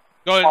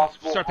 go ahead and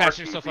Possible start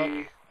patching yourself up.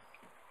 RTB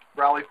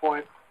rally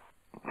point.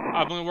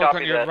 I'm gonna work on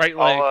Copy your that. right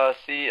leg. I'll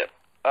see.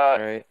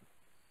 Alright.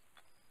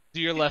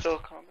 Do your you left. still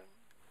coming?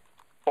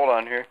 Hold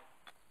on here.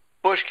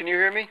 Bush, can you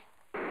hear me?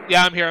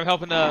 Yeah, I'm here. I'm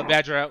helping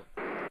Badger out.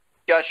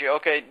 Got you.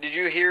 Okay. Did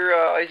you hear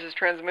ICE's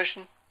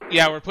transmission?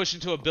 Yeah, we're pushing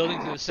to a building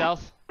to the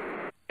south.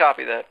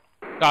 Copy that.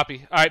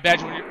 Copy. Alright,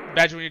 Badger,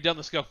 when you're done,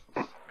 let's go.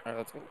 Alright,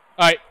 let's go.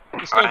 Alright,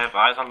 let's go. I have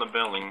eyes on the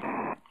building.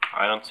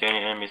 I don't see any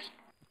enemies.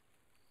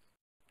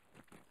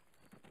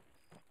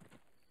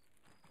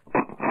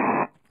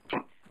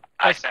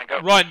 Iceman, go.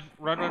 Run.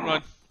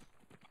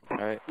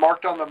 Alright.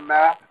 Marked on the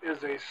map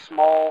is a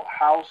small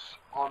house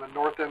on the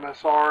north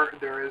MSR.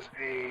 There is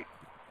a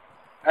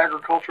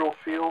agricultural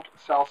field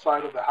south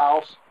side of the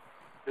house.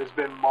 It has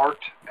been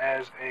marked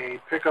as a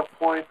pickup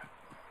point.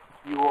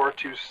 You are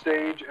to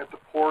stage at the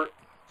port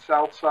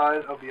south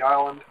side of the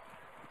island.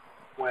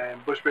 When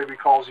Bush Baby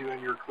calls you in,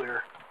 you're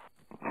clear.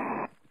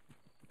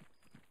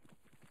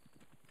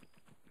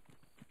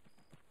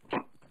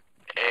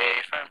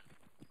 Hey, friend.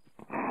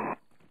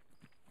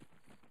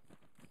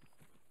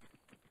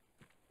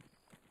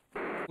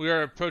 We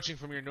are approaching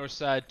from your north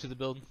side to the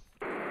building.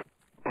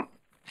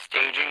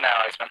 Staging now,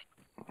 Iceman.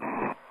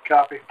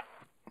 Copy.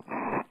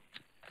 I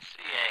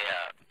see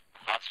a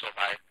hostile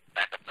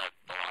back up the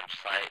launch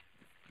site.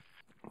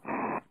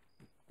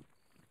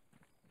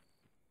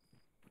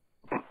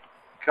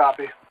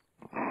 Copy.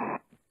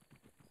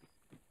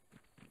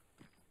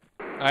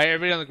 Alright,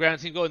 everybody on the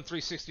ground team, go in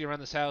 360 around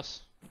this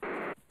house.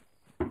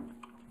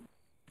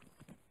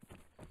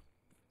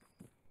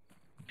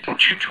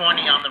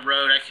 220 on the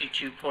road. I see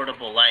 2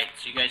 portable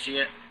lights. You guys see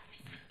it?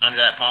 Under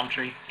that palm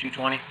tree.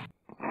 220.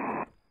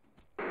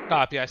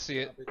 Copy, I see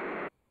it.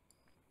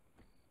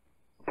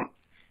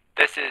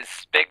 This is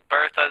Big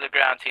Bertha, the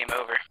ground team,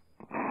 over.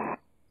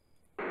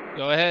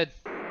 Go ahead.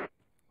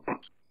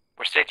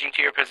 We're staging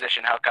to your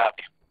position. How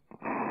copy?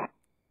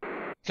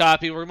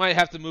 Copy, we might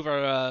have to move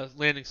our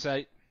landing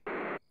site.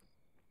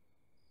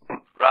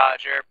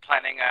 Roger.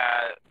 Planning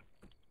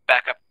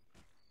Back up.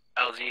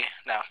 LZ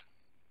now.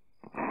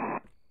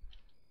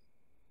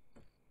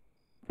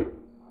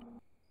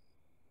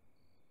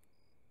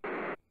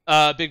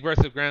 Big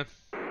Bertha ground.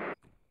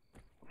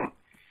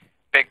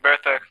 Big Bertha,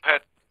 go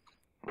ahead.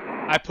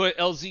 I put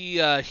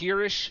LZ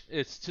here-ish.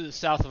 It's to the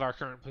south of our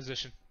current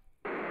position.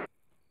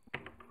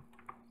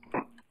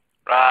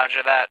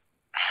 Roger that.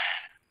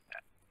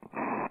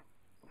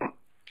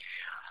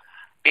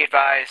 Be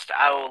advised,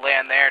 I will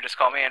land there. Just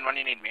call me in when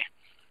you need me.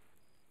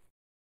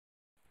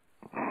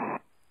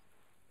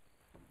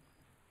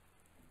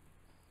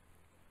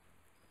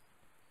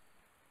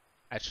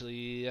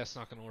 Actually, that's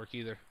not going to work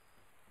either.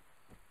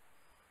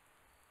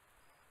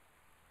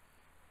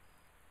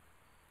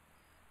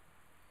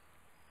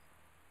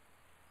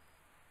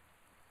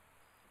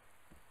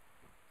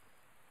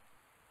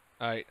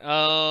 Alright,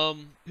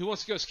 who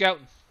wants to go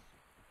scouting?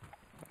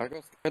 I'll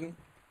go scouting.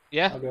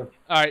 Yeah? I'll go.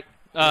 Alright,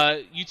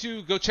 you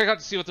two go check out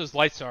to see what those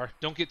lights are.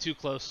 Don't get too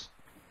close.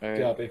 All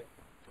right. Copy.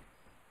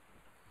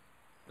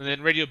 And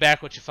then radio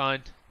back what you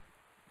find.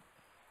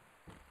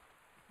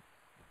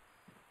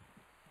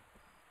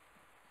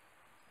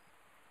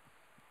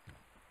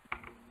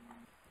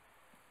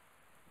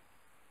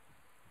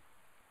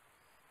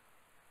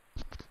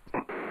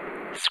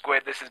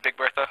 Squid, this is Big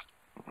Bertha.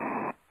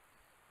 Send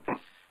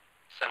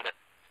it.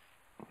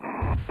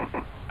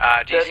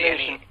 Do you see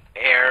any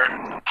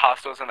air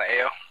hostiles in the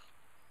AO?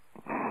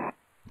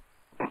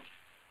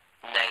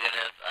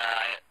 Negative.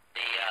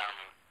 The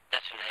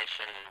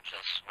detonation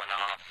just went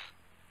off.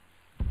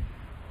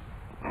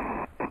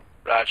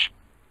 Raj.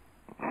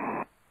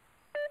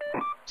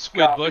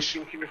 Squid Copy. Bush.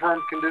 Can you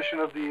confirm condition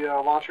of the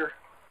launcher?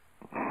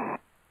 Launcher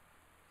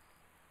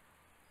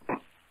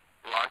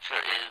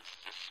is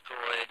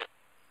destroyed,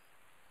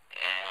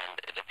 and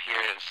it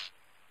appears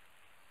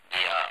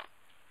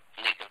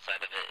the leak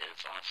inside of it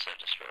is also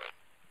destroyed.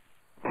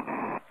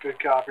 Good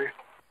copy.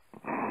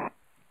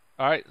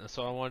 Alright, that's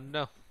all I wanted to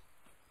know.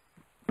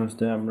 Those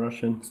damn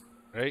Russians.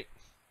 Right?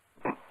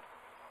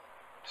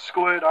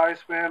 Squid,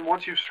 Iceman,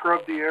 once you've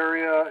scrubbed the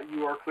area,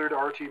 you are clear to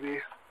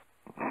RTB.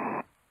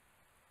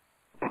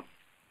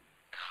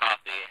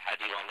 Copy. How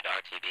do you want me to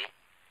RTB?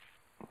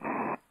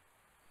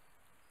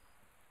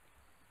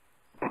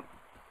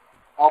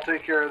 I'll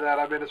take care of that.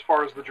 I mean, as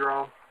far as the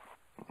drone.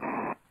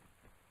 Copy.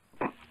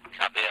 I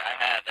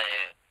have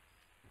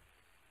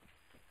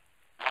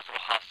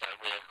multiple hostile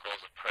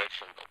vehicles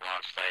approaching the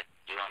launch site.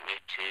 Do you want me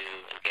to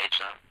engage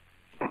them?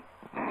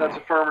 That's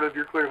affirmative.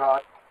 You're cleared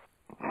hot.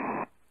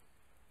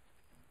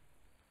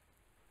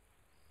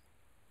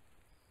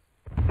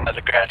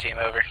 The ground team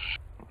over.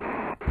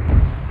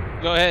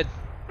 Go ahead.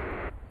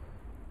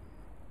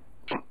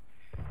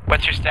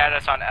 What's your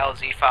status on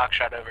LZ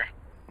Foxtrot over?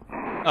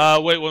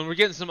 Wait, when we're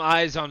getting some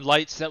eyes on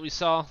lights that we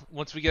saw,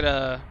 once we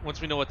know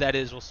what that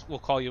is, we'll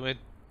call you in.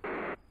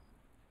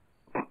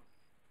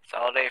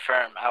 Solid A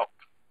firm, out.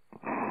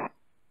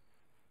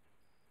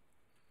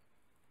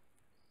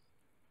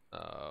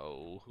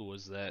 Oh, who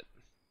was that?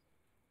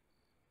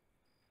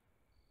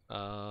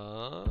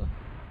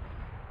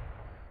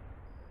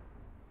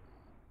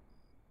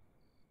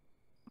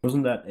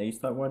 Wasn't that Ace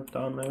that went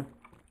down there?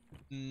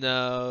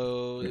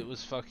 No, it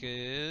was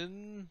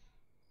fucking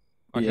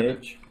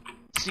CH?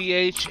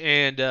 CH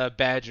and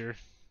Badger.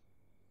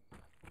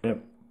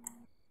 Yep.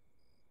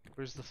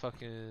 Where's the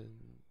fucking...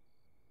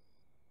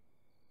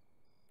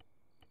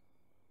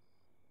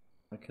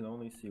 I can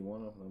only see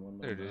one of them on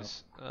the There it map.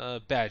 is.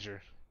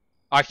 Badger.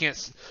 I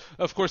can't...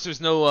 Of course, there's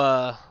no...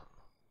 Can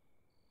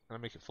I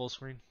make it full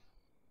screen?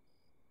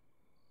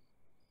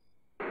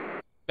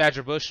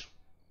 Badger Bush.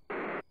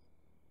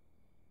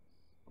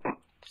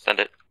 Send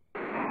it.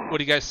 What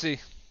do you guys see?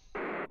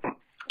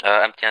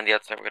 Empty on the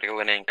outside. We're gonna go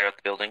in and clear out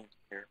the building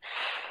here.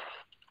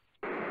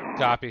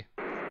 Copy.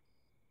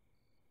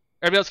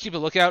 Everybody else keep a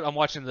lookout. I'm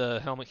watching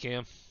the helmet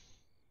cam.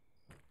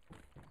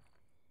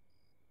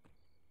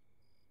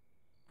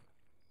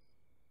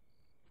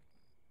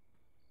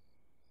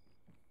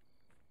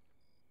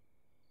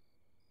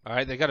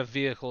 Alright, they got a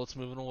vehicle. It's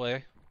moving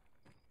away.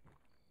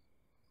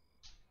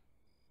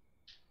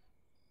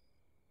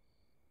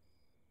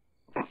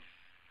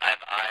 I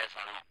have eyes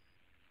on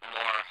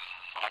more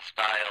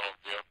hostile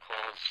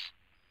vehicles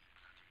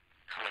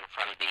coming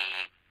from the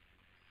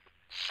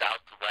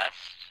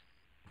southwest.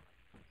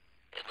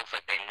 It looks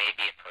like they may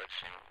be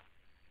approaching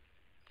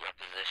your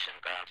position,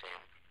 ground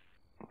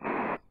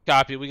team.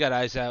 Copy. We got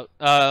eyes out.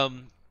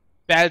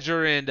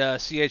 Badger and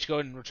CH, go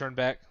ahead and return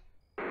back.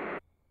 Do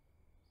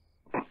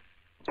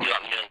you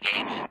want me to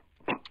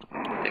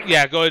engage?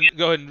 Yeah, go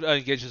ahead and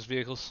engage those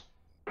vehicles.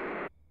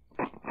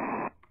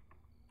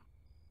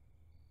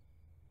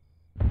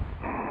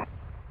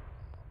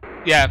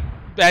 Yeah,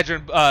 Badger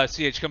and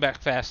CH, come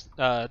back fast.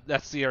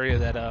 That's the area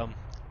that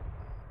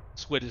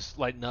Squid is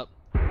lighting up.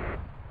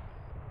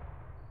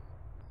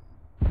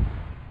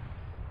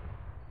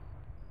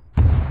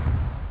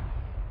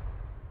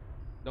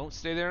 Don't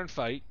stay there and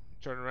fight.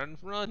 Turn around and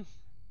run.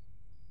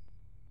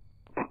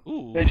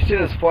 Ooh. Did you see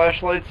those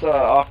flashlights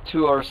off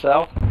to our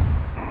south?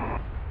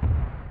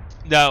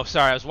 No,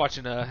 sorry, I was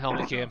watching a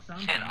helmet cam. An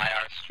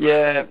IR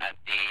Yeah. at the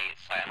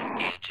silent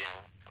gauge and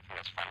confirm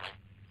it's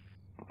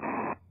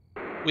friendly.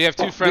 We have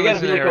 2 We got a friendlies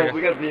in the vehicle. area.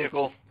 We got a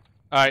vehicle.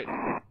 Alright.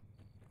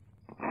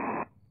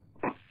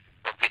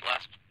 Repeat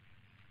last.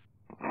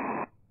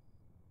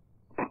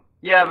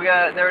 Yeah, we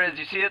got. There it is.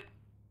 You see it?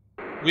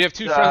 We have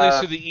 2 friendlies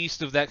to the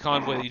east of that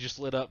convoy that you just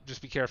lit up.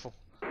 Just be careful.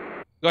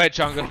 Go ahead,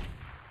 Chonga.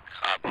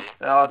 Copy.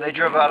 Oh, they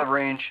drove out of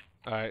range.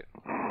 Alright.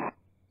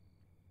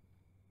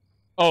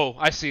 Oh,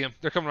 I see them.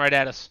 They're coming right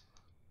at us.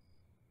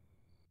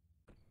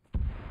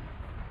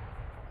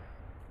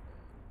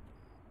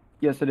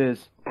 Yes, it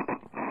is.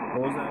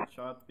 What was that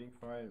shot being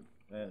fired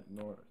at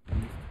north?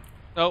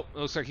 Oh,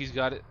 looks like he's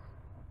got it.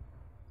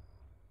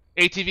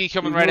 ATV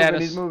coming He's right at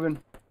moving, us. He's moving.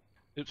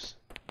 Oops.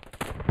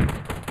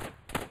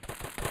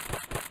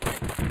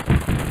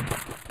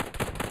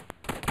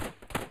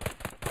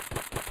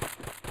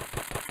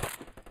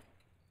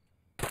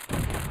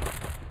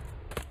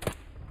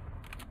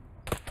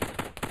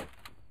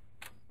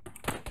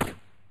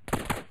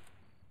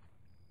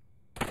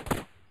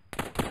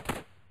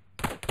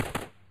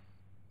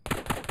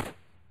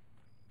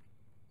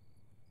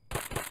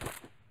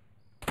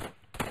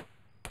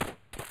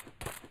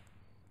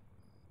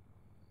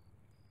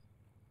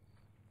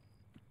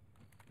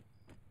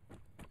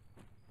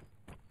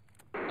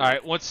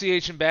 Alright, once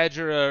CH and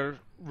Badger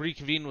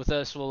reconvene with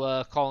us,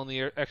 we'll call in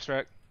the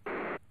extract.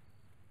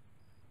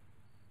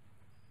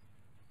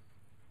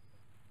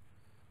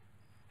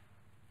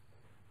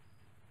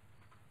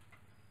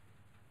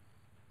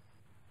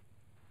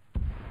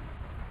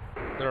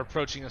 They're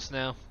approaching us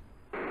now.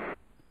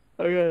 Okay,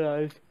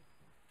 nice.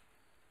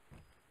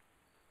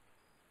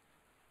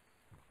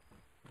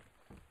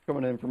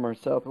 Coming in from our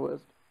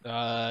southwest.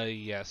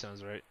 Yeah,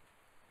 sounds right.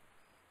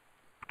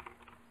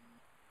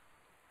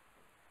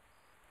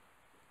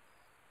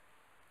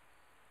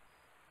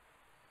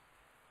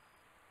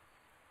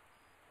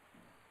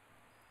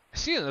 I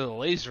see another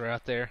laser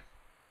out there.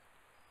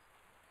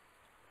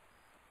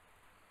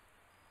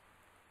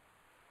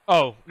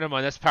 Oh, never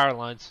mind, that's power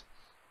lines.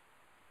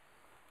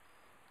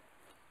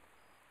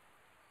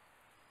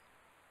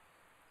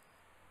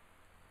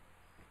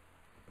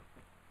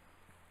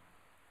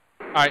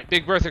 Alright,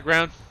 Big Bertha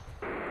ground.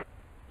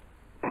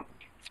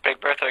 It's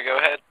Big Bertha, go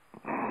ahead.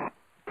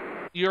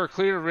 You are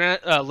clear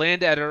to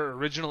land at our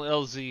original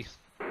LZ.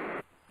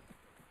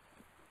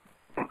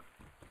 Roger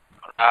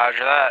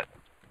that.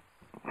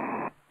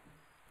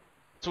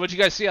 So what'd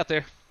you guys see out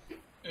there?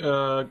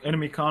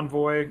 Enemy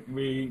convoy.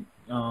 We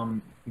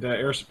the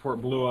air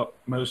support blew up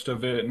most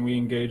of it, and we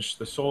engaged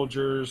the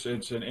soldiers.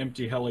 It's an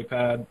empty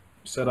helipad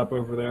set up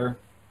over there.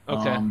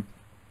 Okay.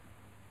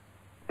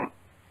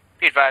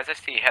 Be advised, I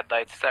see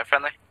headlights. Is that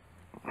friendly?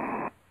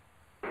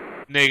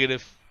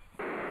 Negative.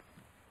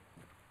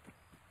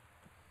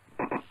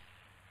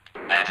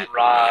 And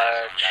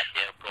Raj.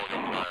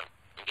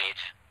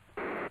 Engage.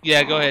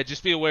 Yeah, go ahead.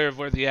 Just be aware of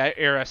where the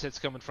air asset's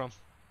coming from.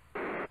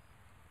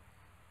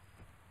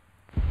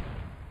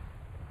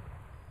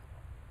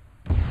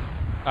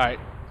 Alright.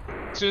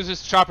 As soon as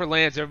this chopper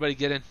lands, everybody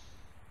get in.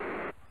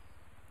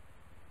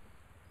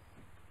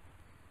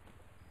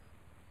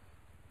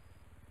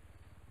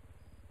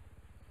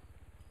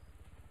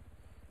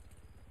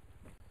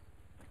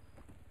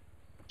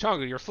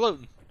 Chonga, you're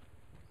floating.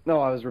 No,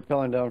 I was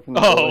rappelling down from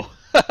the Oh!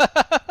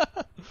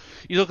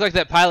 You look like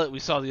that pilot we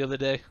saw the other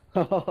day.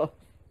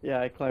 Yeah,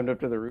 I climbed up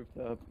to the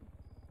rooftop.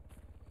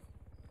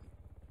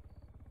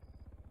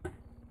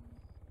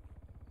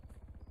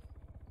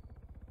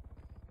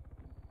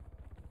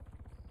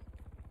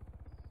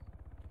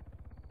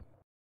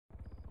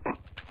 Oh,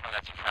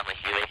 that's a friendly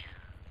Huey.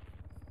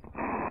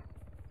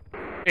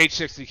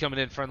 H60 coming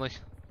in friendly.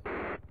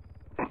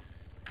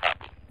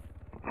 Copy.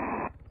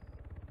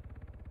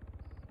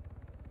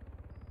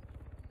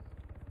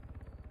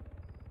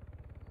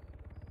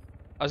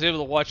 I was able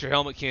to watch your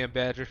helmet cam,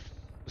 Badger. It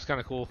was kind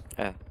of cool.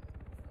 Yeah.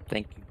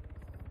 Thank you.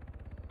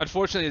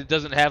 Unfortunately, it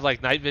doesn't have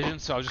like night vision,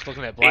 so I was just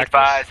looking at Be blackness.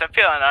 advised, I'm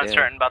feeling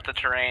uncertain about the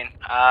terrain.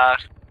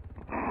 Got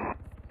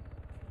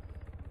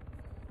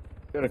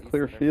a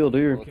clear field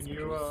here. Can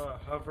you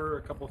hover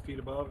a couple feet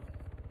above?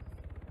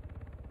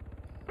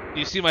 Do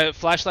you see my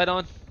flashlight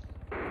on?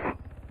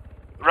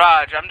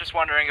 Raj, I'm just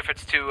wondering if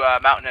it's too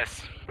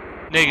mountainous.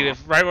 Negative.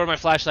 Right where my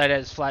flashlight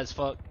is flat as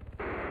fuck.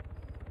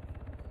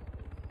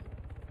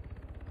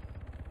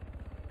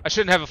 I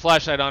shouldn't have a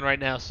flashlight on right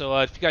now, so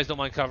if you guys don't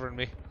mind covering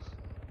me.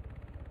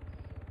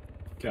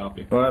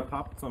 Copy. Well, I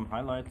popped some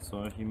highlights,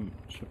 so he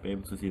should be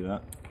able to see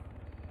that.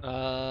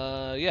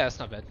 Yeah, that's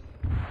not bad.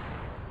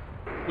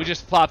 We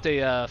just plopped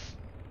a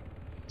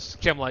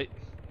chem light.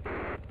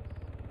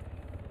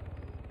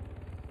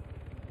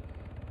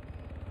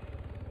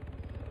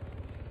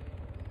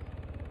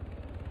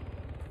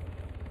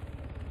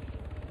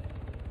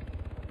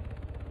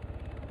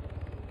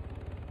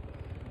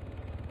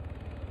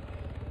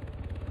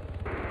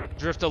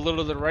 Drift a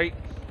little to the right.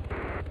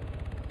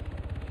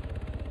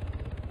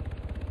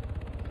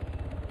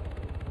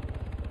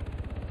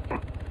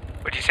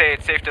 Would you say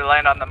it's safe to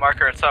land on the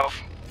marker itself?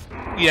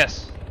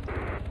 Yes.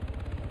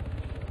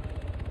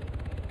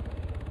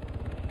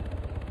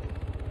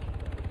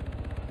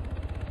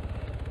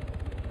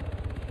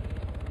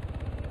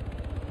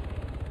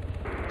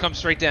 Come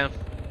straight down.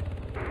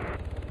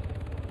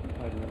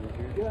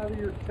 Get out of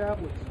your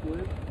tablet,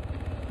 Squid.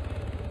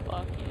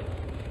 Fuck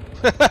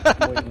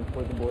you. Waiting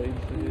for the blades.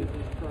 Jesus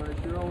Christ,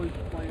 you're always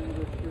playing with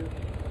this shit.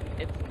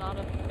 It's not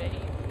a phase,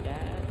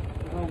 Dad.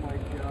 Oh my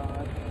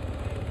god.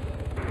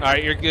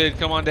 Alright, you're good.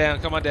 Come on down.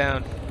 Come on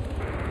down.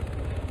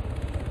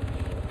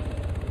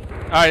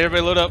 Alright,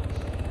 everybody load up.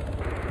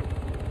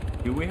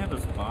 Do we have a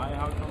spy?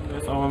 How come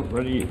there's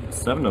already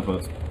 7 of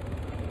us?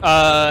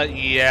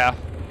 Yeah.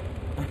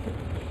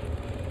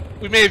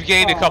 We may have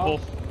gained a couple.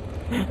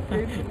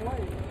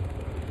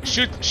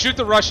 Shoot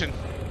the Russian.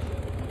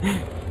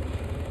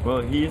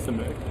 Well, he is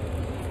American.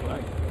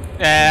 Like,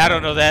 I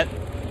don't know that.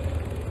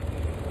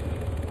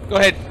 Go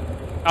ahead.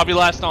 I'll be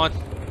last on.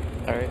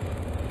 Alright.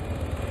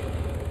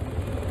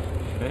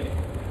 hey.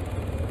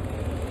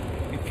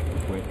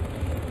 Wait.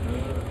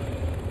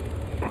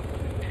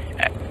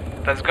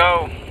 Let's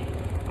go.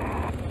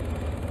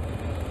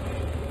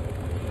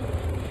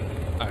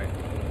 Alright.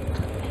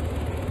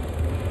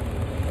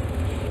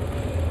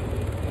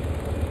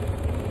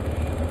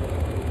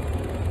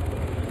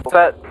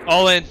 Set.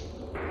 All in.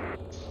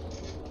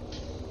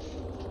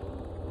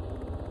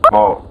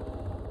 Oh.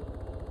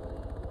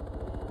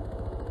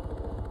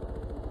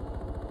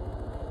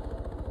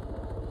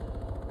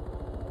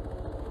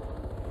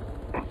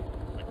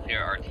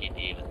 Clear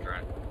RTD with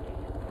drone.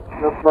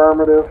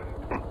 Affirmative.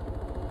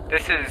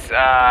 This is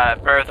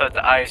Bertha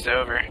to ice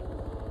over.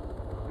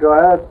 Go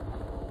ahead.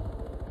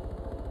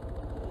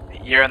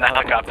 You're in the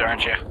helicopter,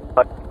 aren't you?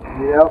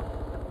 Yep.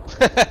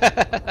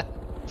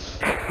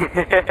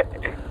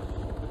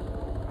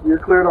 You're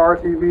clear to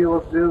RTV,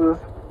 let's do this.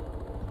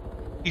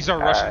 He's our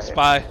Russian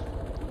spy.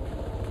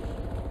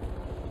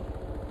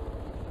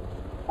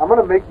 I'm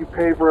gonna make you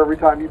pay for every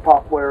time you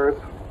pop flares.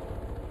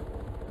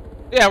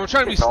 Yeah, we're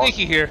trying to be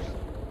sneaky here.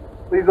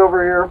 He's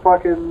over here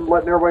fucking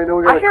letting everybody know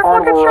we got I a hear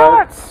carnival fucking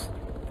ride. shots!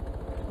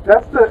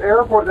 That's the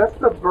airport, that's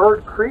the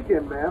bird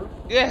creaking, man.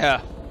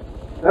 Yeah.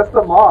 That's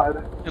the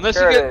mod. Unless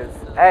Sure you get... it is.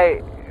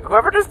 Hey,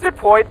 whoever just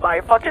deployed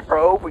my fucking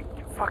probe,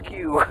 fuck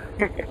you.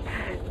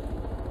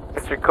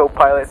 Mr.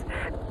 Co-pilots.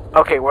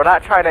 Okay, we're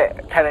not trying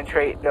to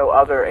penetrate no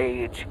other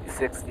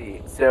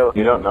AH-60, so...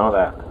 You don't know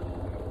that.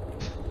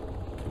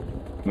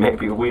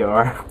 Maybe we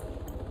are.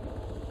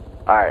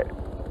 Alright.